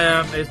not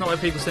by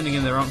people sending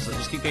in their answers. I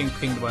just keep getting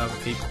pinged by other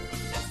people.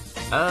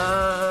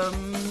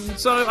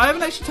 So I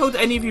haven't actually told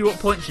any of you what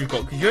points you've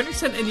got, because you only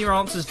sent in your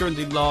answers during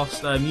the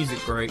last music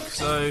break,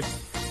 so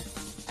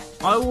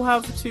I will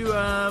have to,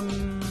 I'll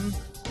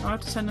have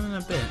to send them in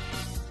a bit.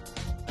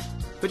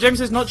 But James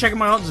says not checking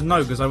my answers,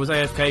 no, because I was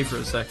AFK for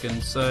a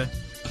second, so,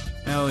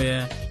 hell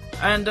yeah.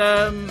 And,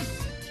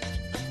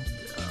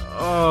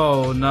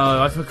 oh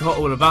no, I forgot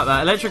all about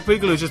that. Electric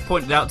Boogaloo just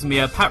pointed out to me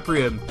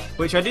Paprium,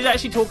 which I did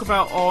actually talk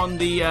about on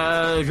the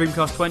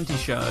Dreamcast 20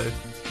 show.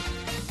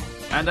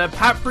 And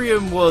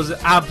Paprium was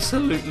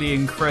absolutely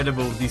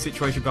incredible, the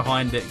situation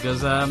behind it,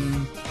 because,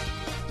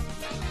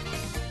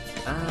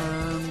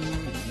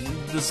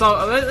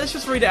 let's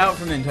just read it out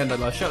from Nintendo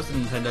Life. Shout out to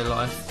Nintendo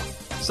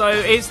Life. So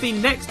it's the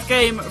next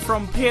game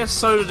from PS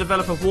Solar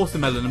developer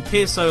Watermelon, and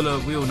PS Solar,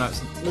 we all know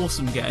it's an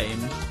awesome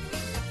game.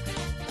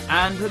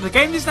 And the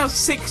game is now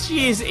 6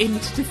 years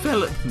into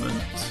development.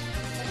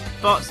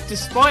 But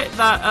despite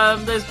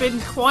that, there's been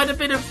quite a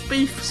bit of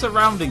beef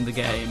surrounding the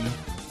game.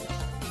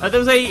 There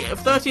was a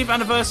 30th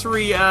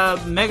anniversary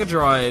Mega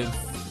Drive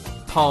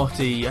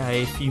party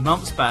a few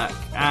months back,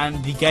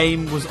 and the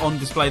game was on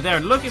display there.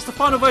 And look, it's the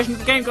final version of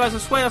the game, guys. I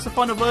swear that's the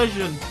final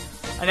version.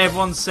 And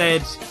everyone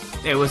said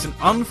it was an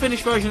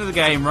unfinished version of the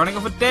game running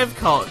off a dev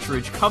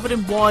cartridge covered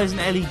in wires and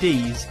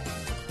LEDs.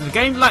 And the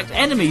game lacked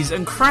enemies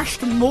and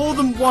crashed more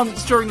than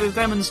once during the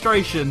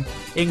demonstration,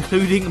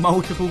 including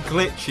multiple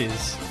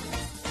glitches.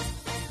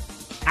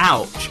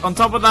 Ouch. On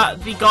top of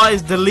that, the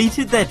guys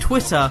deleted their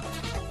Twitter,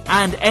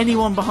 and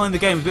anyone behind the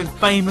game has been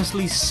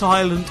famously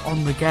silent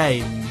on the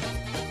game.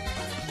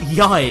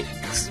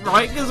 Yikes,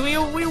 right? Because we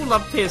all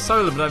love PS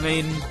Solar, but I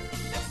mean,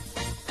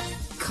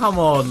 come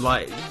on,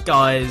 like,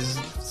 guys,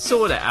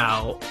 sort it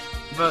out.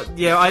 But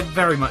yeah, I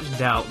very much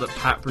doubt that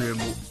Paprium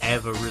will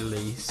ever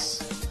release.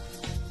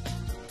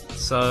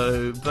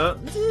 So, but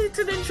it's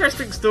an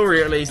interesting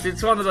story at least.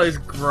 It's one of those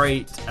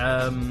great, sort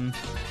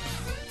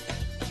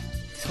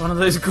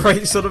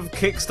of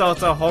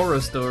Kickstarter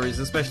horror stories,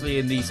 especially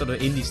in the sort of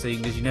indie scene,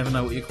 because you never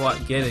know what you're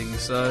quite getting.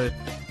 So,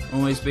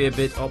 always be a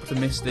bit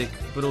optimistic,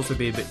 but also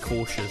be a bit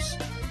cautious.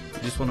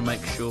 You just want to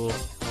make sure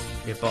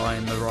you're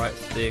buying the right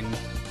thing.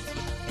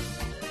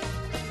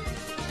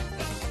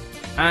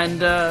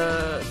 And,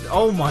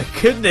 oh my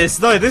goodness,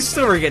 no, this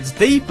story gets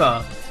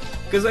deeper.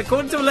 Because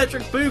according to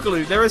Electric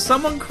Boogaloo, there is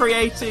someone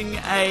creating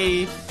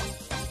a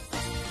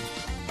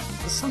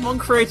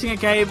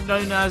game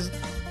known as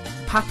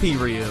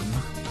Papyrium,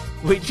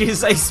 which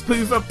is a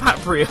spoof of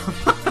Paprium.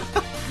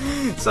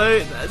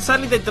 So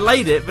sadly they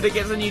delayed it, but it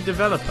gets a new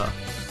developer.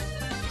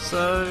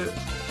 So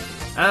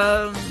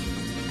I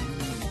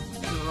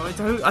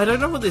don't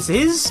know what this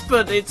is,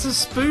 but it's a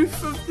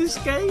spoof of this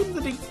game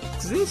that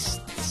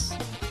exists,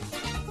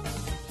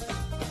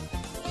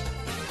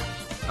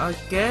 I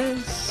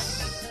guess.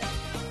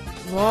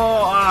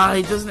 Well,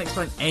 it doesn't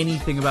explain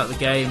anything about the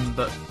game,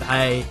 but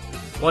hey,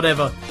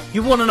 whatever.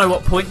 You want to know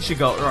what points you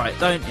got, right,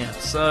 don't you?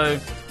 So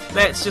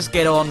let's just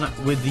get on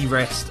with the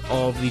rest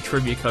of the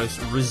Trivia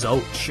Coast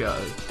result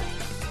show.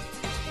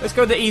 Let's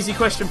go with the easy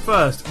question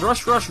first.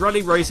 Rush Rush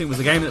Rally Racing was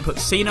a game that put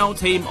Senile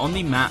Team on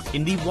the map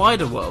in the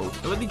wider world,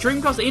 but the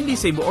Dreamcast indie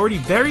scene were already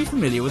very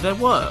familiar with their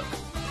work.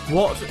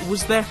 What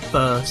was their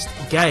first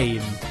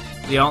game?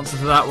 The answer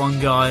to that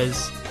one,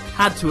 guys,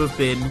 had to have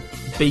been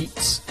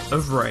Beats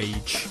of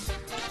Rage.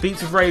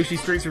 Beats of Rage, the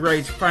Streets of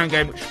Rage fan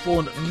game, which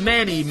spawned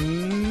many,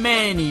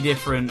 many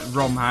different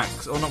ROM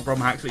hacks, or not ROM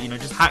hacks, but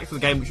just hacks of the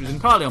game, which was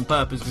entirely on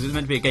purpose because it was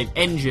meant to be a game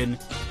engine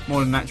more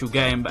than an actual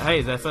game. But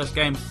hey, their first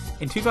game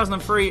in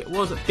 2003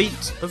 was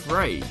Beats of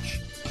Rage.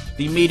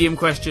 The medium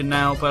question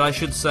now, but I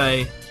should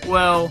say,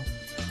 well,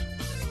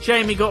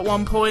 Jamie got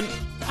 1 point,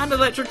 and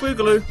Electric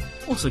Boogaloo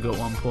also got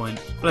 1 point.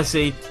 Let's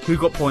see who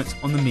got points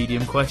on the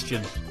medium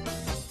question.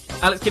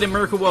 Alex Kidd in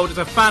Miracle World is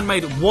a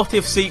fan-made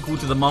what-if sequel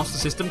to the Master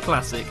System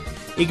classic,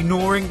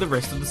 ignoring the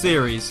rest of the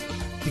series.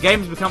 The game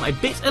has become a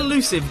bit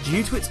elusive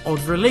due to its odd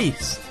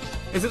release,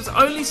 as it was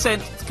only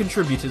sent to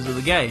contributors of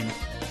the game,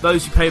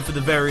 those who pay for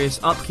the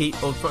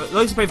upkeeps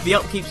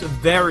of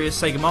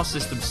various Sega Master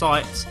System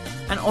sites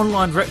and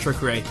online retro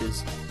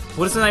creators.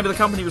 What is the name of the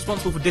company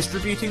responsible for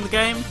distributing the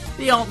game?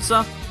 The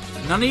answer,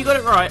 none of you got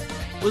it right,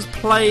 was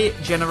Play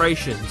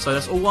Generation. So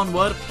that's all one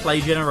word,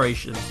 Play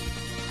Generation.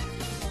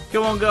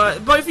 Come on, guys.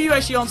 Both of you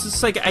actually answered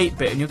Sega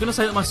 8-bit, and you're going to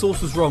say that my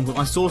source was wrong, but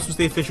my source was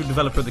the official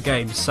developer of the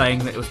game saying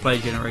that it was Play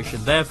Generation.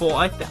 Therefore,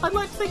 I'd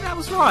like to think that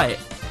was right.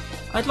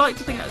 I'd like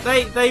to think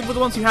that they were the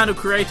ones who handled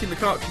creating the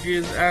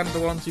cartridges and the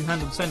ones who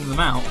handled sending them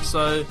out.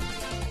 So,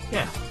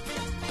 yeah.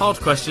 Hard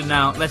question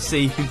now. Let's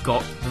see who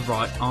got the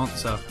right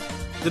answer.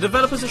 The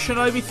developers of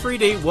Shinobi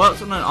 3D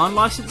worked on an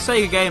unlicensed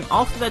Sega game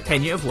after their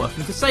tenure of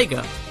working for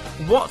Sega.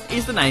 What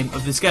is the name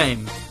of this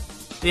game?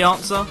 The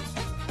answer?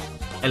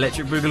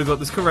 Electric Boogaloo got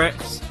this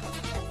correct.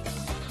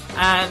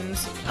 And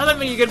I don't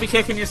think you're going to be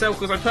kicking yourself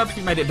because I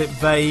purposely made it a bit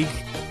vague.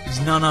 It's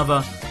none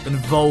other than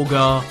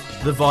Volgar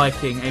the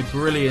Viking, a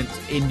brilliant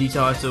indie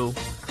title.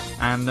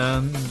 And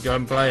go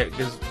and play it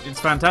because it's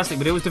fantastic.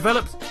 But it was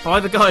developed by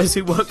the guys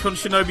who worked on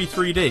Shinobi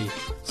 3D.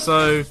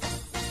 So,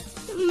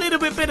 a little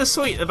bit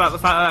bittersweet about the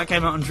fact that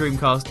came out on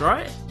Dreamcast,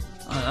 right?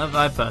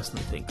 I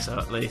personally think so,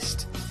 at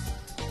least.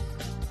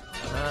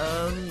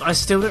 I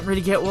still don't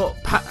really get what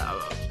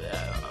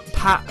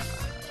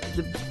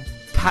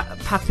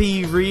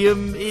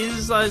Papyrium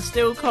is. I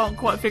still can't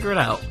quite figure it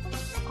out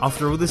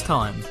after all this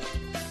time.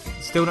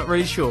 Still not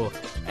really sure.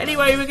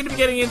 Anyway, we're going to be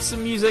getting into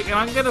some music, and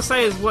I'm going to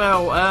say as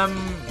well,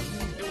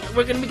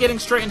 we're going to be getting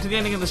straight into the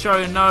ending of the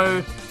show.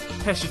 No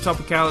Test Your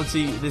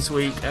Topicality this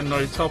week, and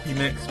no Toppy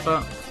Mix,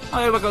 but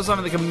I hope I got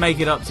something that can make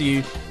it up to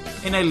you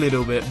in a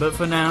little bit. But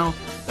for now,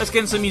 let's get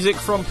into some music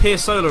from Pier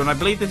Solar, and I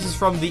believe this is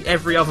from the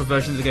every other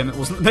version of the game that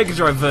wasn't the Mega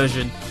Drive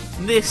version.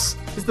 And this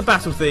is the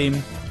battle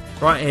theme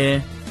right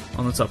here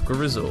on the Topical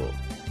Resort.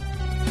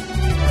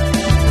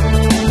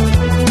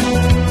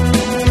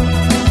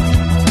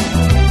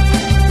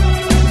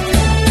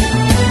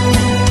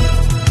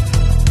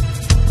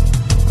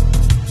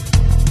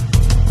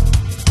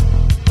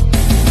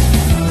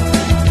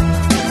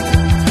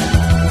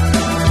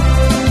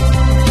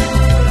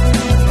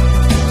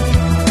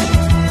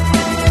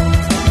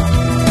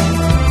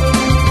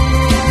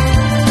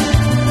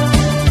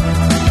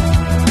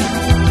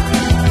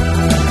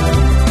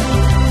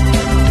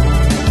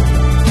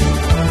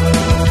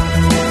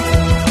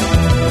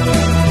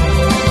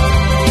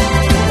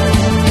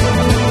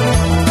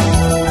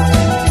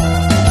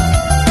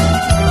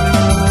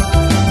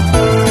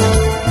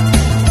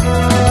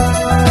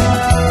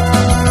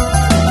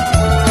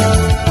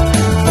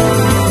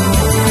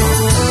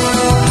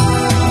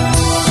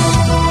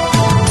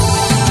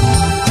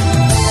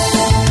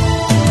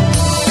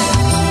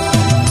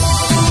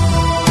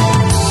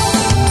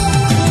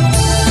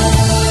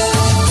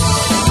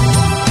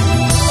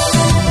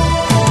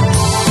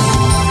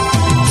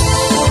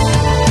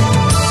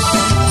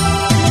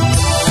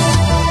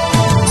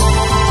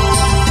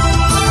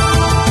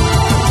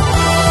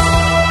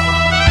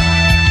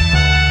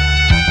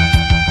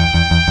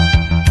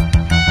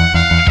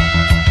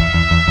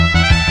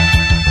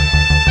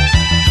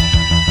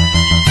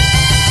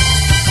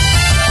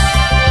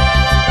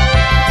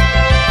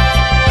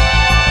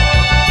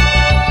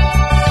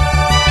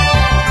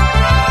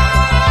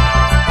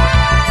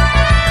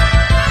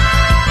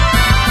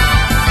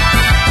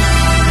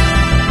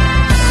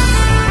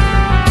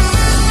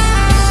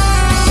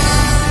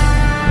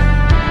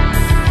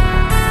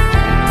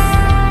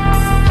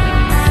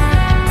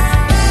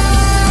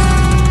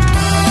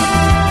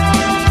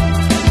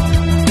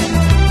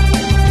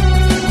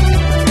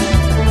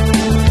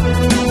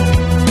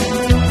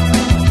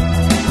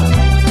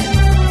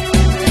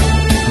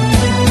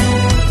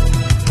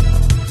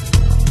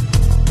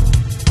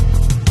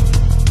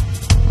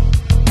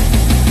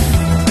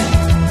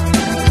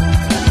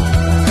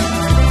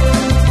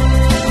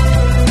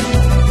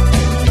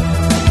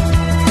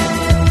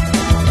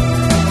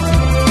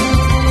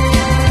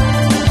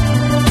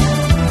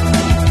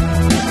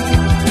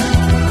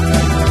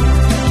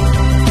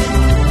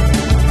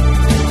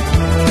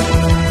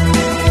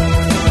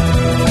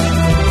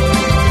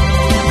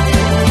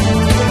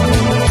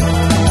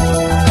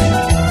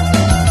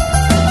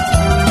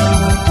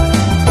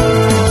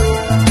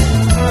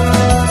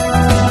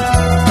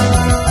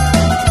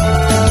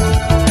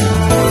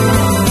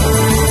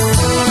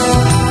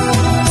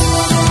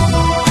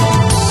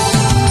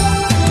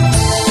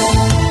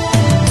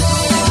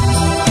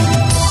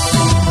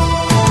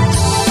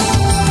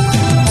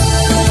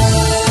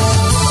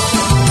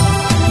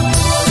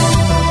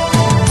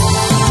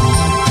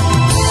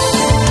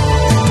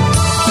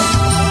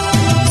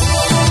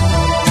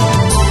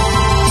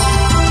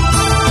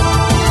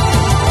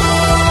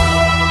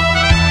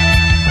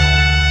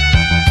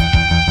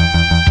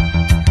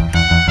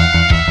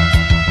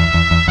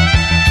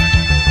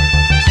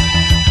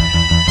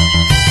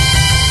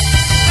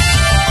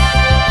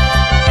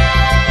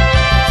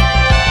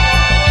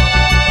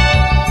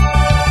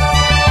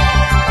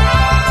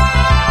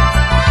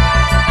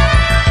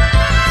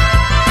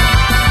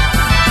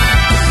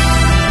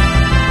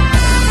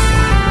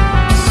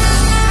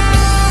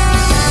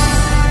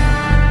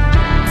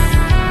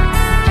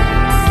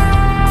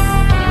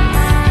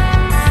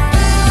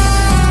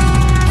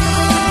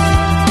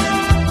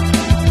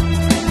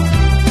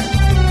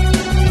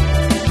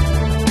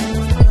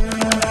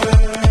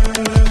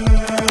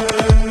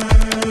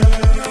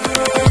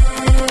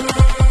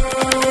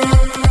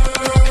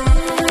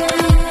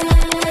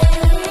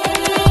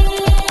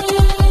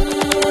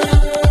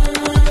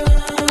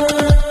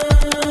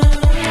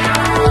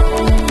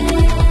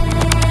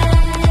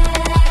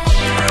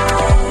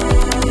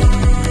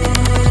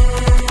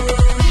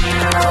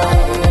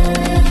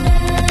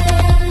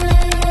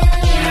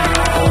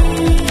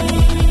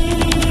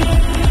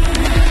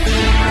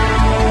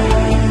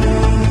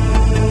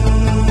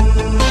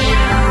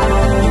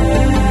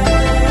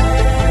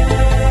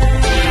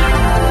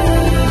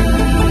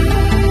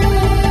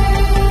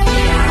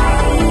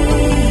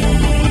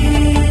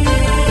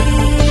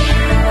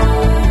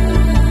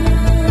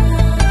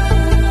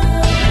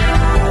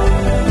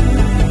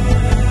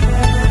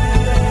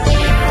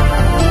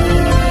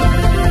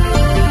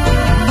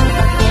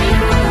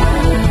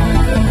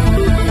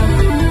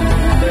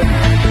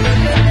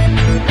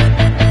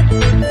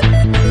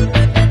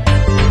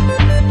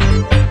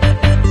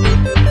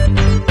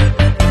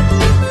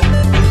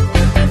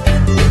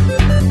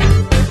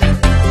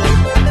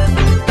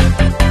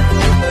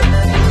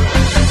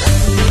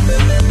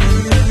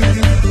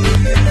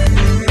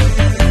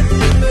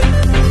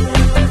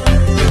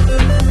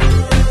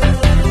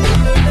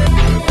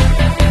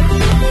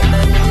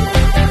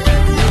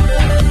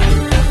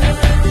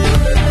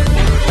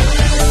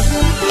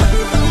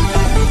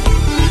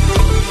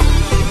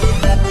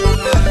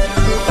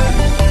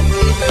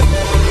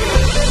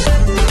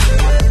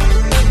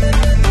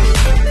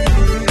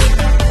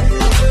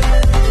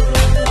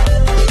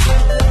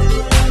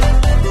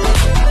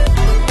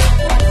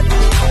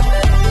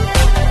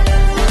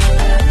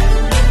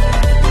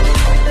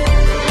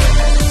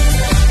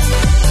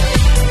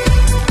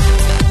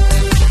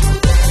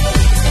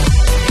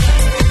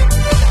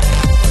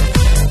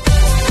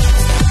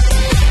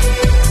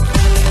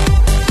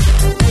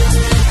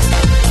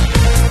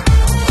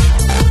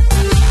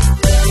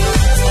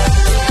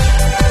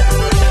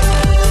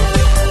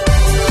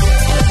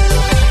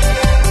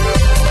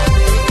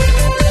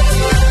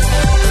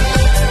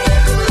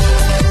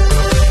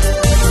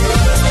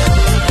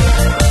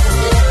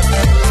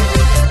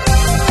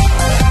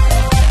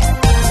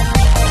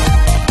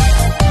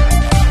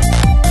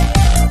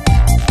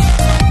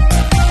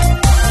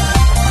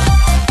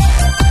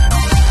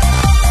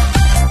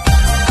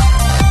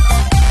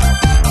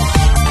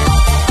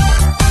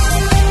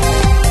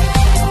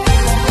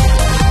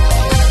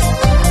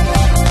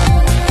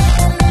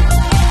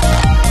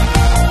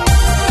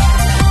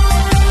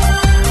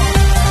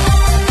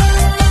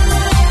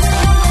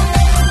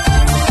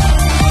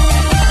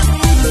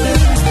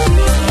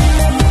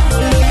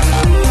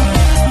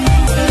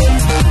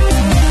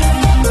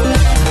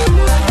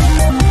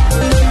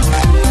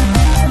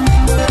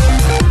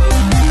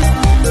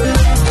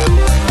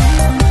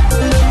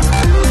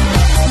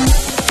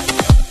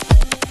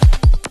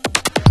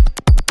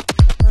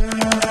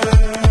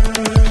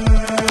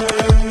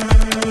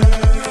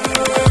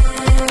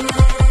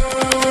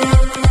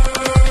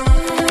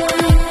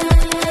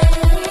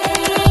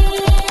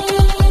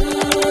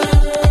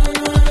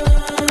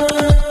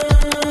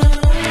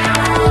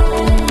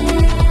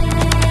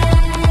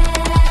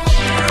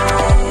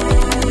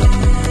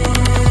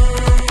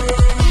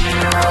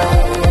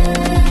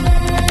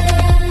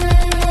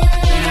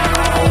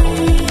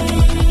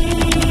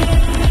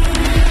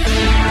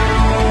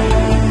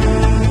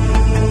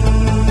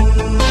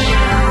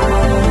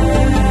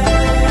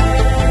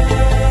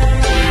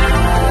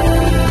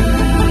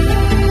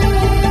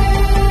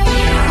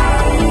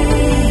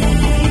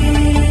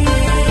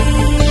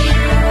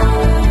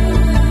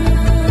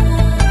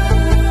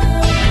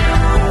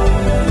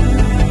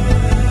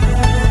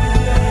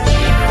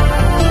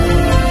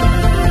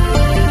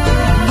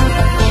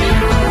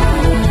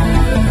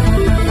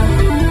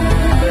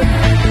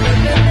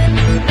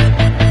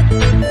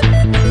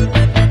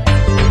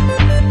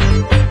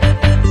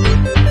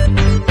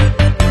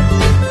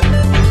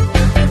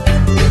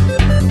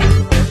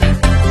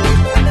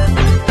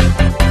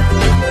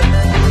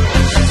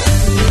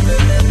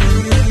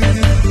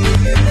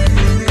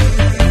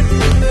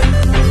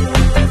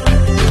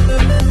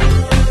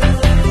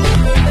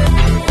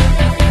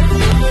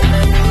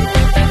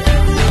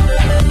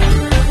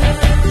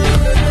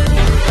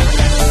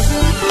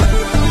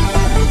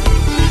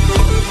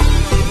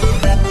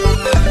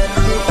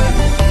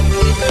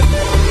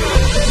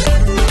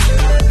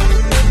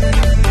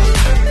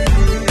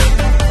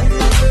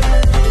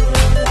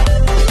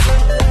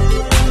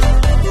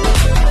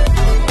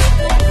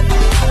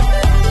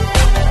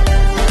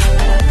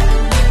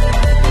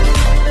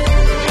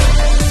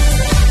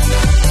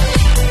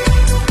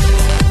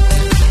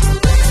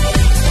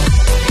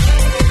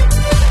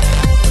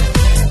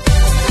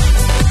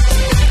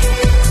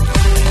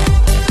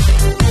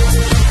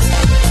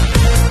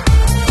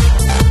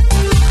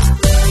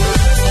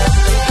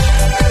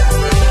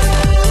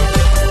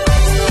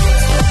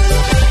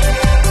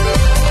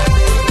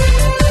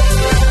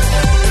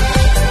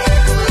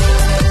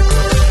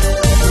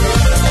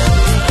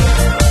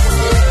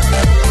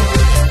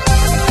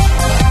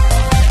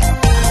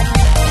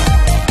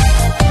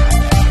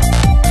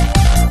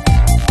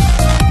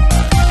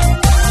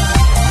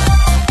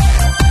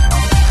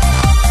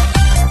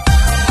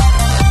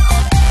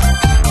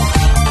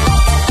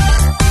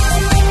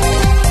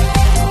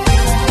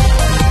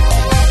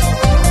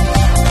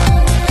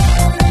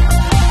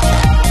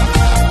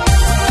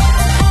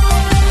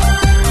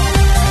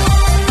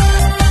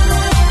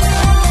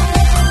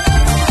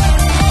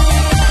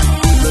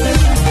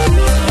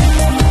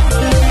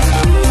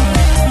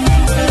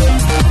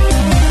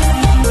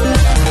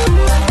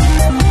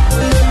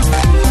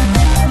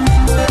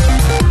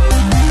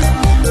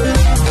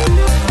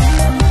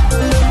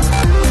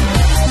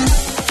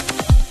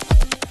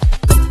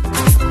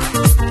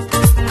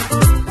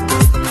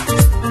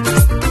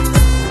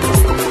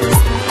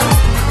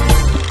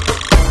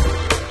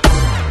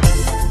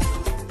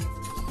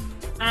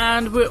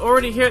 And we're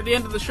already here at the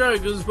end of the show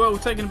because, well, we're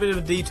taking a bit of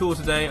a detour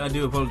today. I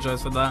do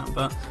apologise for that,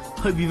 but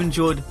hope you've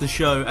enjoyed the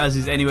show as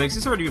is anyway, because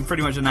it's already been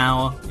pretty much an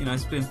hour. You know,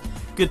 it's been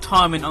good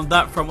timing on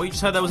that front. What you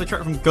just heard, that was a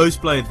track from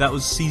Ghostblade. That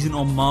was Seasons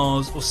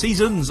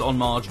on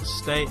Mars,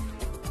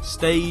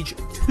 Stage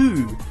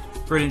 2.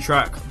 Brilliant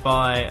track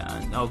by,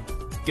 oh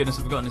goodness,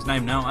 I've forgotten his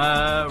name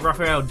now,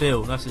 Raphael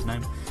Dill, that's his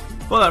name.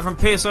 Well, that from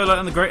Pier Solo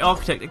and the Great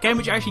Architect, a game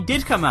which actually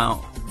did come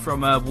out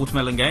from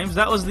Watermelon Games.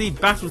 That was the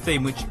battle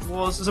theme, which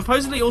was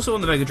supposedly also on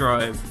the Mega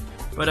Drive,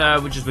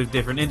 but which is with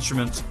different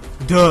instruments.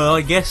 Duh,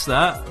 I guess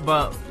that,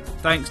 but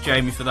thanks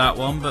Jamie for that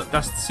one, but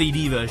that's the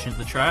CD version of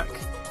the track.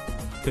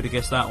 Could have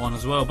guessed that one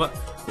as well, but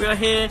we are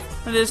here,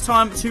 and it's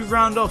time to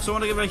round off, so I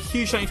want to give a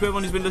huge thank you to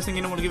everyone who's been listening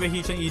in. I want to give a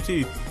huge thank you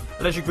to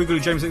Electric Boogaloo,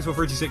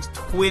 James64326,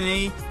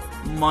 Twinny,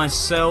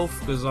 myself,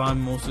 because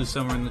I'm also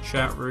somewhere in the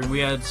chat room. We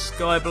had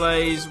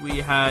Skyblaze, we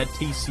had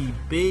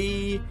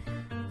TCB,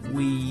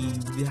 we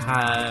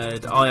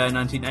had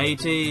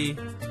IO1980, we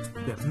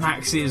had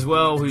Maxi as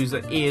well, whose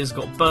ears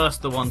got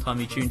burst the one time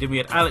he tuned in. We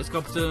had Alex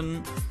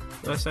Copperton.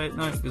 Did I say it?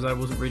 No, because I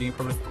wasn't reading it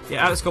properly.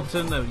 Yeah, Alex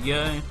Copperton, there we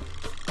go.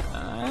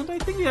 And I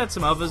think we had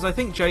some others. I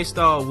think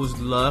J-Star was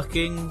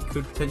lurking.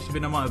 Could potentially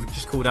been. I might have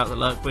just called out the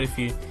lurk, but if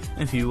you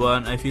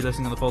weren't, if you're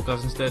listening on the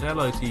podcast instead,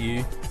 hello to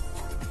you.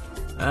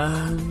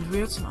 And we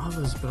had some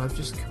others, but I've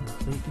just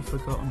completely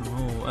forgotten them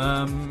all.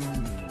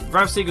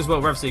 Ravsig as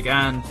well, Ravsig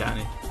and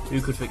Danny.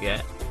 Who could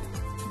forget?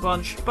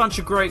 Bunch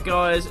of great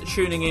guys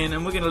tuning in,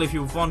 and we're going to leave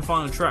you with one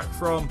final track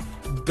from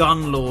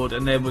Gunlord,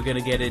 and then we're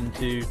going to get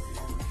into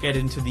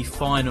the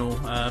final,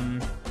 what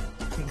am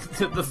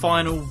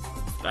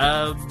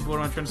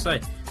I trying to say?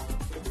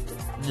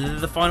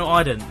 The final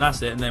ident.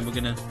 That's it, and then we're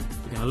gonna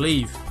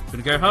leave.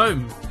 We're gonna go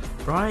home,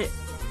 right?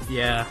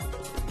 Yeah,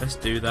 let's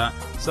do that.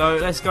 So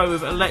let's go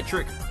with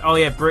Electric. Oh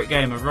yeah, Brick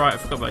Gamer. Right, I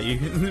forgot about you.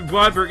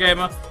 Why Brick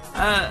Gamer?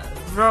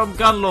 From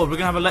Gunlord, we're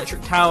gonna have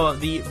Electric Tower,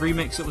 the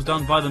remix that was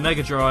done by the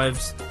Mega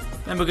Drives.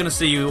 Then we're gonna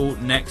see you all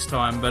next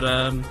time. But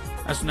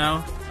as for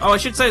now, oh, I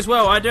should say as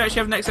well, I do actually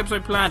have next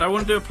episode planned. I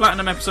want to do a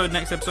Platinum episode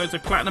next episode, so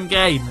Platinum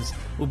Games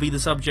will be the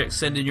subject.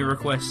 Send in your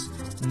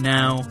requests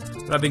now.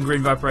 But I've been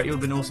Green Viper, you've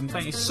been awesome.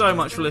 Thank you so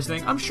much for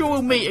listening. I'm sure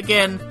we'll meet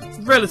again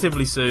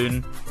relatively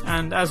soon.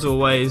 And as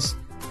always,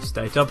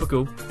 stay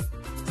topical.